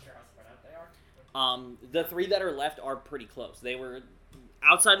 I'm not sure how spread out they are. The 3 that are left are pretty close. They were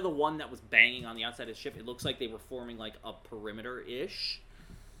outside of the one that was banging on the outside of the ship. It looks like they were forming like a perimeter-ish,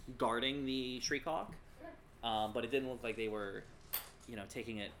 guarding the Shriekhawk. But it didn't look like they were,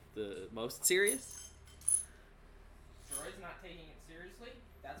 taking it the most serious. Droid's not taking it seriously.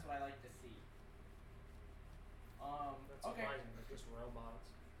 That's what I like to see. That's Okay. surprising, they're just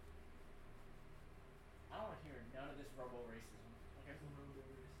robots. I don't want to hear none of this robo racism. Okay.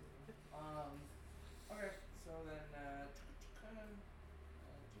 Okay. So then,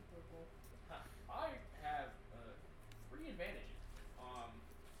 2 purple. I have 3 advantages.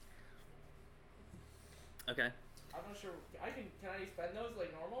 Okay. I'm not sure. Can I spend those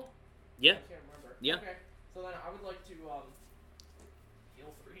like normal? Yeah. I can't remember. Yeah. Okay. So then I would like to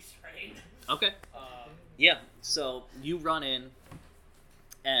heal 3 strain. Okay. Yeah. So you run in,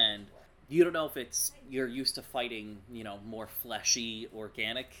 and you don't know if it's you're used to fighting, more fleshy,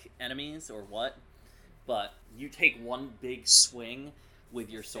 organic enemies or what, but you take one big swing with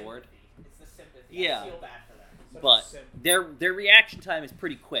your sword. It's the sympathy. Yeah. I feel bad for them. Such a But simp. their reaction time is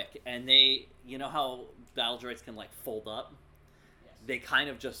pretty quick, and they, how battle droids can like fold up. Yes. They kind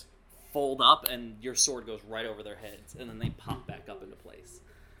of just fold up, and your sword goes right over their heads, and then they pop back up into place.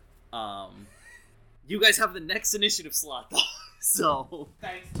 You guys have the next initiative slot, though, so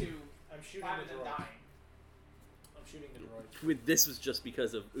Thanks to I'm shooting 5 the of them droid. dying. I'm shooting the droid. this was just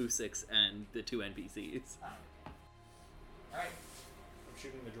because of Usix and the 2 NPCs. Alright. I'm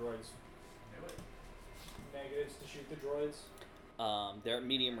shooting the droids. Do it. Negatives to shoot the droids. They're at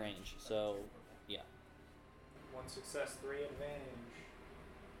medium range, so yeah. 1 success, 3 advantage,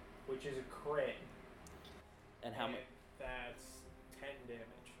 which is a crit. And how much? That's 10 damage.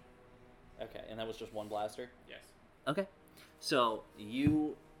 Okay, and that was just 1 blaster. Yes. Okay, so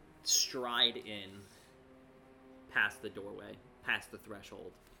you stride in past the doorway, past the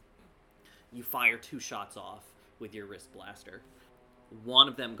threshold. You fire 2 shots off with your wrist blaster. One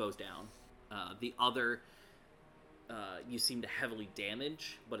of them goes down. The other, you seem to heavily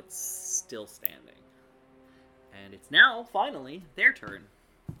damage, but it's still standing. And it's now, finally, their turn.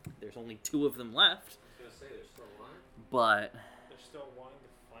 There's only 2 of them left, I was gonna say, there's still one. but They're still wanting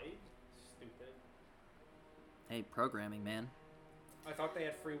to fight? Stupid. hey, programming, man. I thought they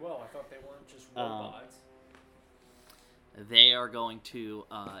had free will. I thought they weren't just robots. They are going to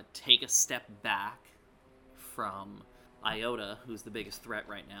take a step back from Iota, who's the biggest threat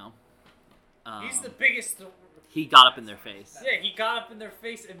right now. He's the biggest... He got up in their face. Yeah, he got up in their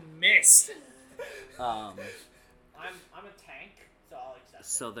face and missed. I'm a tank, so I'll accept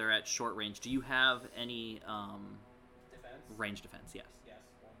So they're at short range. Do you have any it. Defense? range defense? Yes. Yes.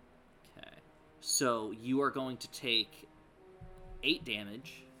 1. Okay. So you are going to take 8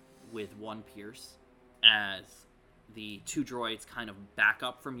 damage with 1 pierce as the 2 droids kind of back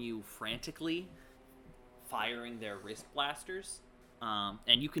up from you frantically, firing their wrist blasters.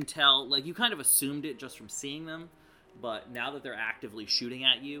 And you can tell, like, you kind of assumed it just from seeing them, but now that they're actively shooting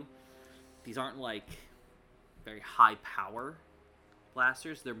at you, these aren't, like, very high power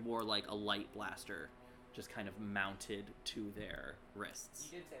blasters. They're more like a light blaster, just kind of mounted to their wrists.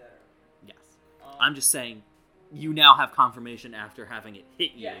 You did say that earlier. Yes. I'm just saying, you now have confirmation after having it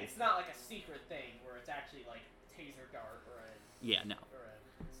hit you. Yeah, it's not like a secret thing where it's actually like a taser dart or a Yeah, no.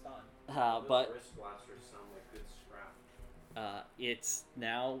 stun. But Those wrist blasters sound like good scrap. it's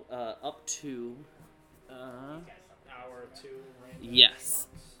now up to... These guys suck. Hour 2 random Yes.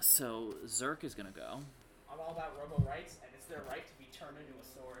 months. So Zerk is gonna go. I'm all about robo rights, and it's their right to be turned into a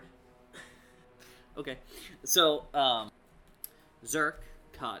sword. Okay. So Zerk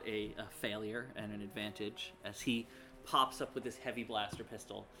caught a failure and an advantage as he pops up with this heavy blaster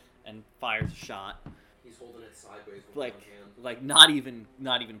pistol and fires a shot. He's holding it sideways with Like, one hand.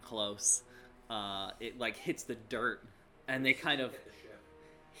 not even close. It like hits the dirt, and they kind of Hit the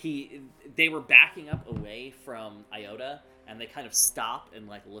ship. they were backing up away from Iota, and they kind of stop and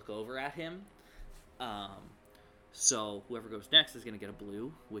like look over at him. So whoever goes next is gonna get a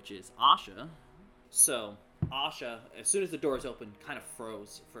blue, which is Asha. So Asha, as soon as the doors opened, kind of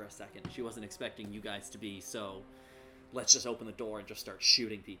froze for a second. She wasn't expecting you guys to be so. Let's just open the door and just start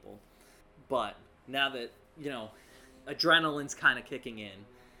shooting people. But now that adrenaline's kind of kicking in,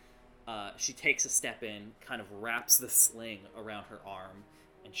 She takes a step in, kind of wraps the sling around her arm,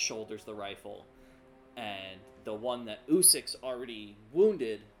 and shoulders the rifle. And the one that Usyk's already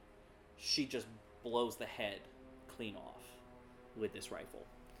wounded, she just blows the head clean off with this rifle.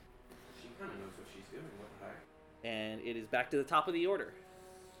 She kind of knows what she's doing. What the heck? And it is back to the top of the order.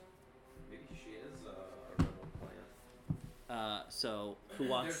 Maybe she is a rebel plant. So, who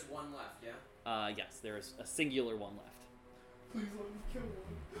wants... There's one left, yeah? Yes, there is a singular one left. Please let me kill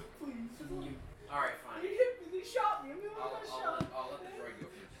one. Please. Just let me. Alright, fine. He hit me. He shot me. I'm the only one that shot. I'll let the droid go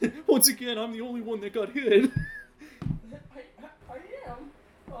first. Once again, I'm the only one that got hit. I am.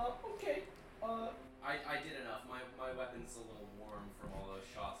 Okay. I did enough. My weapon's a little warm from all those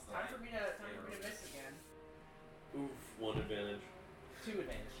shots that Time for me to miss again. Oof, 1 advantage. 2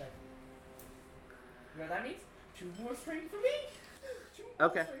 advantage. You know what that means? 2 more strength for me. 2 more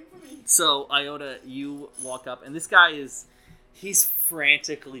Okay. strength for me. So, Iota, you walk up, and this guy he's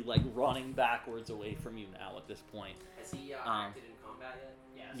frantically, like, running backwards away from you now at this point. Has he acted in combat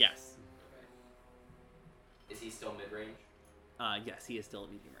yet? Yes. Okay. Is he still mid-range? Yes, he is still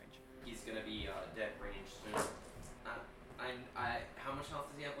at medium range. He's gonna be dead range soon. How much health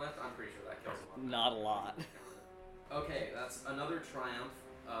does he have left? I'm pretty sure that kills him. Not a lot. Okay, that's another triumph,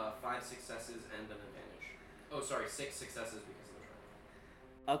 5 successes and an advantage. Oh, sorry, 6 successes because of the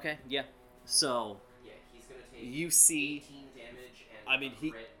triumph. Okay, yeah. So, Yeah, he's gonna take you see... 18 damage and I mean,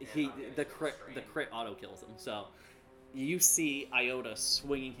 the the crit auto kills him. So, you see Iota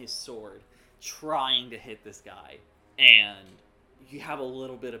swinging his sword, trying to hit this guy, and you have a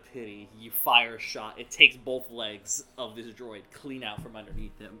little bit of pity. You fire a shot. It takes both legs of this droid clean out from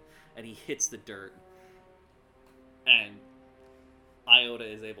underneath him, and he hits the dirt. And Iota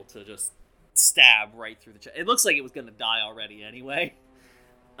is able to just stab right through the chest. It looks like it was going to die already anyway.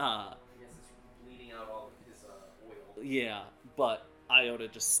 I guess it's bleeding out all of his oil. Yeah, but Iota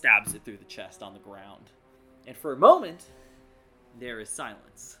just stabs it through the chest on the ground. And for a moment, there is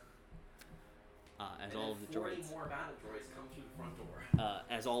silence. As all of the 40 droids... more battle droids come through the front door.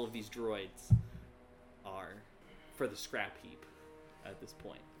 as all of these droids are for the scrap heap at this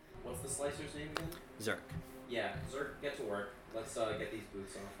point. What's the slicer's name again? Zerk. Yeah, Zerk, get to work. Let's get these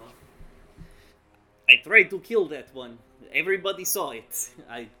boots off, huh? I tried to kill that one. Everybody saw it.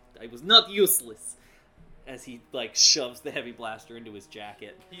 I was not useless. As he, like, shoves the heavy blaster into his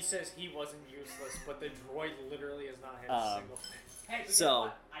jacket. He says he wasn't useless, but the droid literally has not hit a single thing. Hey, but So-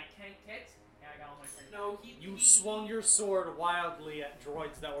 guess what? I can't hit, and I got all my strength. No, You swung your sword wildly at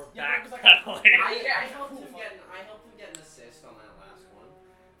droids that were Yeah, but it was like backpedaling. I helped him get an assist on that last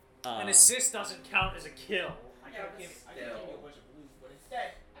one. An assist doesn't count as a kill. I Yeah, could but give you still. a bunch of blues, but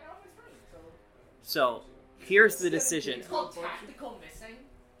instead, I got all my strength. So, here's the decision. It's called tactical missing.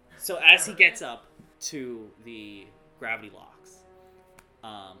 So as he gets up to the gravity locks,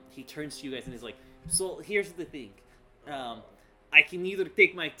 he turns to you guys and is like, so here's the thing. I can either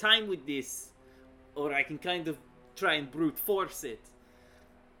take my time with this, or I can kind of try and brute force it.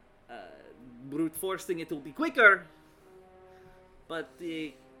 Brute forcing it will be quicker, but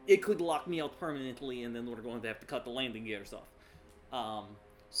it could lock me out permanently, and then we're going to have to cut the landing gears off.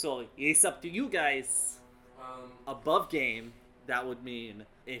 So it's up to you guys. Above game, that would mean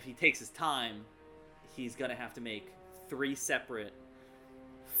if he takes his time, he's gonna have to make 3 separate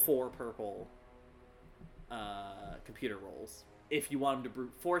 4 purple computer rolls. If you want him to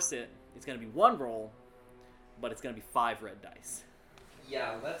brute force it, it's gonna be 1 roll, but it's gonna be 5 red dice.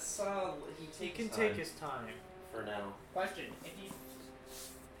 Yeah, let's He can take his time. for now. Question: if you,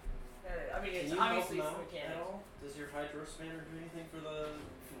 I mean, Can it's you obviously help some him out mechanics. at all? Does your hydro spanner do anything for the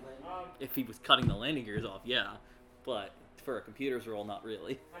landing? If he was cutting the landing gears off, yeah, but for a computer's roll, not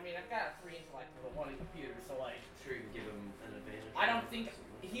really. I mean, I've got 3 intellect but 1 in computer, so like, I'm sure you can give him an advantage. I don't think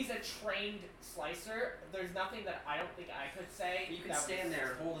he's a trained slicer. There's nothing that I don't think I could say. You can that stand would-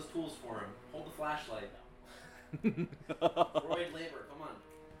 there and hold his tools for him. Hold the flashlight. Droid labor, come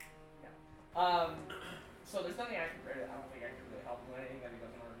on. So there's nothing I can really. I don't think I can really help him with anything that he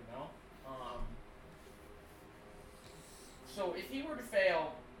doesn't already know. So if he were to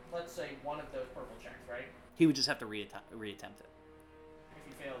fail, let's say one of those purple checks, right? He would just have to reattempt it. If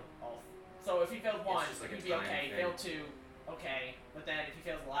he failed all, so if he failed one, just like a he'd be time okay. thing. Failed 2, okay. But then if he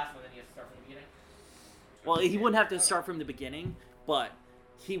fails the last one, then he has to start from the beginning. Well, he wouldn't have to start from the beginning, but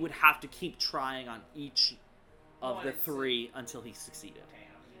he would have to keep trying on each of One the and 3 until he succeeded. Okay,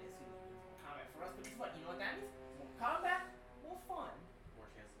 I mean, it's combat for us, but guess what? You know what that means? More combat, more fun, More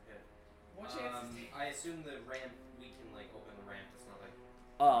chance to hit. more chances. I assume the ramp, we can like open the ramp. It's not like.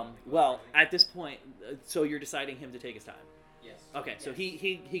 Well, at this point, so you're deciding him to take his time. Yes. Okay, so Yes.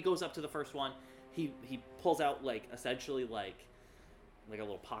 he goes up to the first one. He pulls out, like, essentially, like, like a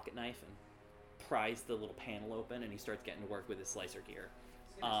little pocket knife and pries the little panel open, and he starts getting to work with his slicer gear.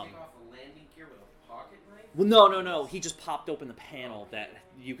 He's gonna take off a landing gear with a pocket knife? Well, no. He just popped open the panel that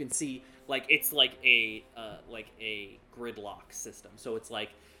you can see. Like it's like a gridlock system. So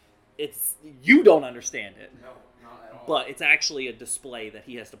it's you don't understand it. No, not at all. But it's actually a display that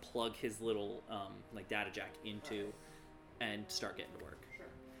he has to plug his little like data jack into and start getting to work.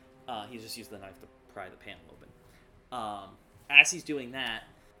 Sure. He's just using the knife to pry the panel open. As he's doing that,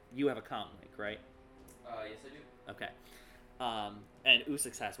 you have a comm link, right? Yes, I do. Okay. And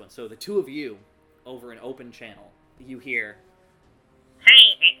Usix has one. So the two of you, over an open channel, you hear,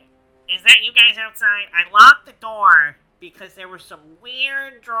 Hey, is that you guys outside? I locked the door because there were some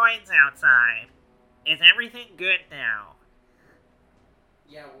weird droids outside. Is everything good now?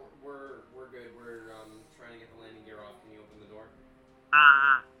 Yeah, we're good. We're trying to get the landing gear off. Can you open the door?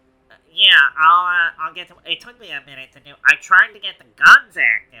 Yeah, I'll get to. It took me a minute to do. I tried to get the guns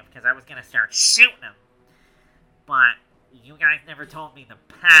active because I was gonna start shooting them, but you guys never told me the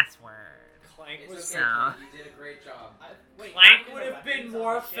password. Clank It's was okay, so- Clank, you did a great job. Clank would have been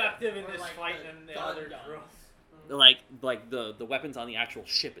more effective in this fight than the other girl. like the weapons on the actual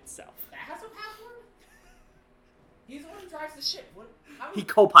ship itself. That has a password? He's the one who drives the ship. He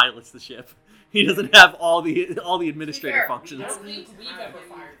co-pilots the ship. He doesn't have all the administrative functions. I don't think we've ever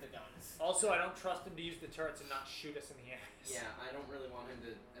fired the guns. Also, I don't trust him to use the turrets and not shoot us in the ass. Yeah, I don't really want him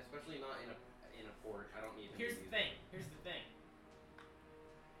to, especially not in a port. I don't need him Here's to the use thing.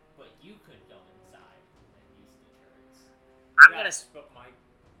 But you could go inside and use the turrets. I'm Yes, but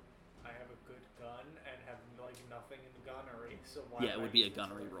I have a good gun and have like nothing in the gunnery, so why? Yeah, it would would be I a use the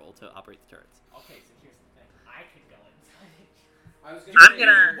gunnery turret? roll to operate the turrets. Okay, so here's the thing. I could go inside. I was I'm say,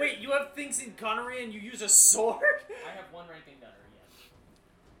 gonna- Wait, you have things in gunnery and you use a sword? I have one rank in gunnery, yes.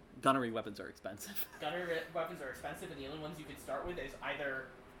 Gunnery weapons are expensive. Gunnery weapons are expensive, and the only ones you can start with is either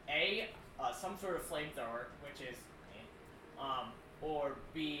some sort of flamethrower, which is, or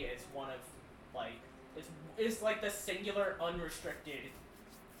B is one of like it's like the singular unrestricted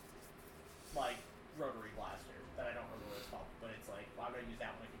like rotary blaster that I don't remember what it's called, but it's like why would I use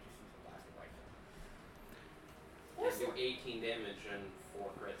that when I could just use a blaster rifle? and do 18 damage and 4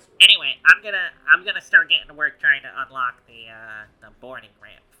 crits. Anyway, I'm gonna start getting to work trying to unlock the boarding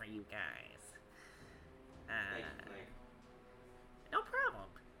ramp for you guys. Thank you, Clank. No problem.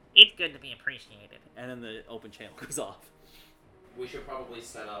 It's good to be appreciated. And then the open channel goes off. We should probably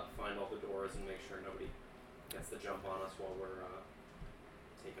set up, find all the doors, and make sure nobody gets the jump on us while we're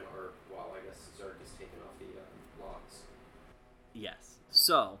while I guess Zerg is taking off the locks. Yes.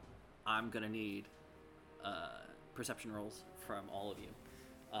 So, I'm gonna need perception rolls from all of you.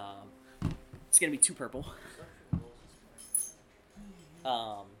 It's gonna be 2 purple.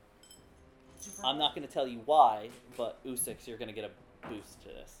 I'm not gonna tell you why, but Usix, you're gonna get a boost to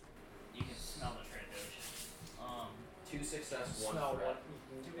this. You can smell the Trandoshan. 2 success, 1 Smell threat.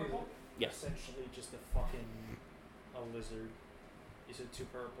 what? Yes. Essentially just a lizard. You said 2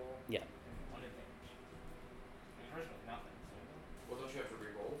 purple. Yeah. What did they? It was originally nothing. So Well, don't you have to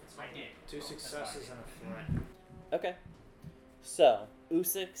re-roll? I did. 2 That's successes why I and did. a threat. Okay. So,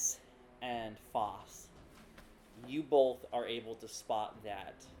 Usix and Foss, you both are able to spot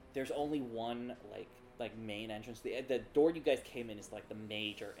that there's only one like main entrance. The door you guys came in is like the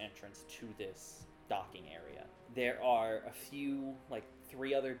major entrance to this docking area. There are a few, like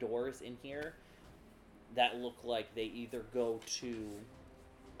 3 other doors in here that look like they either go to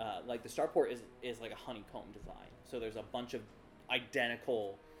like the starport is like a honeycomb design. So there's a bunch of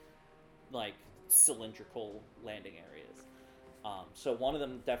identical like cylindrical landing areas. So one of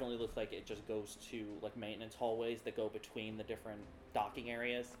them definitely looks like it just goes to like maintenance hallways that go between the different docking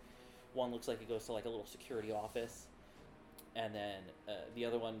areas. One looks like it goes to like a little security office. And then the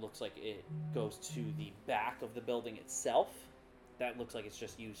other one looks like it goes to the back of the building itself. That looks like it's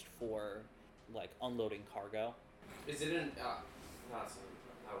just used for like unloading cargo. Is it in? That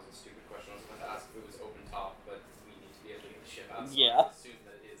was a stupid question. I was about to ask if it was open top, but we need to be able to get the ship out. So Yeah. I assume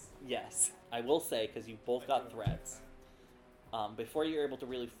that it is. Yes. I will say, because you both got threats, before you're able to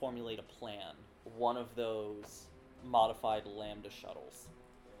really formulate a plan, one of those modified Lambda shuttles.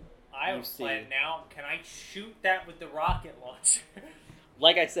 I have You a see- plan now. Can I shoot that with the rocket launcher?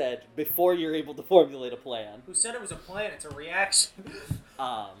 Like I said, before you're able to formulate a plan, Who said it was a plan? It's a reaction.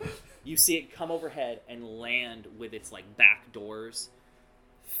 you see it come overhead and land with its like back doors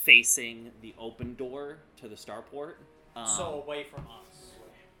facing the open door to the starport. So away from us.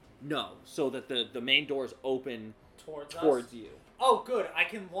 No, so that the main doors open Towards us? towards you. Oh, good. I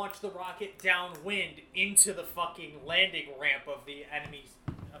can launch the rocket downwind into the fucking landing ramp of the enemy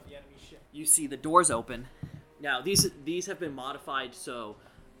ship. You see the doors open, Now, these have been modified, so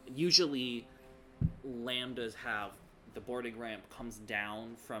usually lambdas have the boarding ramp comes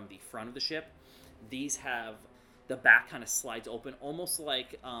down from the front of the ship. These have the back kind of slides open, almost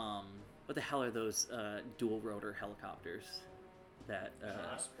like what the hell are those dual rotor helicopters? That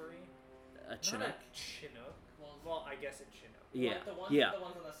Osprey? a Not Chinook. a Chinook. Well, I guess a Chinook. Yeah, Like the ones, yeah. The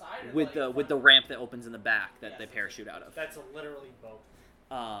ones on the side? Or With like the front? ramp that opens in the back that Yes, they parachute out of. That's literally both.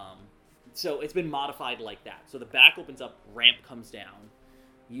 So it's been modified like that. So the back opens up, ramp comes down.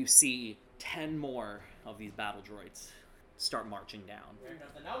 You see 10 more of these battle droids start marching down. Revving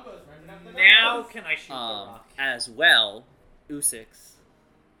up the numbers, revving up the Now numbers. can I shoot the rock? As well, Usix,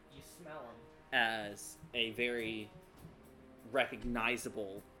 You smell them. as a very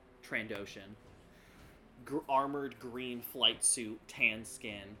recognizable Trandoshan, armored green flight suit, tan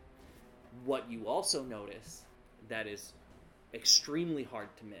skin. What you also notice that is extremely hard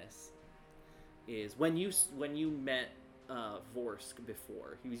to miss is when you met Vorsk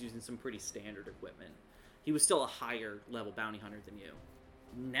before, he was using some pretty standard equipment. He was still a higher level bounty hunter than you.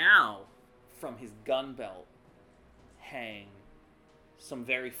 Now, from his gun belt hang some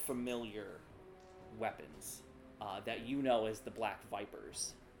very familiar weapons that you know as the Black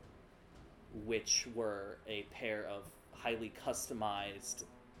Vipers, which were a pair of highly customized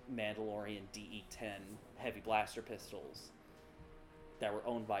Mandalorian DE-10 heavy blaster pistols that were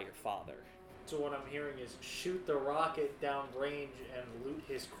owned by your father. So what I'm hearing is shoot the rocket down range and loot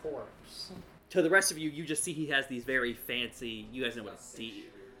his corpse. To the rest of you, you just see he has these very fancy. You guys know what it's DE.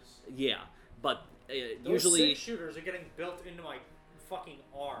 Yeah, but Those usually 6 shooters are getting built into my fucking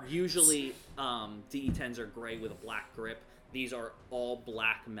arm. Usually, DE-10s are gray with a black grip. These are all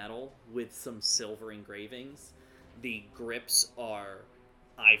black metal with some silver engravings. The grips are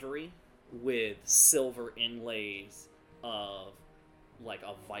ivory with silver inlays of like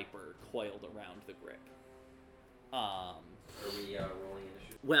a viper coiled around the grip. Are we rolling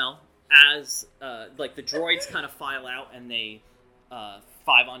initiative? Well, as like the droids kind of file out and they 5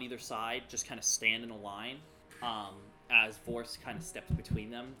 on either side just kind of stand in a line. As Vorse kind of steps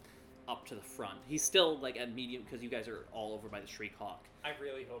between them up to the front. He's still like at medium because you guys are all over by the Shriek Hawk. I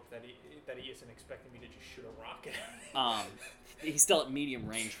really hope that he isn't expecting me to just shoot a rocket. He's still at medium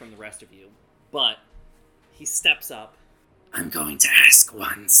range from the rest of you, but he steps up. I'm going to ask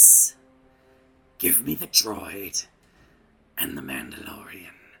once. Give me the droid and the Mandalorian,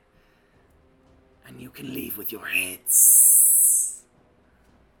 and you can leave with your heads.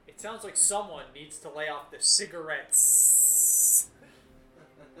 It sounds like someone needs to lay off the cigarettes.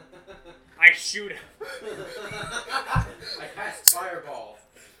 I shoot him. I cast fireball.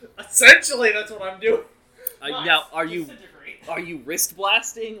 Essentially, that's what I'm doing. Now, are Disintegrate. you wrist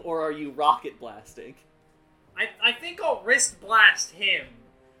blasting or are you rocket blasting? I think I'll wrist blast him,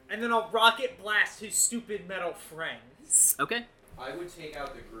 and then I'll rocket blast his stupid metal friends. Okay. I would take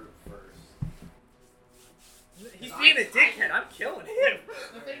out the group first. He's being a dickhead. I'm killing him.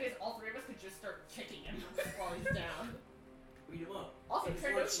 The thing is, all 3 of us could just start kicking him while he's down. Beat him up. Also,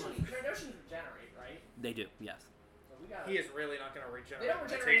 Take his lunch money. Trandoshans regenerate, right? They do, yes. So we gotta... He is really not going to regenerate. They don't I'm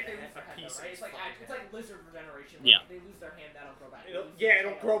gonna regenerate if take they lose their head, piece though, right? of his It's fucking like head. lizard regeneration. Like, Yeah. if they lose their hand, that'll grow back.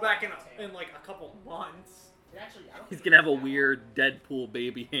 It'll grow back in like a couple months. Actually, I don't He's think gonna have a it's weird Deadpool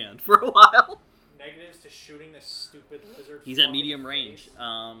baby hand for a while. Negatives to shooting this stupid lizard. He's at fucking medium range. face.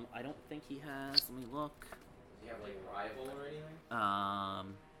 I don't think he has. Let me look. Does he have like rival or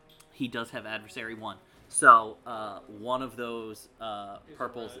anything? He does have adversary 1. So one of those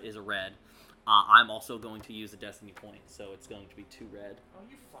purples red. is a red. I'm also going to use a destiny point, so it's going to be 2 red. Oh,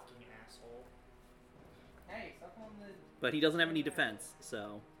 you fucking asshole. Hey, stop on the... But he doesn't have any defense,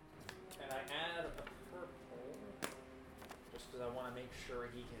 so And I add a purple just because I want to make sure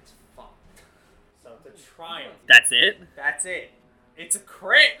he gets fucked. So it's a triumph. that's it. That's it. It's a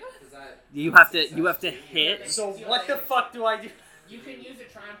crit. Is that You have to hit. So what the fuck do I do? You can use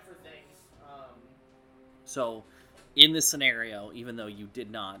a triumph for things. So, in this scenario, even though you did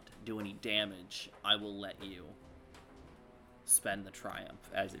not do any damage, I will let you spend the triumph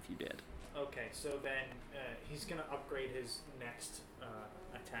as if you did. Okay, so then he's gonna upgrade his next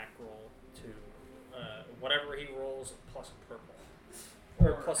attack roll to whatever he rolls plus a purple,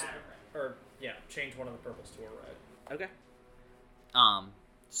 or plus add a red. or yeah, change one of the purples to a red. Okay.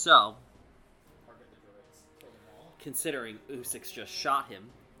 So, Target the droids. Kill them all. considering Usix just shot him,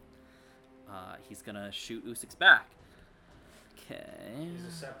 he's gonna shoot Usix back. Okay. He's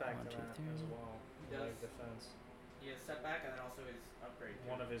a setback 1, to 2, that 3. as well. He does. Like defense. He has setback and then also his upgrade.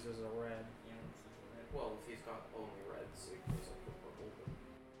 too. One of his is a red. Yeah, this is a red. well? If he's got only reds, so he goes up to purple. But...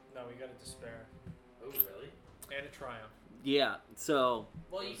 No, we got a despair Oh really? and a triumph. Yeah, so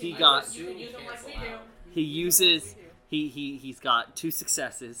Well, you He can, got- you can use them like we do. he You can use them like uses we do. he's got 2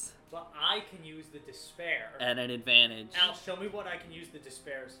 successes But I can use the despair. and an advantage Al, show me what I can use the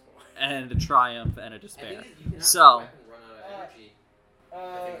despairs for. and a triumph and a I despair. think you can have So- the weapon run out of energy.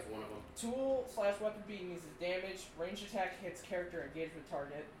 I think it's one of them. Tool/weapon being uses damage. Ranged attack hits character engaged with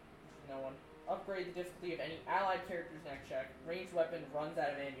target. No one. Upgrade the difficulty of any allied character's next check. Ranged weapon runs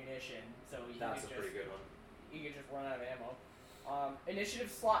out of ammunition, so you That's a can pretty just good one. you can just run out of ammo.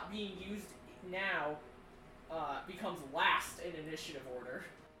 Initiative slot being used now becomes last in initiative order.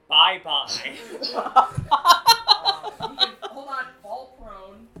 Bye-bye. You can hold on, fall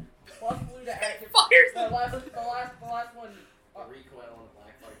prone, plus blue to active. Fires The last one. The recoil on the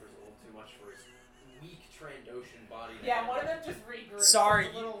Black Viper is a little too much for his weak Trandoshan body. to Yeah, handle. one of them just regrew. Sorry,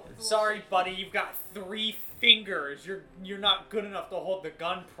 It's a little sorry, shaky. buddy. You've got 3 fingers. You're not good enough to hold the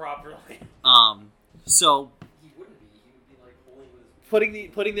gun properly. So He wouldn't be. He would be like holding with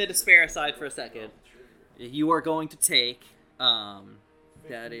his. putting the despair aside for a second, you are going to take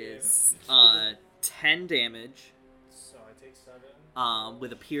that is 10 damage So I take 7.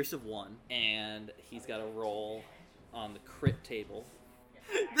 with a pierce of 1, and he's got a roll on the crit table.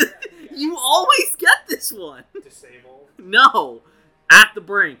 You always get this one. Disabled. No. At the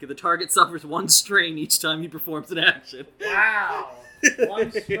brink, the target suffers 1 strain each time he performs an action. Wow.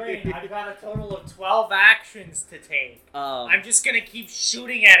 1 strain. I've got a total of 12 actions to take. I'm just gonna keep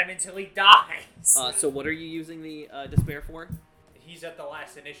shooting at him until he dies. So what are you using the despair for? He's at the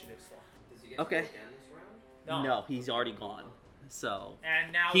last initiative slot. Does he get Okay. to go again this round? No. No, he's already gone. So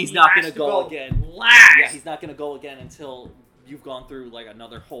And now he's he not has gonna to go again. Last. yeah, he's not gonna go again until you've gone through like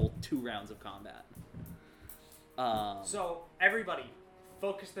another whole 2 rounds of combat. So everybody,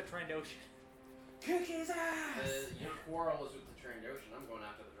 focus the Trandoshan. Kick his ass! Your quarrel is with the Trandoshan. I'm going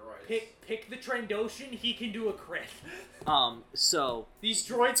after the droids. Pick the Trandoshan. He can do a crit. So These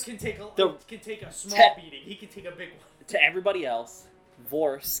droids can take a small Te- beating. He can take a big one. to everybody else,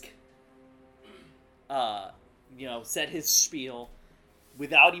 Vorsk, said his spiel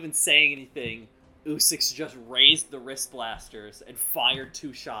without even saying anything. Usix just raised the wrist blasters and fired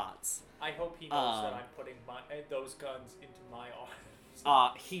 2 shots. I hope he knows that I'm putting those guns into my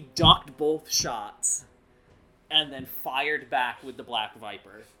arms. He ducked both shots and then fired back with the Black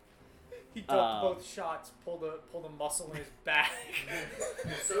Viper. He ducked both shots, pulled a muscle in his back.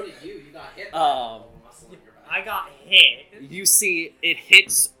 So did you. You got hit by Um, a muscle in your back. I got hit. You see, it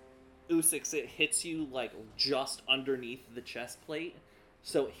hits Usix. It hits you like just underneath the chest plate,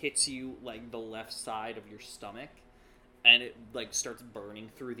 so it hits you like the left side of your stomach, and it like starts burning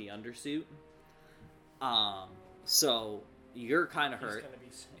through the undersuit. So you're kind of hurt.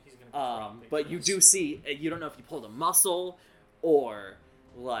 He's gonna be dropping. But you do see, you don't know if you pulled a muscle or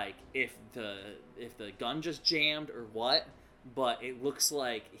like if the gun just jammed or what, but it looks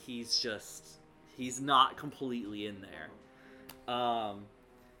like he's not completely in there.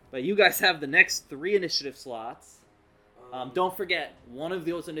 But you guys have the next 3 initiative slots. Don't forget, one of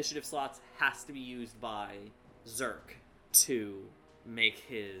those initiative slots has to be used by Zerk to make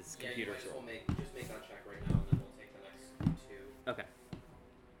his computer just roll. make that check right now, and then we'll take the next 2. Okay.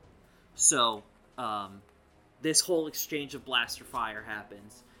 So, this whole exchange of blaster fire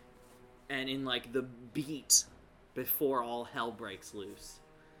happens, and in like the beat before all hell breaks loose,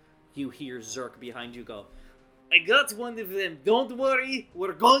 you hear Zerk behind you go, "I got one of them. Don't worry,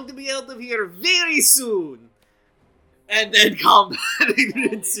 we're going to be out of here very soon." And then combat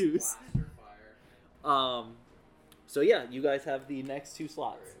ensues. Blaster fire. So yeah, you guys have the next 2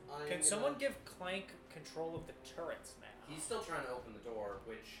 slots. Can someone give Clank control of the turrets now? He's still trying to open the door,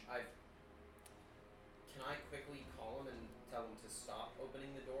 which Can I quickly call him and tell him to stop opening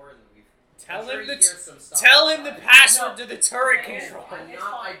the door? And we've. Tell I'm sure him he the hears some stuff tell him the outside. password to the turret Okay. control.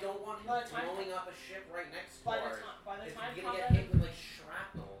 I don't want him By the time- blowing up a ship right next By door. the If time you're gonna combat- get hit with like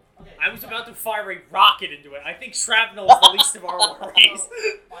shrapnel. Okay, I was about to fire a rocket into it. I think shrapnel is the least of our worries.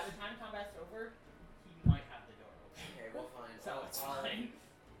 By the time combat's over, he might have the door open. Okay, well fine. So it's fine.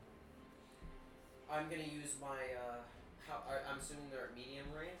 I'm gonna use my. I'm assuming they're at medium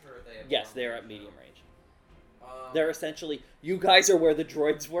range, or are they? At Yes, long they're range at medium range. They're They're essentially, you guys are where the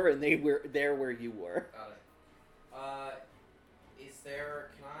droids were, and they're where you were. Got it.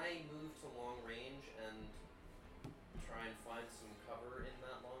 Can I move to long range and try and find some cover in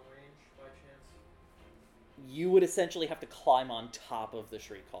that long range by chance? You would essentially have to climb on top of the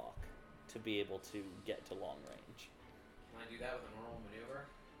Shriek Hawk to be able to get to long range. Can I do that with a normal maneuver?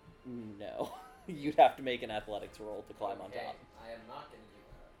 No. You'd have to make an athletics roll to climb on Okay, top. I am not going to do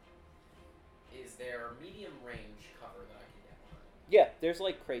that. Is there medium range cover that I can get behind? Yeah, there's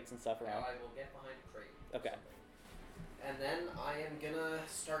like crates and stuff Now around. I will get behind a crate. or Okay. something. And then I am gonna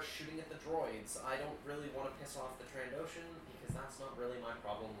start shooting at the droids. I don't really want to piss off the Trandoshan, because that's not really my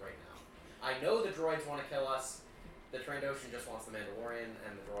problem right now. I know the droids want to kill us. The Trandoshan just wants the Mandalorian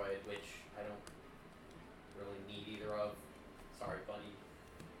and the droid, which I don't really need either of. Sorry, buddy.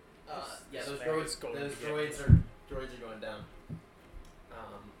 Yeah, those droids are going down.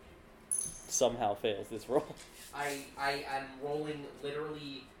 Somehow fails this roll. I am rolling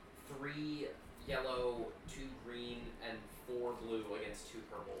literally 3 yellow, 2 green, and 4 blue against 2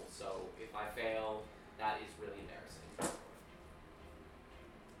 purple. So if I fail, that is really embarrassing.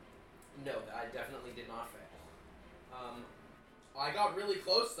 No, I definitely did not fail. I got really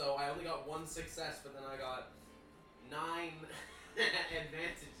close though. I only got 1 success, but then I got 9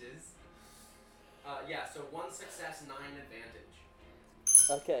 advantages. Yeah, so 1 success, 9 advantage.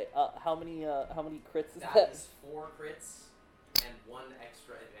 Okay, how many crits is That is 4 crits and 1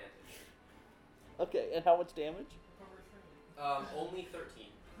 extra advantage. Okay, and how much damage? Only 13.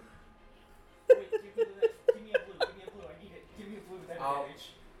 Wait, give me a blue. I need it. Give me a blue with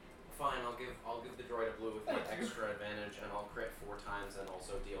advantage. Fine, I'll give the droid a blue with 1 extra advantage, and I'll crit 4 times and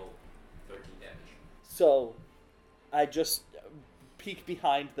also deal 13 damage. So, I just peek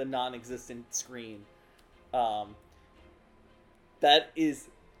behind the non-existent screen. That is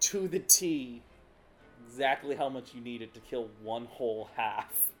to the T exactly how much you needed to kill 1 whole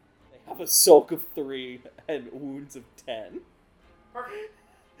half. They have a soak of 3 and wounds of 10. Perfect.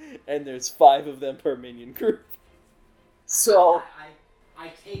 And there's 5 of them per minion group. So I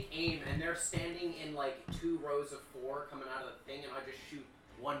take aim, and they're standing in like 2 rows of 4 coming out of the thing, and I just shoot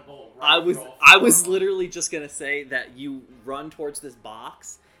 1 bolt. Right I was literally just gonna say that you run towards this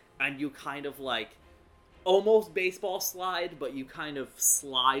box, and you kind of like almost baseball slide, but you kind of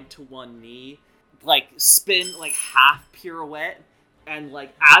slide to 1 knee, like spin like half pirouette, and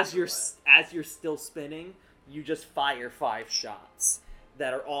like as you're still spinning, you just fire 5 shots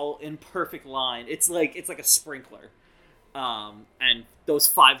that are all in perfect line. It's like a sprinkler. And those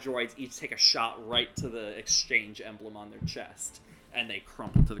 5 droids each take a shot right to the exchange emblem on their chest, and they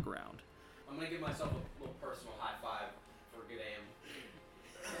crumple to the ground. I'm gonna give myself a little personal high five for good aim.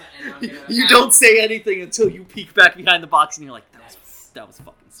 And I'm gonna, You don't say anything until you peek back behind the box, and you're like, that was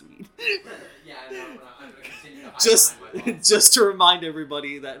fucking sweet. Yeah, and I'm gonna continue to high five my boss. Just to remind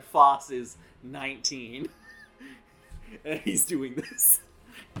everybody that Foss is 19, and he's doing this.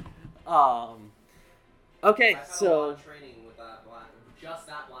 Okay, I've had a lot so of training with that just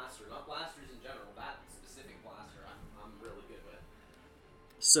that blaster, not blasters in general. That specific blaster, I'm really good with.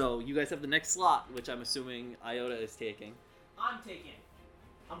 so you guys have the next slot, which I'm assuming Iota is taking. I'm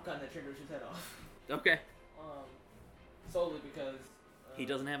cutting the Trandoshan's head off. Okay. Solely because He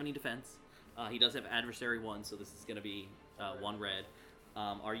doesn't have any defense. He does have adversary 1, so this is going to be 1 red.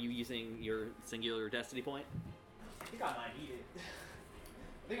 Are you using your singular destiny point? I think I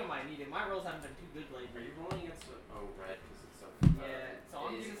might need it. My rolls haven't been too good Are lately. you rolling against red because it's so? Yeah, so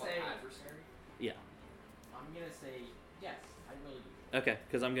I'm gonna say adversary. Yeah. I'm gonna say yes. I really do. Okay,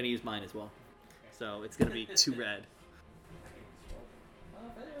 because I'm going to use mine as well. So it's going to be 2 red. I hate this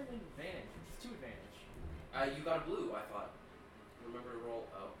roll. Feather and advantage. It's 2 advantage. You got a blue, I thought. Remember to roll.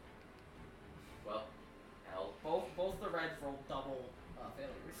 Oh. Well, hell. Both the reds roll double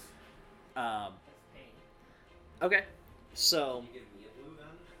failures. Um, That's pain. okay, so Can you give me a blue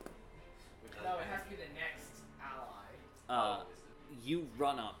then? No, it has to be the next ally. you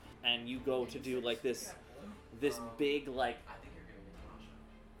run up and you go to do like this big like I think you're giving me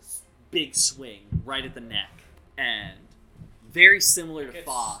Tasha. big swing right at the neck, and very similar to Gets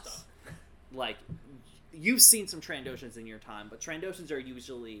Foss. stuck. Like you've seen some Trandoshans in your time, but Trandoshans are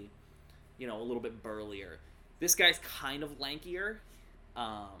usually, a little bit burlier. This guy's kind of lankier.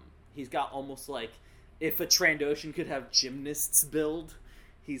 He's got almost like if a Trandoshan could have gymnasts build.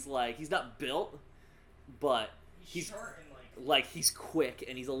 He's not built, but he's short and he's quick,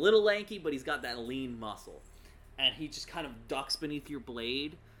 and he's a little lanky, but he's got that lean muscle. And he just kind of ducks beneath your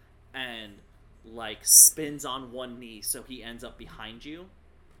blade and spins on 1 knee, so he ends up behind you.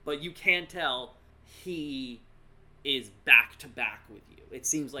 But you can tell he is back to back with you. It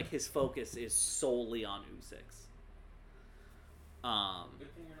seems like his focus is solely on Usix.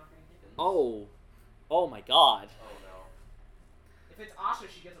 Good thing you're not gonna hit him. Oh my god. Oh no. if it's Asha,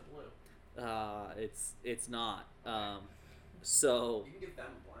 she gets a blue. It's not. So You can give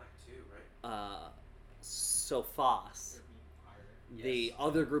them black too, right? so Foss, Yes. the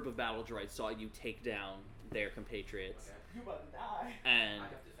other group of battle droids saw you take down their compatriots, Okay. You about to die. and I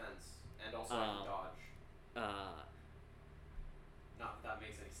have defense, and also I can dodge. Not that that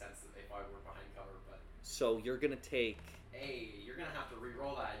makes any sense if I were behind cover, but so you're gonna take. hey, you're gonna have to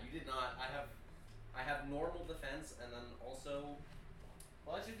re-roll that. You did not. I have I have normal defense, and then also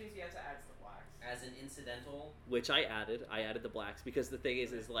Well, that just means he has to add the blacks. as an incidental. Which I added the blacks because the thing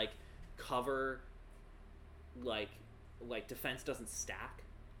is like cover, like defense doesn't stack,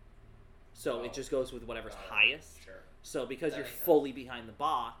 so it just goes with whatever's highest. Sure. So because That you're makes sense. fully behind the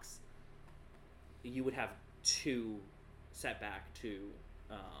box, you would have 2 setback to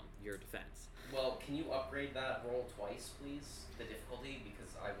your defense. Well, can you upgrade that roll twice, please? The difficulty,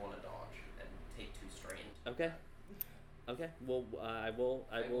 because I want to dodge and take 2 strain. Okay. Okay. Well, I will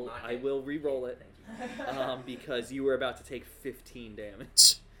not re-roll it Thank you. because you were about to take 15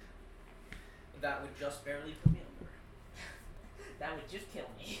 damage. That would just barely put me under. That would just kill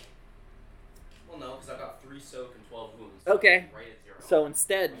me. Well, no, because I've got 3 soak and 12 wounds. Okay. Right at 0. So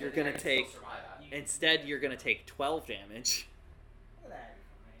instead, I you're can gonna still take survive that. 12 damage. That'd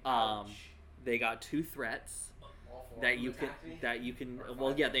be fine. They got 2 threats All 4 that of them you can attack me? Or well,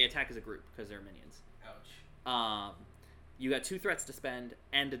 5? yeah, they attack as a group because they're minions. Ouch. You got 2 threats to spend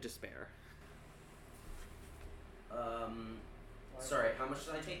and a despair. Sorry, how much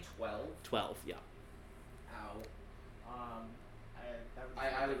did I take? 12? 12, yeah. Ow. I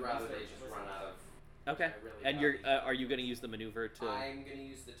I would rather they just run out of. Okay. I really And doubt you're these- are you gonna use the maneuver to? I'm gonna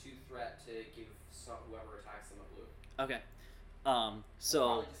use the 2 threat to give whoever attacks them a blue. Okay. So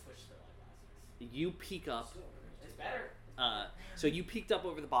Probably just switch to eyeglasses. you peek up. Still, It's better. So you peeked up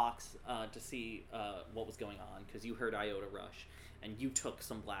over the box to see what was going on because you heard Iota rush, and you took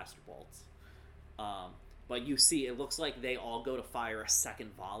some blaster bolts. But you see, it looks like they all go to fire a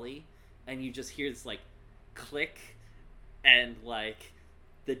second volley, and you just hear this like click, and like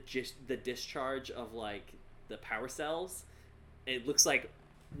the discharge of like the power cells. It looks like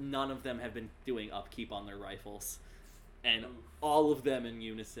none of them have been doing upkeep on their rifles, and all of them in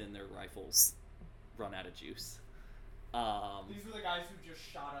unison, their rifles run out of juice. These were the guys who just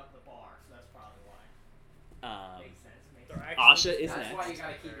shot up the bar, so that's probably why. Makes sense. They're sense. actually- Asha is That's next. why you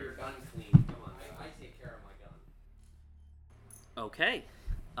gotta keep your gun clean. Come on, I take care of my gun. Okay.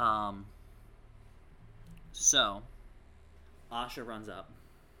 So Asha runs up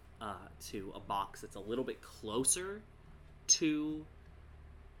to a box that's a little bit closer to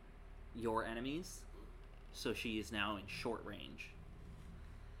your enemies, so she is now in short range.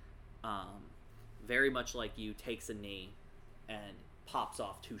 Very much like you, takes a knee and pops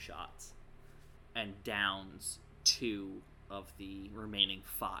off 2 shots and downs 2 of the remaining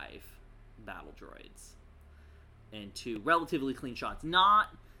 5 battle droids into relatively clean shots. Not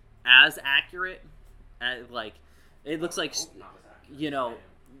as accurate as, like, it looks like, Not as accurate you as know, I am.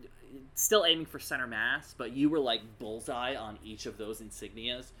 still aiming for center mass, but you were like bullseye on each of those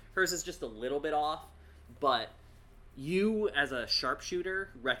insignias. Hers is just a little bit off, but you as a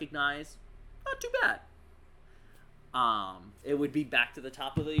sharpshooter recognize not too bad. It would be back to the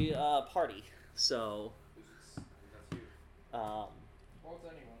top of the party. So I think that's you. Well, it's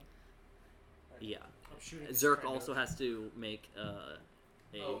anyone. yeah, I'm shooting Zerk Trando. also has to make a Oh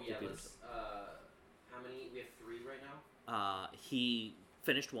yeah, computer. let's. How many? We have 3 right now. He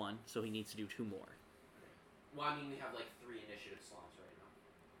finished 1, so he needs to do 2 more. Well, I mean, we have like 3 initiative slots right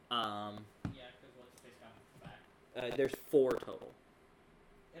now. Yeah, because what's the face got back? There's 4 total.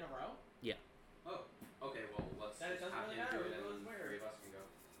 In a row? Oh, okay. Well, let's Then it just doesn't have really him matter do who it, and goes then where. 3 of us can go.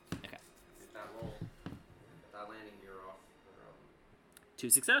 Okay. Get that roll. Get that landing gear off. 2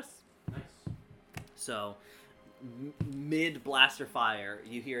 success. Nice. So, mid blaster fire,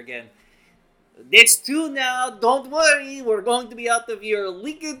 you hear again, "That's 2 now, don't worry, we're going to be out of here,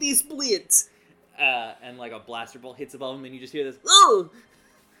 lickety split." And like a blaster bolt hits above him, and you just hear this, "Oh!"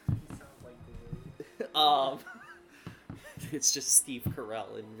 Sounds like It's just Steve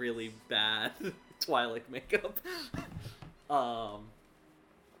Carell in really bad Twilight makeup. But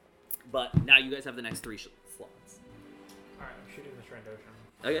now you guys have the next 3 slots. Alright, I'm shooting this Trandoshan.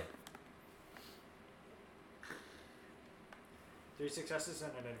 Okay. 3 successes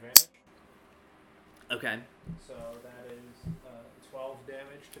and an advantage. Okay. So that is 12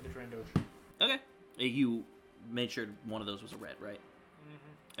 damage to the Trandoshan. Okay. You made sure one of those was a red, right?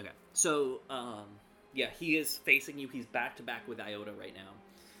 Mm-hmm. Okay. So, yeah, he is facing you. He's back to back with Iota right now.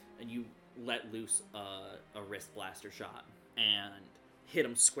 And you let loose a wrist blaster shot and hit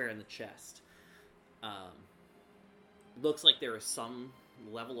him square in the chest. Looks like there is some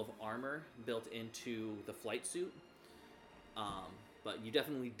level of armor built into the flight suit. But you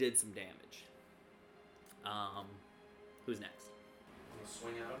definitely did some damage. Who's next? I'm gonna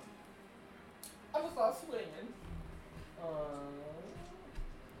swing out. I was not swinging.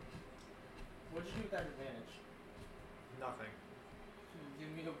 What'd you do with that advantage? Nothing.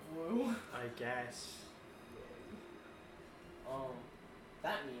 Give me a blue. I guess.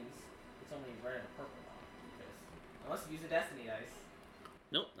 That means it's It's only red and purple now. Because unless you use a destiny dice.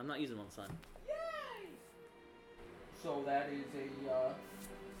 Nope, I'm not using one, son. Yay! So that is a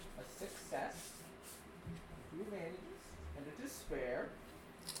success, 2 advantages, and a despair.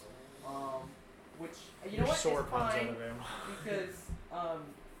 Which you know Your what? sword It's runs fine out of ammo. because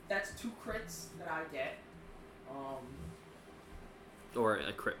that's 2 crits that I get. Or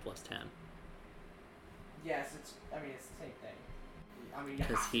a crit plus 10. Yes, it's the same thing. I mean,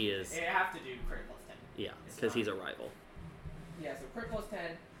 Because he is. you have to do crit plus 10. Yeah, It's because not- he's a rival. Yeah, so crit plus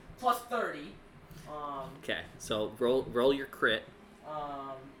 10 plus 30. Okay, so roll your crit.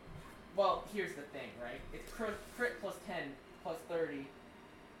 Well, here's the thing, right? It's crit plus 10 plus 30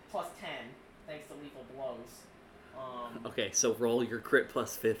 plus 10 thanks to lethal blows. Okay, so roll your crit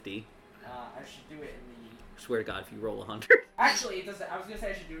plus 50. I should do it in the... Swear to God, if you roll 100. Actually, it doesn't. I was gonna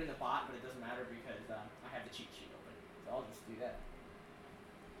say I should do it in the bot, but it doesn't matter because I have the cheat sheet open, so I'll just do that.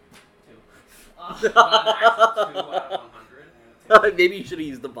 2. Not an actual 2 out of 100. Maybe you should have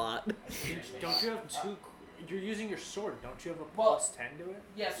used the bot. Don't you have 2? You're using your sword. Don't you have a Well- plus 10 to it?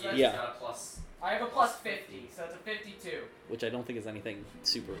 Yes, He's Yeah. got a plus. I have a plus 50, so it's a 52. Which I don't think is anything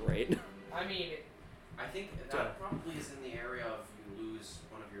super great. I mean, I think that probably is in the area of you lose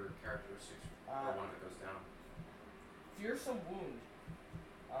one of your characteristics, or one of it goes down. fearsome wound,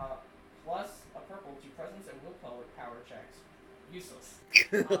 plus a purple to presence and willpower checks. Useless.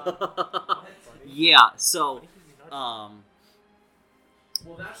 Yeah, so, Well,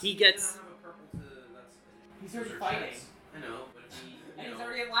 that's he he's gets- gonna have a purple to. That's. He's those already are fighting. checks. I know, but if he. And You he's know,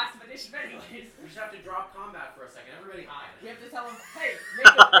 already in last edition anyways. we just have to drop combat for a second. Everybody hide. We have to tell him, hey, make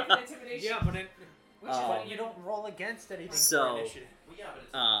an intimidation. Yeah, but Which is what you don't roll against anything So- for initiative. Well, yeah, but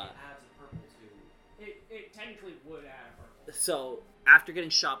it's, Uh, it adds a purple to. it technically would add a purple. So, after getting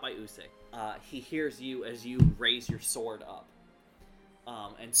shot by Usyk, he hears you as you raise your sword up,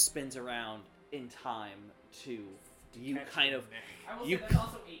 and spins around in time to you Catch kind him of. in there. I will You say that's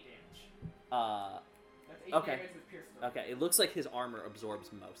also 8 damage. That's 8 Okay. damage with Pierce 3. Okay, it looks like his armor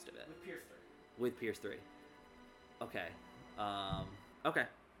absorbs most of it With Pierce 3. with Pierce 3. Okay. Okay.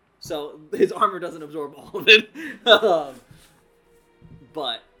 So his armor doesn't absorb all of it,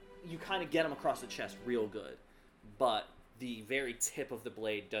 but you kind of get him across the chest real good. But the very tip of the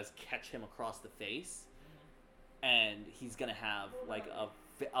blade does catch him across the face, and he's gonna have like a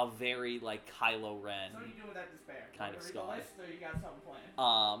very like Kylo Ren. So what are you doing with that despair? Kind You of wanna read the scar. list, or you got something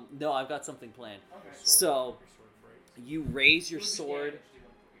planned? No, I've got something planned. Okay. So Your sword breaks. you raise your What would be sword. damage doing?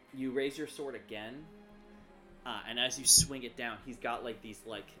 You raise your sword again, and as you swing it down, he's got like these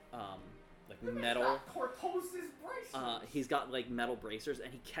like metal. Cortosis bracelet. He's got like metal bracers,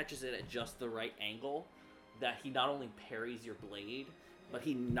 and he catches it at just the right angle that he not only parries your blade, but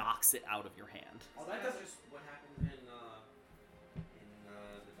he knocks it out of your hand. Oh, That that is doesn't. just what happened in the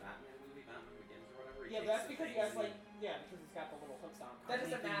Batman movie, Batman Begins or whatever. He Yeah, takes that's the because he thing has and like because it's got the little hooks on. I That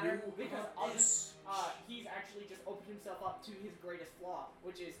doesn't think matter you because got I'll just this. he's actually just opened himself up to his greatest flaw,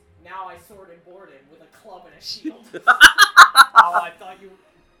 which is now I sword and board him with a club and a shield. Oh, I thought you.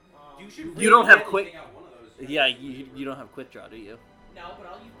 You should. You don't have Really quick. take out one of those. Yeah, you don't have quick draw, do you? No, but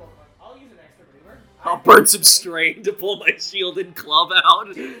I'll use both. I'll use an extra maneuver. I'll burn some strain to pull my shield and club out.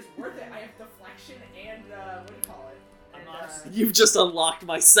 Dude, it's worth it. I have deflection and what do you call it? And, You've just unlocked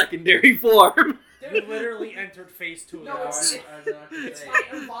my secondary form. You literally entered phase 2 of No, that. it's- I was about to it's say. my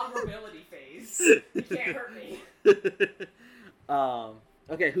invulnerability phase. You can't hurt me.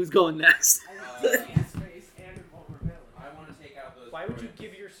 Okay, who's going next? I have DPS phase and invulnerability. I want to take out those. Why would you droids.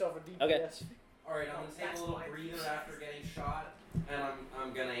 give yourself a DPS? Okay. All right, I'm gonna take That's a little fine. breather after getting shot, and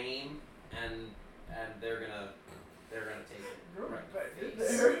I'm gonna aim, and they're gonna take it. Right.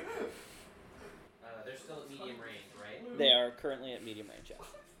 They're still at medium range, right? They are currently at medium range. Yes.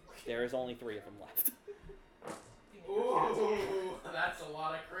 There is only 3 of them left. Ooh, that's a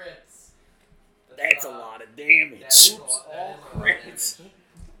lot of crits. That's a lot of damage. That is a lot, that is a lot of crits. damage.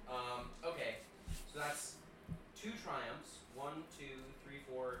 Okay, so that's 2 triumphs. 1, 2, 3,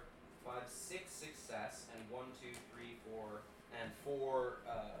 4, 5, 6 success, and 1, 2, 3, 4, and 4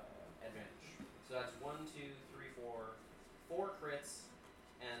 advantage. So that's 1, 2, 3, 4 crits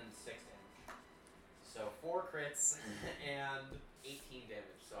and 6 damage. So 4 crits and 18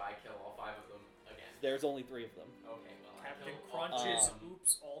 damage. So I kill all 5 of them again. There's only 3 of them. Okay, well Captain I kill all Crunches, of them.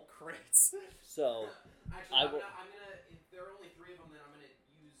 oops, all crits. So, Actually, I I'm will- gonna. If there are only 3 of them, then I'm gonna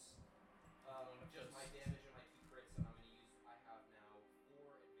use just my damage and my 2 crits, and I'm gonna use. I have now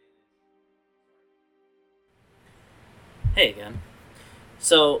 4 advantage. Hey again.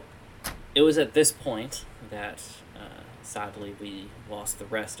 So, it was at this point that, sadly, we lost the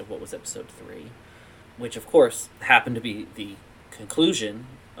rest of what was episode 3, which, of course, happened to be the conclusion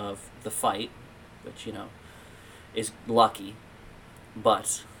of the fight, which, is lucky.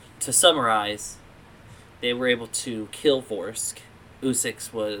 But to summarize, they were able to kill Vorsk.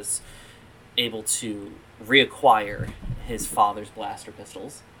 Usix was able to reacquire his father's blaster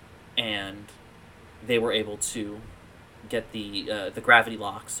pistols, and they were able to get the gravity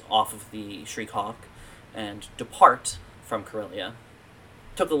locks off of the Shriekhawk and depart from Corellia.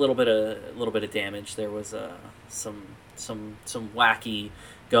 Took a little bit of damage. There was some wacky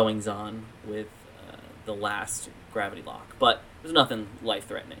goings on with the last gravity lock, but it was nothing life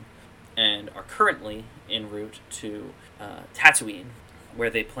threatening, and are currently en route to Tatooine, where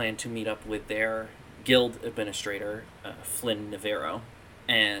they plan to meet up with their guild administrator, Flynn Navarro,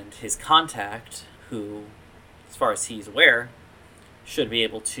 and his contact, who, as far as he's aware, should be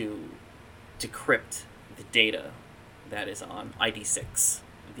able to decrypt the data that is on ID6,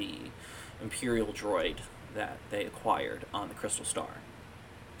 the Imperial droid that they acquired on the Crystal Star.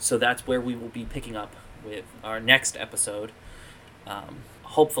 So that's where we will be picking up with our next episode.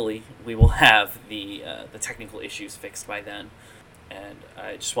 Hopefully, we will have the technical issues fixed by then. And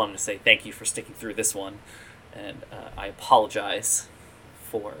I just wanted to say thank you for sticking through this one, and I apologize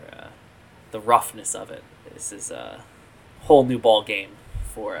for the roughness of it. This is a whole new ball game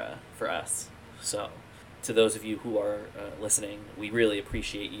for us. So, to those of you who are listening, we really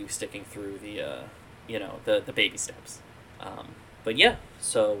appreciate you sticking through the baby steps. But yeah,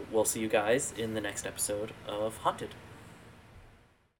 so we'll see you guys in the next episode of Hunted.